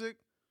 6ix9ine's music,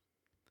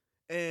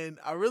 and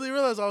I really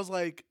realized I was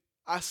like,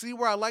 I see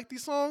where I like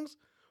these songs,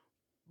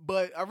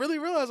 but I really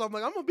realized I'm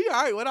like, I'm gonna be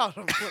all right without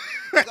them.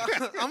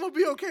 I'm gonna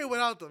be okay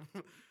without them.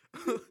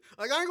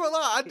 Like, I ain't gonna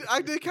lie,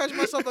 I did catch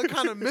myself like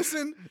kind of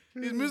missing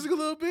his music a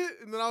little bit,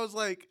 and then I was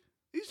like,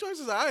 these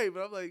choices are all right,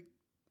 but I'm like,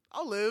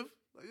 I'll live.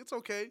 Like, it's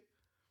okay.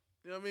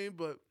 You know what I mean?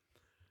 But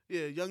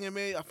yeah, Young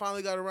M.A, I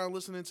finally got around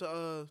listening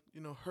to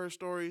Her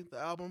Story, the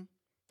album.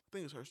 I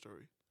think it's Her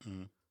Story.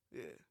 Mm-hmm.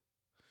 Yeah.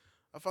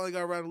 I finally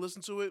got around to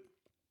listen to it.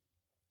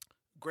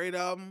 Great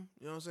album,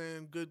 you know what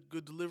I'm saying?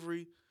 Good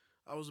delivery.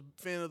 I was a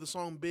fan of the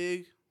song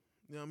Big,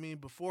 you know what I mean?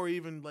 Before I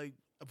even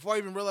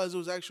realized it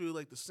was actually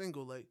like the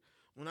single, like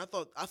when I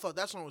thought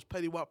that song was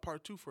Petty Wap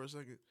Part 2 for a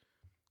second.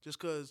 Just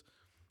cause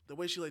the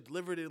way she like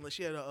delivered it, like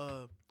she had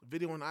a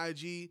video on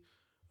IG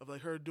of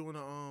like her doing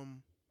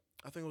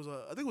I think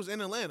it was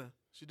in Atlanta.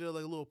 She did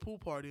like a little pool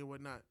party and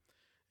whatnot.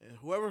 And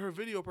whoever her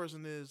video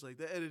person is, like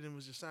the editing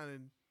was just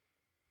sounding.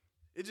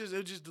 It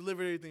just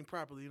delivered everything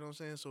properly. You know what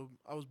I'm saying? So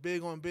I was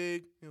big on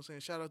Big. You know what I'm saying?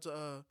 Shout out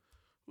to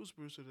who's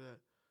producer to that?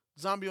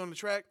 Zombie on the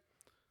Track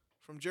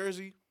from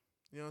Jersey.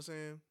 You know what I'm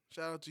saying?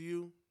 Shout out to you. You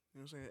know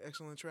what I'm saying?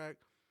 Excellent track,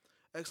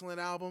 excellent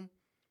album.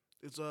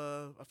 It's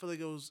I feel like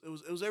it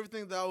was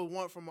everything that I would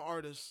want from an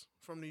artist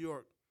from New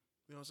York.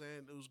 You know what I'm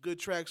saying? It was good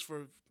tracks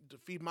to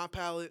feed my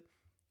palate.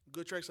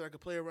 Good tracks that I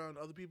could play around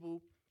other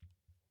people.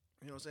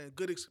 You know what I'm saying?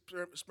 Good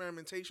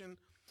experimentation.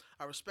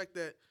 I respect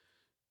that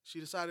she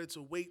decided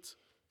to wait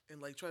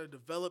and like try to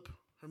develop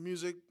her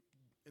music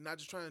and not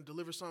just trying to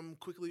deliver something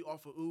quickly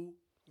off of ooh,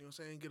 you know what I'm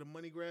saying, get a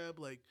money grab.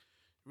 Like,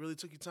 really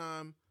took your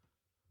time,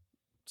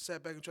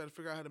 sat back and tried to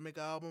figure out how to make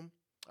an album.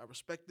 I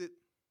respect it.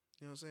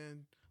 You know what I'm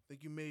saying? I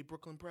think you made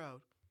Brooklyn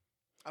proud.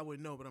 I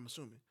wouldn't know, but I'm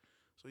assuming.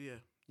 So yeah,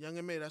 Young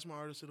M.A, that's my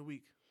artist of the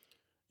week.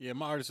 Yeah,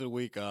 my artist of the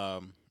week,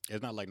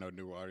 it's not like no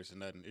new artist or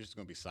nothing. It's just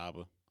going to be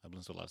Saba. I've been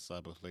listening to a lot of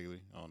Saba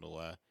lately. I don't know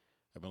why.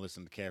 I've been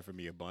listening to Care For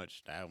Me a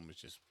bunch. The album was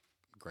just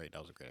great.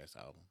 That was a great-ass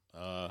album.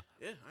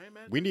 Yeah, I ain't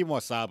mad. We need more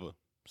Saba.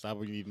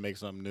 Saba, you need to make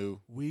something new.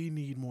 We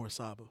need more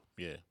Saba.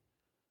 Yeah.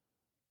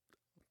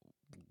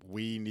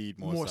 We need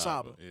more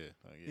Saba.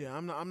 Yeah.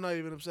 I'm not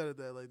even upset at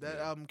that. Like, that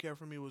Yeah. album, Care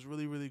For Me, was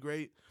really, really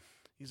great.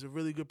 He's a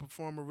really good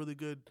performer, really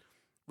good.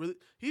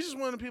 He's just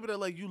one of the people that,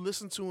 like, you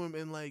listen to him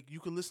and, like,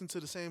 you can listen to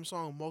the same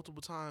song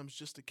multiple times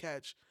just to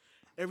catch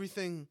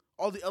everything,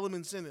 all the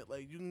elements in it.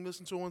 Like, you can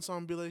listen to one song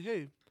and be like,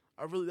 hey,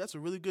 that's a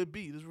really good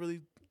beat. It's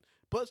really,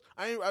 but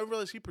I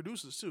realize he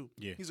produces too.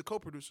 Yeah. He's a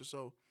co-producer,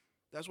 so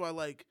that's why,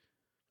 like,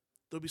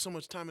 there'll be so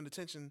much time and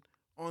attention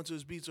onto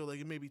his beats, or like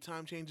it may be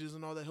time changes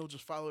and all that. He'll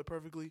just follow it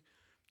perfectly.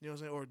 You know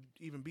what I'm saying? Or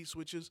even beat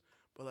switches.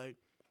 But like,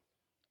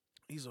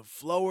 he's a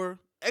flower,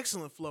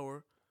 excellent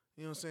flower.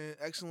 You know what I'm saying?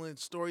 Excellent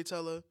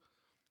storyteller.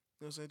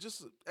 You know what I'm saying?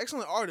 Just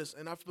excellent artist.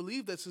 And I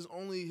believe that's his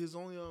only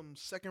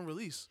second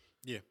release.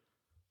 Yeah.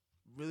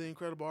 Really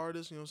incredible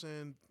artist. You know what I'm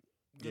saying?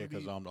 Yeah,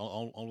 because the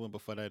only one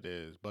before that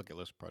is Bucket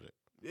List Project.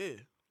 Yeah.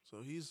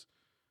 So he's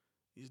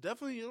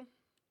definitely, you know,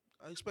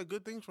 I expect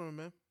good things from him,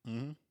 man.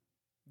 Mm-hmm.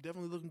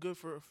 Definitely looking good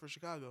for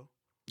Chicago.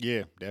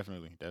 Yeah,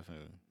 definitely. You know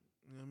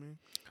what I mean?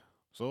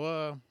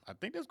 So I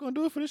think that's going to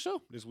do it for the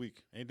show this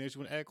week. Anything else you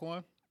want to add,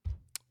 Quan?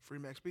 Free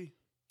Max B.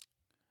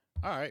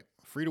 All right.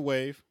 Free the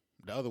wave.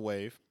 The other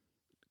wave.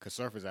 Because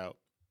Surf is out.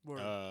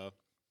 Word. Oh,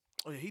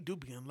 yeah, he do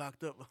be getting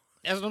locked up.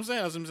 That's what I'm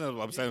saying.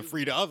 I'm saying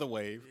free the other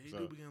wave. Yeah, he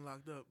do be getting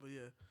locked up. But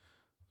yeah.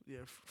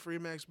 Yeah, free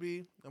Max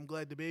B. I'm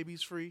glad the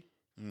baby's free.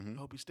 Mm-hmm. I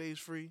hope he stays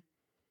free.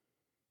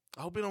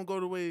 I hope he don't go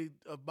the way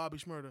of Bobby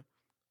Shmurda.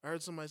 I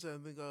heard somebody say, I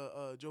think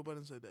Joe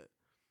Budden said that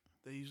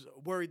he's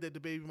worried that the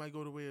baby might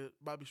go the way of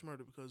Bobby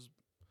Shmurda because,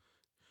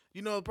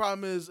 you know, the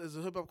problem is, as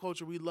a hip-hop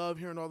culture, we love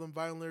hearing all them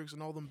violent lyrics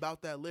and all them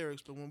about that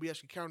lyrics, but when we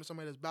actually counter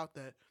somebody that's about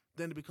that,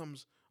 then it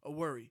becomes a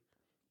worry.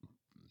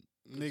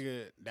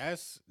 Nigga,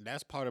 that's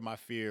part of my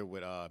fear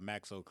with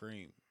Maxo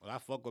Cream. Well, I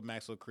fuck with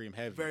Maxo Cream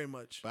heavy. Very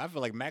much. But I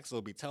feel like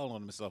Maxo be telling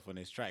on himself on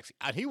his tracks.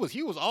 He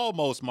was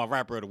almost my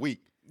rapper of the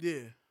week.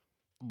 Yeah.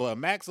 But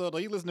Maxo, though,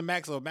 you listen to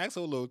Maxo a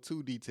little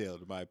too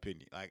detailed in my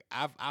opinion. Like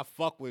I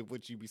fuck with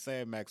what you be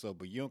saying, Maxo,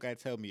 but you don't gotta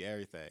tell me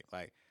everything.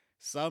 Like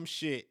some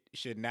shit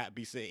should not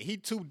be said. He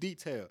too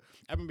detailed.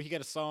 I remember he got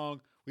a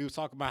song, we was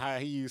talking about how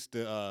he used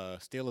to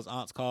steal his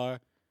aunt's car.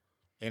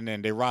 And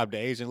then they robbed the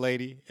Asian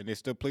lady, and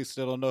they police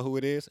still don't know who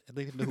it is. I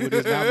think they know who it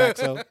is now,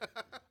 Maxo.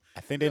 I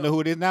think they know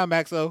who it is now,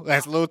 Maxo.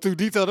 That's a little too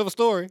detailed of a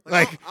story.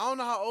 Like I don't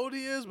know how old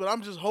he is, but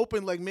I'm just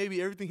hoping like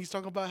maybe everything he's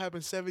talking about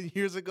happened 7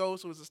 years ago,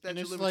 so it's a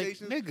statute of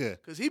limitations. Like, nigga,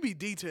 because he be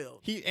detailed.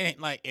 He ain't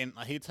like, and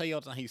he'll tell you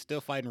all the time he's still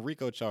fighting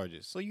RICO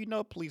charges. So you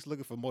know, police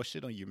looking for more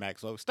shit on you,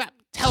 Maxo. Stop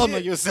telling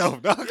on yourself,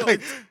 dog. Yo,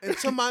 like, and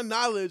to my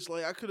knowledge,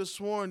 like I could have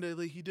sworn that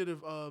like he did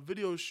a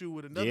video shoot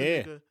with another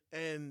nigga,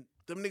 and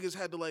them niggas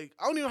had to like,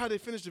 I don't even know how they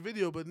finished the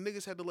video, but the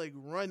niggas had to like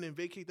run and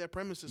vacate that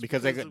premises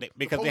because they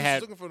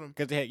had looking for them.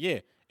 Because they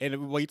had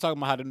and when you talking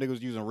about how them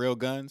niggas using real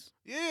guns,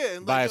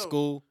 and by like, a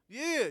school,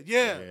 yeah.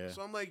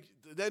 So I'm like,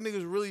 that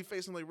nigga's really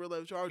facing like real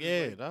life charges.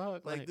 Yeah, like,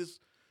 dog. Like this,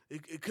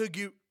 it could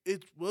get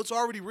it. Well, it's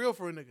already real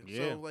for a nigga.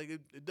 Yeah. So like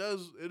it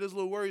is a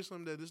little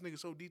worrisome that this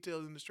nigga's so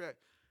detailed in this track.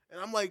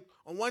 And I'm like,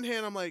 on one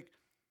hand, I'm like,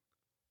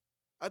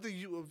 I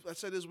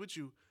said this with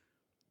you.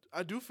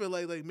 I do feel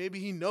like maybe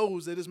he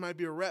knows that this might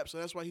be a rap, so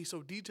that's why he's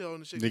so detailed in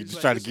the shit. Nigga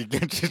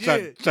just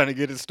like, trying to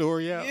get his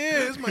story out. Yeah,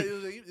 this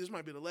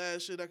might be the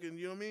last shit I can.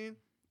 You know what I mean?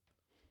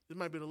 This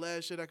might be the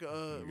last shit I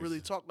could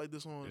really talk like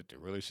this on. The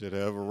really shit I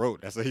ever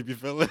wrote. That's how he be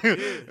feeling.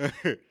 Yeah,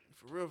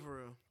 for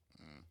real.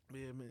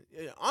 Yeah, man.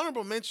 Yeah,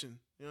 honorable mention.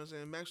 You know what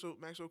I'm saying?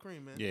 Maxo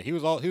Cream, man. Yeah, he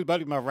was about to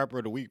be my rapper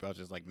of the week. But I was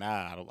just like,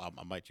 nah,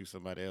 I might choose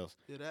somebody else.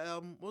 Yeah, that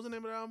album. What was the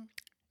name of the album?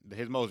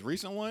 His most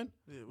recent one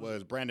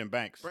was Brandon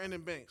Banks.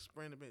 Brandon Banks.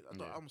 I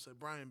thought I almost said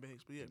Brian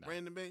Banks, but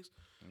Brandon Banks.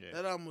 Yeah.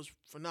 That album was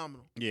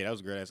phenomenal. Yeah, that was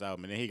a great ass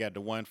album. And then he got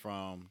the one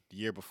from the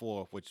year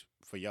before, which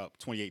for y'all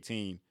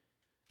 2018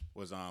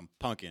 was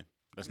Punkin'.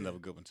 That's another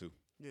good one too.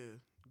 Yeah,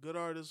 good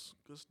artists,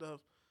 good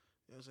stuff.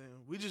 You know what I'm saying?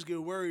 We just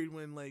get worried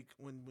when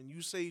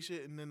you say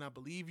shit and then I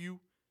believe you,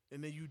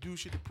 and then you do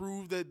shit to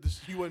prove that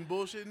you wasn't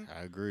bullshitting.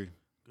 I agree.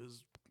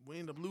 Because we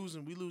end up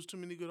losing. We lose too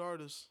many good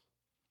artists.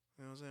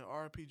 You know what I'm saying?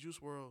 R.I.P. Juice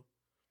WRLD.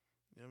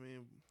 You know what I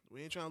mean?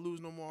 We ain't trying to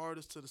lose no more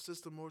artists to the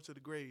system or to the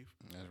grave.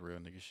 That's real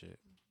nigga shit.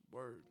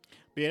 Word.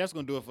 But yeah, that's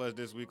going to do it for us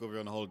this week over here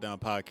on the Hold It Down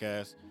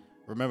podcast.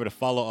 Remember to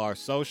follow our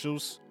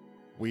socials.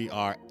 We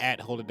are at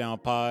Hold It Down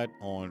Pod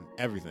on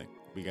everything.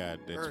 We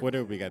got the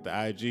Twitter. We got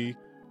the IG.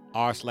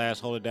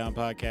 r/Hold It Down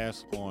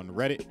podcast on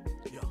Reddit.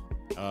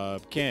 Yeah.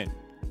 Ken,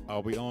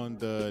 are we on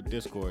the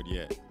Discord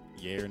yet?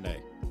 Yeah or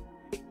nay?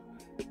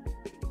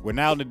 We're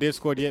not in the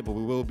Discord yet, but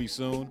we will be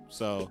soon.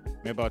 So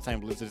maybe by the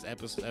time you listen to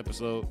this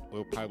episode,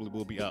 we'll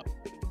probably be up.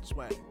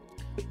 Swag.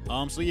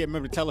 So yeah,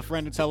 remember to tell a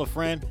friend to tell a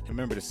friend. And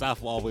remember, the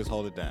South will always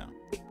hold it down.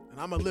 And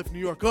I'm gonna lift New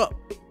York up.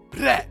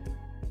 Brat.